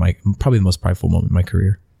moment probably the most prideful moment in my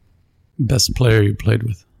career. Best player you played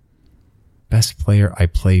with? Best player I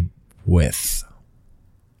played with?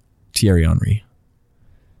 Thierry Henry.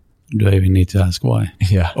 Do I even need to ask why?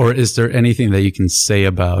 Yeah. Or is there anything that you can say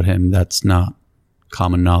about him that's not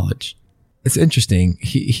common knowledge? It's interesting.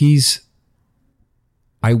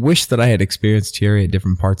 I wish that I had experienced Thierry at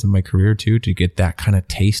different parts of my career too, to get that kind of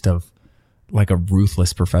taste of like a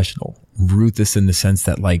ruthless professional. Ruthless in the sense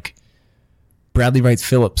that like Bradley Wright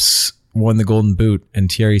Phillips won the Golden Boot and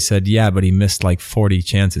Thierry said, yeah, but he missed like 40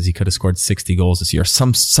 chances. He could have scored 60 goals this year.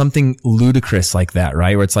 Something ludicrous like that,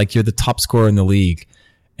 right? Where it's like you're the top scorer in the league.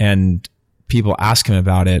 And people ask him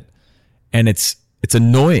about it, and it's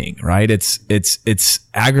annoying, right? It's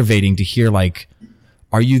aggravating to hear like,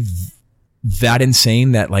 are you that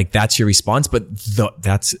insane that like that's your response? But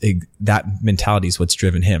that mentality is what's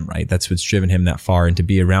driven him, right? That's what's driven him that far. And to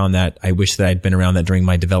be around that, I wish that I'd been around that during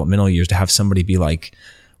my developmental years, to have somebody be like,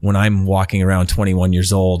 when I'm walking around 21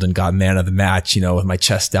 years old and got man of the match, you know, with my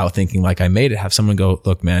chest out thinking like I made it, have someone go,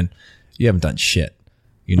 look, man, you haven't done shit,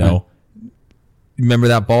 you know? Mm-hmm. Remember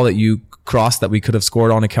that ball that you crossed that we could have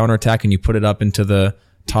scored on a counterattack and you put it up into the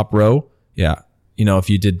top row? Yeah. You know, if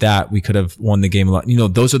you did that, we could have won the game a lot. You know,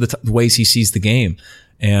 those are the ways he sees the game.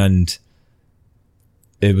 And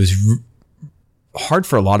it was hard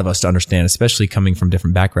for a lot of us to understand, especially coming from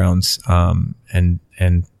different backgrounds, and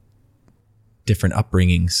different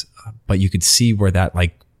upbringings. But you could see where that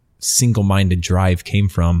like single-minded drive came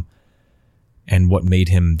from and what made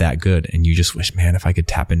him that good. And you just wish, man, if I could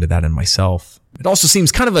tap into that in myself. It also seems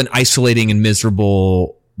kind of an isolating and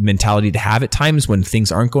miserable mentality to have at times when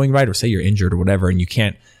things aren't going right, or say you're injured or whatever, and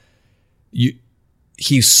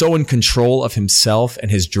he's so in control of himself and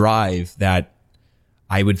his drive that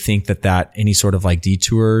I would think that any sort of like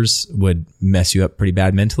detours would mess you up pretty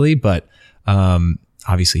bad mentally. But,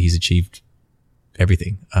 obviously he's achieved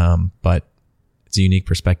everything. But it's a unique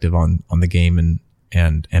perspective on the game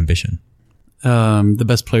and ambition. The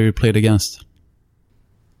best player you played against?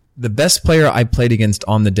 the best player I played against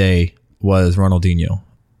on the day was Ronaldinho.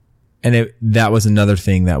 And that was another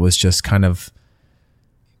thing that was just kind of,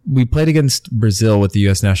 we played against Brazil with the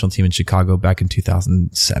U.S. national team in Chicago back in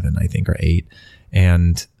 2007, I think, or 8.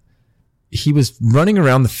 And he was running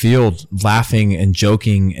around the field laughing and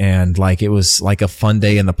joking, and like it was like a fun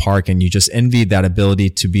day in the park, and you just envied that ability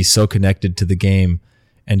to be so connected to the game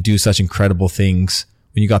and do such incredible things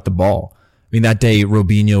when you got the ball. I mean, that day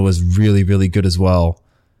Robinho was really, really good as well.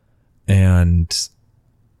 And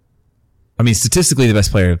I mean, statistically the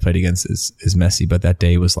best player I've played against is Messi, but that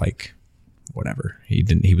day was like whatever. He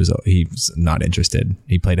was not interested.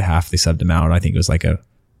 He played a half, they subbed him out. I think it was like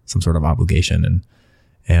some sort of obligation,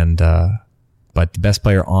 but the best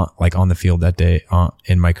player on the field that day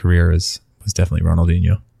in my career was definitely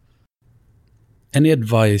Ronaldinho. Any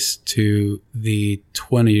advice to the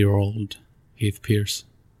 20-year-old Heath Pearce?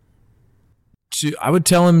 I would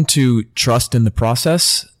tell him to trust in the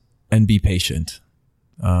process and be patient.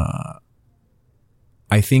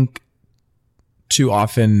 I think too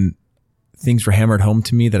often things were hammered home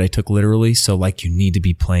to me that I took literally. So like, you need to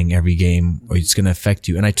be playing every game or it's going to affect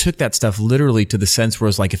you. And I took that stuff literally to the sense where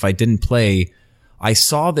it's like, if I didn't play, I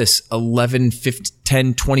saw this 11, 15,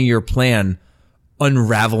 10, 20 year plan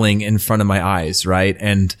unraveling in front of my eyes. Right.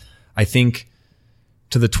 And I think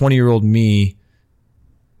to the 20-year-old me,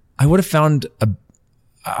 I would have found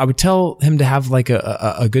I would tell him to have like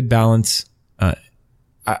a good balance.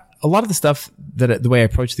 A lot of the stuff the way I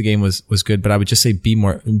approached the game was good, but I would just say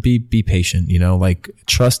be patient, like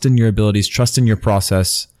trust in your abilities, trust in your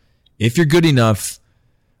process. If you're good enough,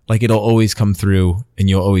 like it'll always come through and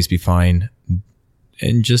you'll always be fine.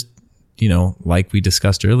 And just, like we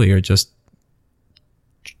discussed earlier, just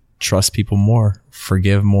trust people more,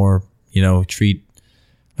 forgive more,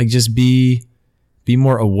 just be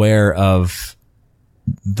more aware of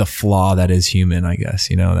the flaw that is human, I guess.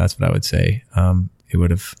 That's what I would say. It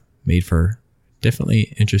would have made for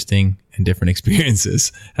definitely interesting and different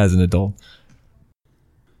experiences as an adult.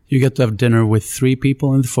 You get to have dinner with 3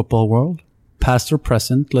 people in the football world, past or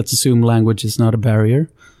present. Let's assume language is not a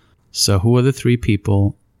barrier. So who are the 3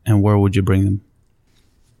 people and where would you bring them?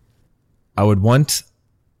 I would want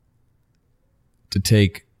to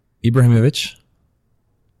take Ibrahimovic,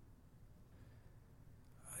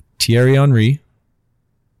 Thierry Henry,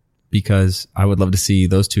 because I would love to see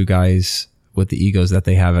those 2 guys with the egos that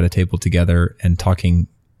they have at a table together and talking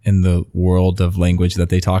in the world of language that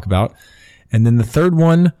they talk about. And then the third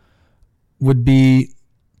one would be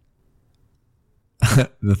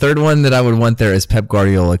the third one that I would want there is Pep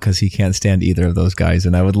Guardiola, because he can't stand either of those guys.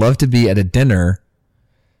 And I would love to be at a dinner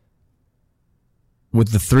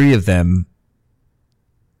with the 3 of them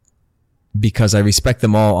because I respect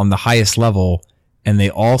them all on the highest level and they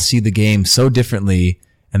all see the game so differently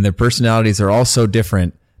and their personalities are all so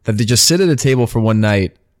different that they just sit at a table for one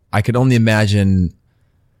night. I could only imagine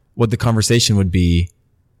what the conversation would be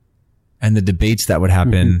and the debates that would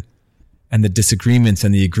happen and the disagreements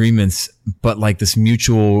and the agreements, but like this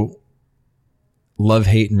mutual love,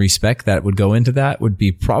 hate, and respect that would go into that would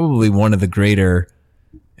be probably one of the greater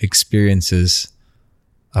experiences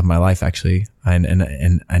of my life, actually.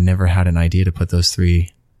 And I never had an idea to put those 3.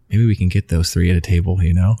 Maybe we can get those 3 at a table,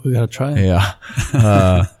 We gotta try it.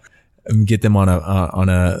 Yeah. Get them on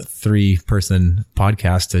a 3-person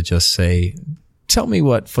podcast to just say, tell me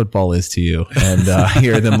what football is to you, and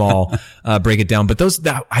hear them all break it down. But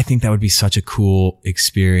I think that would be such a cool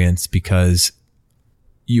experience because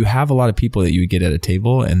you have a lot of people that you would get at a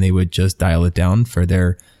table and they would just dial it down for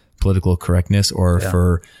their political correctness or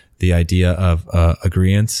for the idea of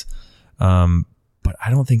agreeance. But I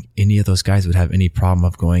don't think any of those guys would have any problem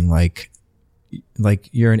of going like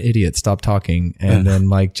you're an idiot, stop talking, and then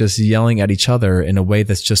like just yelling at each other in a way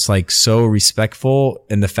that's just like so respectful,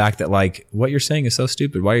 and the fact that like what you're saying is so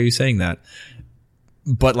stupid, why are you saying that,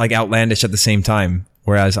 but like outlandish at the same time.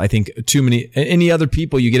 Whereas I think any other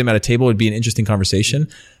people you get them at a table would be an interesting conversation,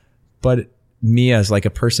 but me as like a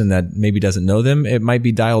person that maybe doesn't know them, it might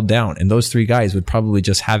be dialed down, and those 3 guys would probably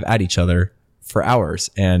just have at each other for hours,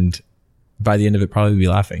 and by the end of it probably be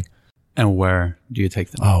laughing. And where do you take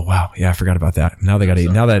them? Oh wow, yeah, I forgot about that. Now they got to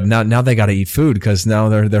eat. Now they got to eat food because now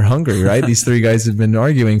they're hungry, right? These 3 guys have been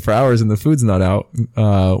arguing for hours and the food's not out.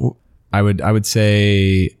 I would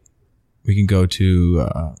say we can go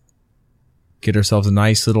to get ourselves a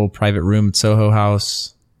nice little private room at Soho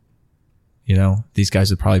House. These guys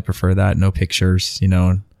would probably prefer that. No pictures,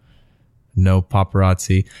 no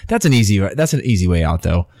paparazzi. That's an easy way out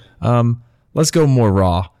though. Let's go more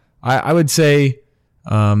raw. I would say.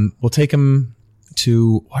 We'll take them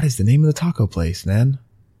to, what is the name of the taco place, man?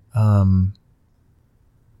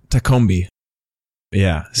 Tacombi.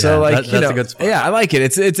 Yeah. So Yeah, like, that's a good spot. yeah, I like it.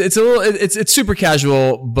 It's a little, it's super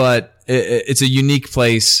casual, but it's a unique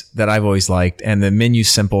place that I've always liked. And the menu's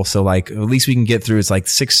simple. So like, at least we can get through. It's like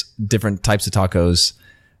 6 different types of tacos.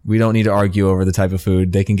 We don't need to argue over the type of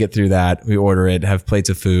food. They can get through that. We order it, have plates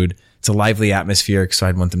of food. It's a lively atmosphere. So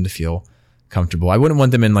I'd want them to feel comfortable. I wouldn't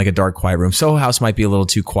want them in like a dark, quiet room. Soho House might be a little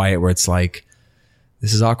too quiet where it's like,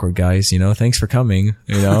 this is awkward, guys. You know, thanks for coming.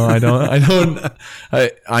 You know,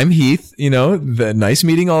 I'm Heath, you know, nice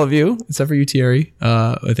meeting all of you, except for you, Thierry.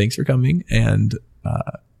 Thanks for coming and,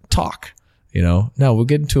 talk, you know. No, we'll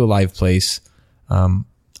get into a live place.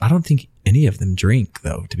 I don't think any of them drink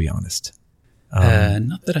though, to be honest.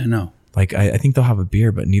 Not that I know. Like, I think they'll have a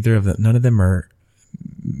beer, but none of them are,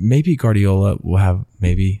 maybe Guardiola will have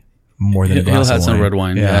maybe more than a glass He'll have of some wine. red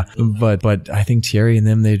wine. Yeah. But I think Thierry and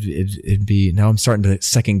them, it'd be, now I'm starting to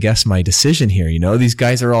second guess my decision here. You know, these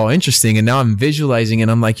guys are all interesting and now I'm visualizing and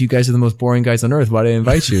I'm like, you guys are the most boring guys on earth. Why did I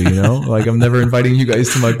invite you? You know, like I'm never inviting you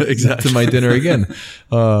guys to my, to my dinner again.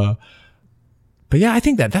 But yeah, I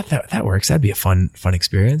think that works. That'd be a fun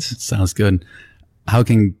experience. Sounds good. How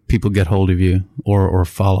can people get hold of you or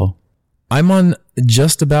follow? I'm on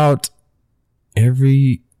just about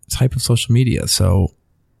every type of social media. So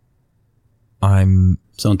I'm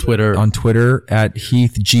on Twitter at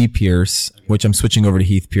Heath G. Pierce, which I'm switching over to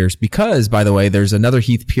Heath Pierce because, by the way, there's another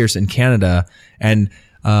Heath Pierce in Canada and,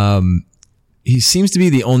 he seems to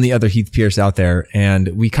be the only other Heath Pierce out there. And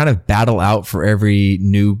we kind of battle out for every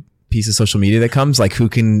new piece of social media that comes, like who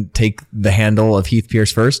can take the handle of Heath Pierce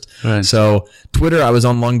first. Right. So Twitter, I was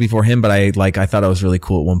on long before him, but I thought I was really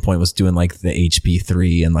cool at one point was doing like the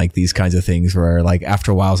HP3 and like these kinds of things where like after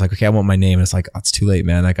a while I was like, okay, I want my name. And it's like, oh, it's too late,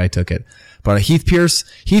 man. That guy took it. But Heath Pierce,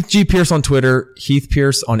 Heath G. Pierce on Twitter, Heath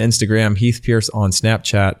Pierce on Instagram, Heath Pierce on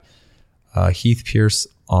Snapchat, Heath Pierce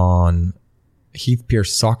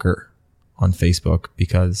Soccer on Facebook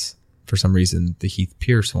because for some reason the Heath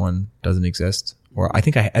Pierce one doesn't exist. Or I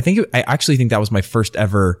actually think that was my first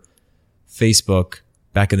ever Facebook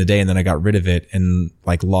back in the day. And then I got rid of it and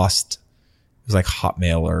like lost, it was like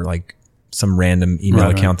Hotmail or like some random email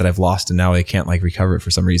account that I've lost. And now I can't like recover it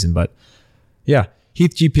for some reason. But yeah,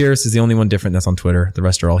 Heath G. Pierce is the only one different that's on Twitter. The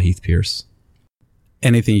rest are all Heath Pierce.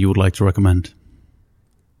 Anything you would like to recommend?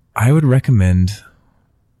 I would recommend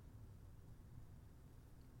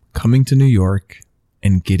coming to New York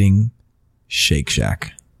and getting Shake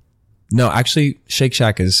Shack. No, actually, Shake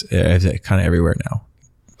Shack is kind of everywhere now.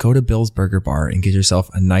 Go to Bill's Burger Bar and get yourself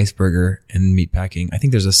a nice burger and meatpacking. I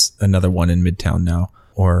think there's another one in Midtown now,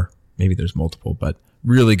 or maybe there's multiple, but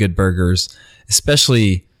really good burgers.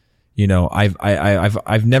 Especially, you know,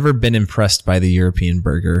 I've never been impressed by the European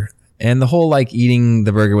burger, and the whole like eating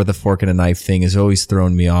the burger with a fork and a knife thing has always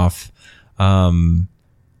thrown me off. But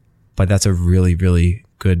that's a really, really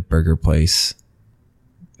good burger place.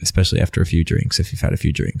 Especially after a few drinks, if you've had a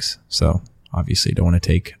few drinks. So obviously don't want to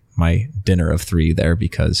take my dinner of 3 there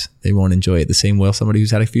because they won't enjoy it the same way somebody who's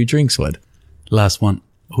had a few drinks would. Last one.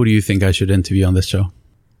 Who do you think I should interview on this show?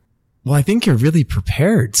 Well, I think you're really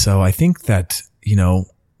prepared. So I think that, you know,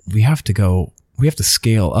 we have to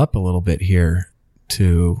scale up a little bit here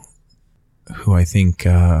to who I think,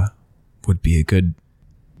 would be a good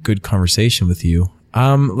conversation with you.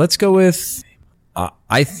 Let's go with,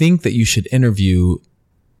 I think that you should interview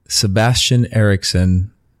Sebastian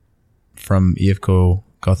Eriksson from IFK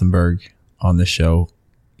Gothenburg on the show.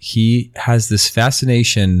 He has this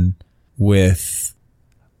fascination with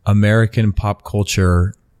American pop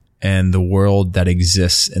culture and the world that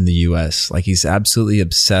exists in the US. Like he's absolutely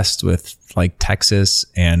obsessed with like Texas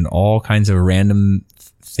and all kinds of random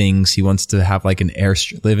things. He wants to have like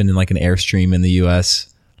living in like an Airstream in the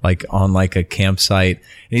US, like on like a campsite.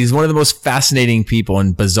 And he's one of the most fascinating people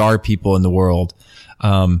and bizarre people in the world.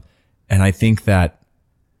 And I think that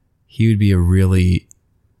he would be a really,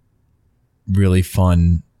 really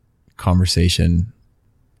fun conversation,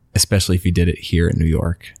 especially if he did it here in New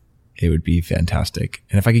York. It would be fantastic.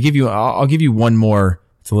 And if I could give you, I'll give you one more.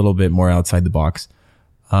 It's a little bit more outside the box.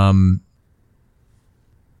 I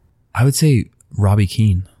would say Robbie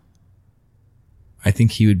Keane. I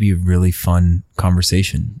think he would be a really fun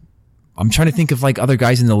conversation. I'm trying to think of like other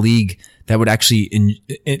guys in the league that would actually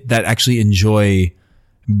enjoy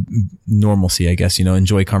normalcy, I guess, you know,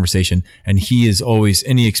 enjoy conversation. And he is always,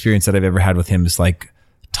 any experience that I've ever had with him is like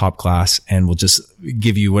top class and will just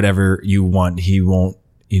give you whatever you want. He won't,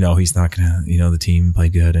 you know, he's not going to, you know, the team play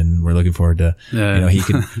good and we're looking forward to, you know,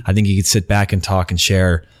 I think he could sit back and talk and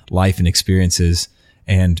share life and experiences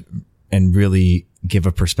and really give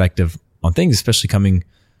a perspective on things, especially coming,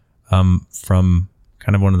 from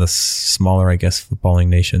kind of one of the smaller, I guess, footballing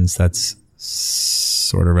nations that's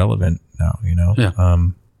sort of relevant now, you know? Yeah.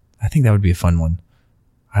 I think that would be a fun one.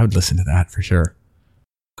 I would listen to that for sure.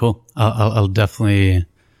 Cool. I'll definitely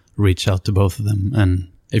reach out to both of them. And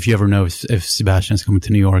if you ever know if Sebastian's coming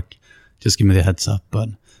to New York, just give me the heads up. But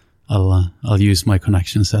I'll use my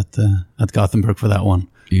connections at Gothenburg for that one.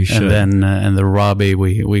 You should. And then and the Robbie,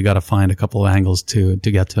 we got to find a couple of angles to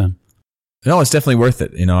get to him. No, it's definitely worth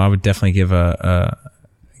it. You know, I would definitely give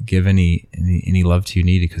any love to you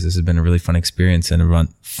needed, because this has been a really fun experience and a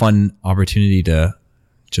fun opportunity to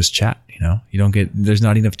just chat. You know, there's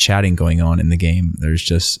not enough chatting going on in the game. There's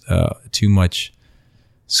just too much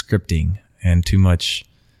scripting and too much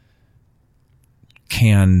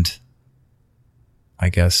canned, I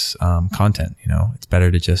guess, content. You know, it's better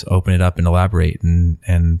to just open it up and elaborate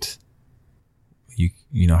and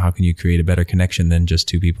you know, how can you create a better connection than just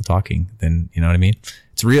two people talking? Then, you know what I mean?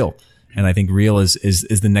 It's real. And I think real is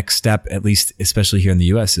the next step, at least, especially here in the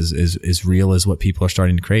US, is real is what people are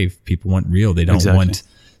starting to crave. People want real. They don't want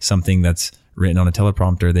something that's written on a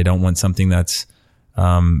teleprompter. They don't want something that's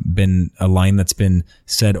been a line that's been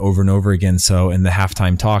said over and over again. So in the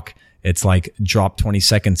halftime talk, it's like drop 20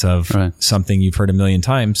 seconds of something you've heard a million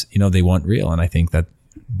times. You know, they want real. And I think that,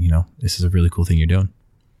 you know, this is a really cool thing you're doing.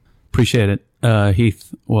 Appreciate it.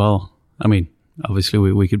 Heath, well, I mean, obviously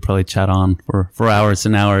we could probably chat on for hours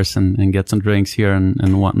and hours and get some drinks here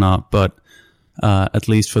and whatnot. But at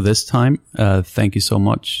least for this time, thank you so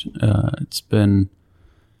much. It's been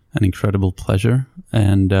an incredible pleasure.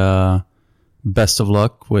 And best of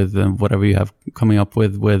luck with whatever you have coming up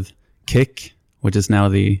with Kick, which is now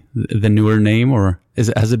the newer name, or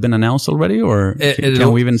has it been announced already, or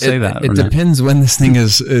can we even say that? It depends when this thing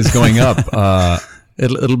is going up.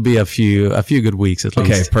 It'll be a few good weeks at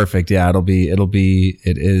least. Okay, perfect. Yeah,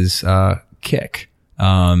 it is Kick.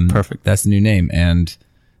 Perfect. That's the new name, and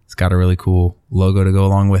it's got a really cool logo to go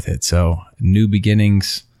along with it. So new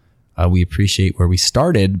beginnings. We appreciate where we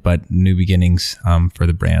started, but new beginnings for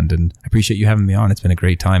the brand. And I appreciate you having me on. It's been a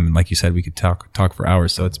great time, and like you said, we could talk for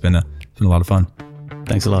hours. So it's been a lot of fun.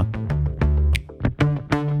 Thanks a lot.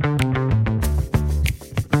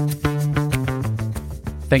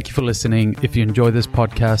 Thank you for listening. If you enjoy this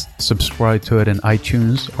podcast, subscribe to it in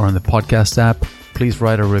iTunes or on the podcast app. Please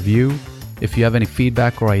write a review. If you have any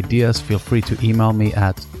feedback or ideas, feel free to email me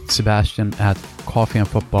at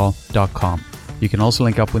sebastian@coffeeandfootball.com. You can also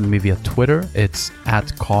link up with me via Twitter. It's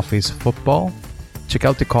 @coffeesfootball. Check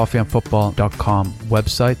out the coffeeandfootball.com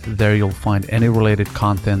website. There you'll find any related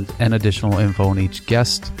content and additional info on each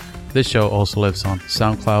guest. This show also lives on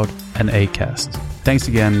SoundCloud and Acast. Thanks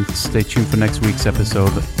again. Stay tuned for next week's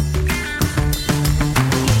episode.